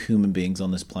few human beings on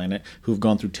this planet who have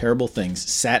gone through terrible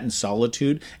things, sat in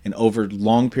solitude, and over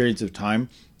long periods of time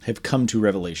have come to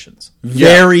revelations.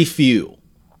 Very few.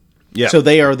 Yeah. So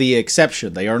they are the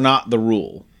exception. They are not the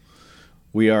rule.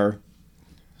 We are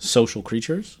social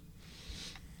creatures.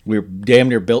 We're damn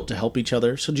near built to help each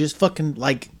other. So just fucking,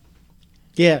 like,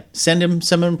 Yeah, send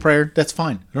him prayer. That's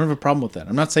fine. I don't have a problem with that.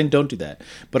 I'm not saying don't do that.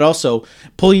 But also,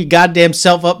 pull your goddamn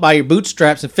self up by your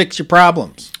bootstraps and fix your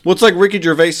problems. Well, it's like Ricky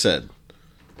Gervais said.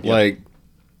 Yep. Like,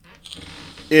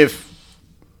 if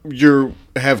you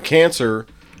have cancer,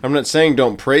 I'm not saying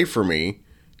don't pray for me.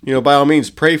 You know, by all means,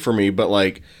 pray for me. But,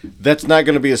 like, that's not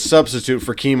going to be a substitute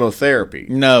for chemotherapy.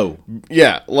 No.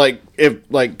 Yeah,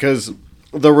 because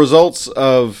the results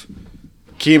of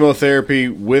chemotherapy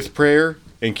with prayer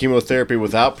and chemotherapy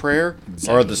without prayer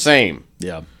are the same.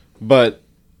 Yeah. But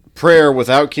prayer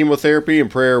without chemotherapy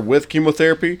and prayer with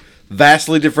chemotherapy,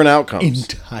 vastly different outcomes.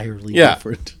 Entirely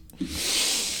different.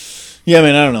 Yeah, I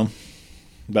mean, I don't know.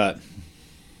 But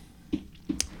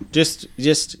just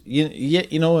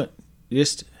you know what?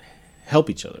 Just help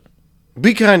each other.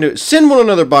 Be kind to send one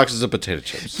another boxes of potato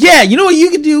chips. Yeah, you know what you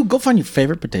could do? Go find your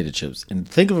favorite potato chips and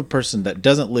think of a person that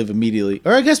doesn't live immediately.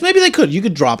 Or I guess maybe they could. You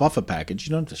could drop off a package.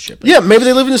 You don't have to ship it. Yeah, maybe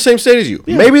they live in the same state as you.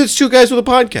 Yeah. Maybe it's two guys with a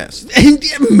podcast. And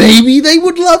maybe they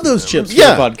would love those chips for the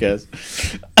podcast.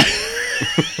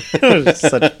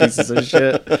 Such pieces of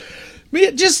shit. I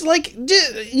mean,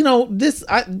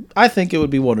 I think it would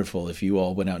be wonderful if you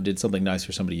all went out and did something nice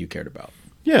for somebody you cared about.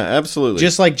 Yeah, absolutely.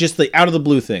 Just the out of the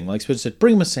blue thing. Like Spitz said,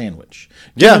 bring them a sandwich.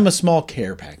 Give them a small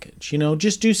care package. You know,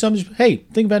 just do something. Hey,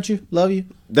 think about you. Love you.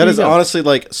 That is honestly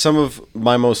like some of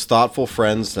my most thoughtful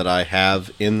friends that I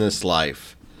have in this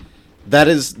life. That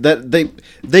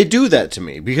they do that to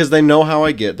me because they know how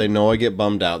I get. They know I get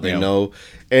bummed out. They know,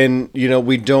 and you know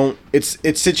we don't. It's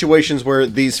situations where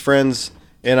these friends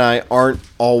and I aren't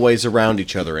always around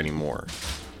each other anymore.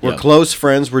 We're close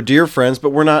friends. We're dear friends,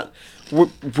 but we're not.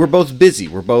 We're both busy.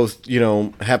 We're both,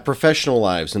 have professional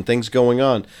lives and things going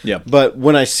on. Yeah. But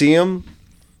when I see them,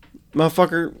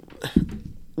 motherfucker,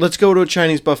 let's go to a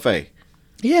Chinese buffet.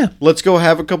 Yeah. Let's go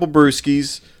have a couple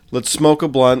brewskis. Let's smoke a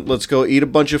blunt. Let's go eat a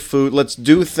bunch of food. Let's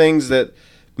do things that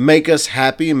make us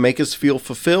happy and make us feel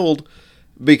fulfilled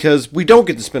because we don't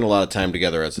get to spend a lot of time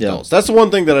together as adults. That's the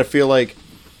one thing that I feel like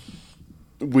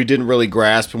we didn't really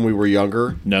grasp when we were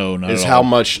younger. No, not is at how all.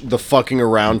 much the fucking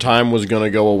around time was going to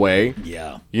go away.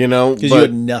 Yeah. Because you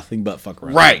had nothing but fuck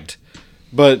around. Right.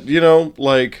 But,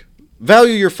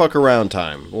 value your fuck around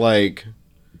time. Like,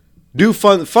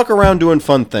 fuck around doing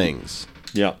fun things.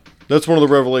 Yeah. That's one of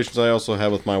the revelations I also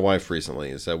had with my wife recently,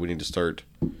 is that we need to start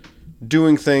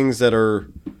doing things that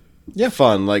are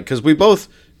fun. Like, because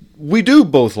we do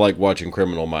both like watching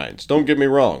Criminal Minds. Don't get me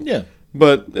wrong. Yeah.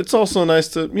 But it's also nice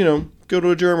to, go to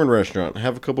a German restaurant,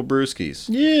 have a couple brewskis.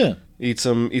 Yeah. Eat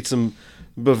some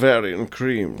Bavarian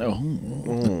cream.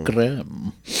 The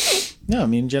creme. No,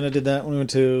 me and Jenna did that when we went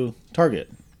to Target.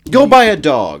 Go buy a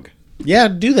dog. Yeah,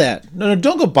 do that. No,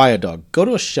 don't go buy a dog. Go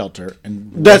to a shelter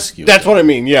and That's rescue what I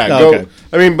mean. Yeah, Oh, go. okay.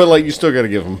 I mean, but you still got to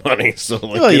give them money. So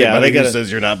they who says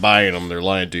you're not buying them, they're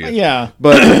lying to you. Yeah,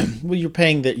 But well, you're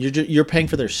paying that. You're paying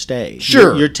for their stay.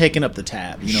 Sure, you're taking up the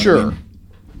tab. You know sure. what I mean?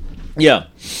 Yeah,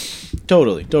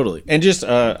 totally. And just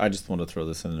I just want to throw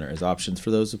this in there as options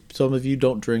for those. Some of you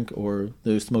don't drink or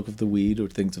they smoke of the weed or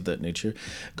things of that nature.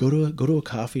 Go to a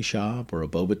coffee shop or a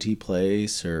boba tea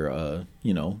place or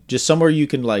just somewhere you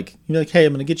can you're like, hey,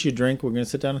 I'm gonna get you a drink. We're gonna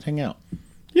sit down and hang out.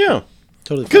 Yeah,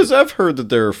 totally. Because I've heard that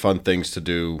there are fun things to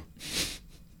do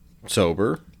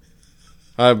sober.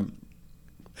 I've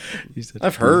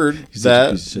heard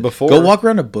that before. Go walk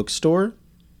around a bookstore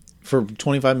for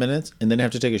 25 minutes and then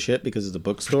have to take a shit because it's a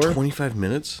bookstore. 25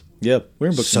 minutes? Yeah, we're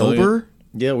in Books Sober? A Million.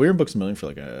 Yeah, we were in Books A Million for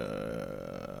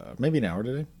maybe an hour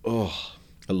today. Oh,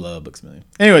 I love Books A Million.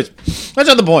 Anyways, that's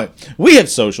not the point. We have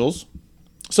socials.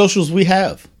 Socials we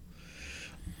have.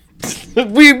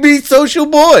 We be social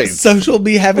boys. Social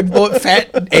be having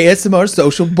fat ASMR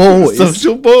social boys.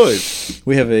 Social boys.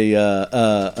 We have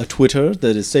a Twitter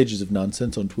that is Sages of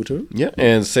Nonsense on Twitter. Yeah,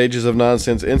 and Sages of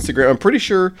Nonsense Instagram. I'm pretty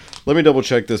sure. Let me double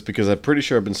check this because I'm pretty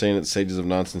sure I've been saying it's Sages of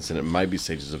Nonsense and it might be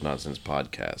Sages of Nonsense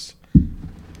podcast.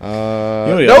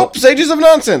 Nope, Sages of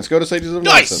Nonsense. Go to Sages of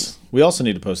Nonsense. We also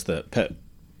need to post that pet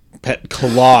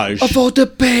collage of all the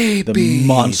babies. The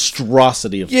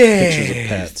monstrosity of pictures of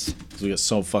pets. We got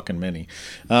so fucking many.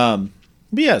 But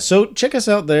yeah, so check us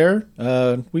out there.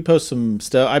 We post some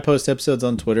stuff. I post episodes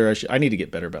on Twitter. I need to get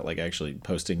better about actually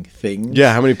posting things.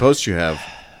 Yeah, how many posts you have?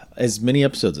 As many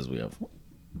episodes as we have.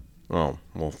 Oh,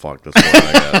 well, fuck. That's what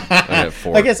I got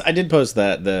 4. I guess I did post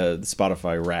that, the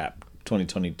Spotify rap,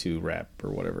 2022 rap or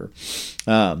whatever.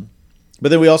 But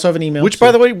then we also have an email. Which,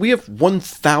 by the way, we have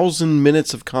 1,000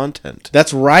 minutes of content.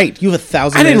 That's right. You have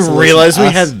 1,000 I minutes. didn't realize we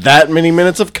had that many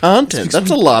minutes of content. That's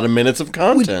a lot of minutes of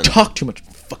content. We talk too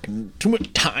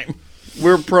much time.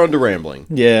 We're prone to rambling.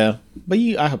 Yeah. But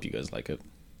I hope you guys like it.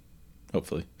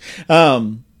 Hopefully.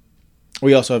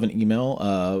 We also have an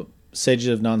email.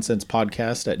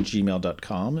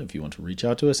 sagesofnonsense.podcast@gmail.com if you want to reach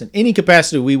out to us in any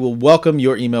capacity. We will welcome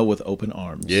your email with open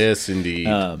arms. Yes, indeed.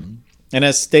 And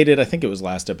as stated, I think it was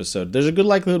last episode, there's a good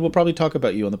likelihood we'll probably talk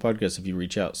about you on the podcast if you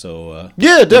reach out. So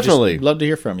yeah, definitely. Love to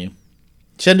hear from you.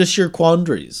 Send us your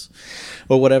quandaries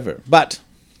or whatever. But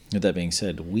with that being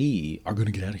said, we are going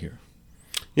to get out of here.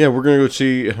 Yeah, we're going to go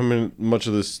see much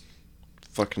of this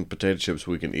fucking potato chips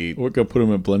we can eat. We're going to put them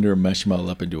in a blender and mash them all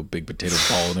up into a big potato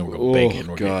ball, and then we're going to bake it and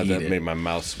we're going to eat it. That made my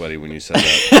mouth sweaty when you said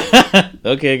that.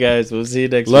 Okay, guys. We'll see you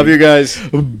next week. Love you guys.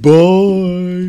 Bye.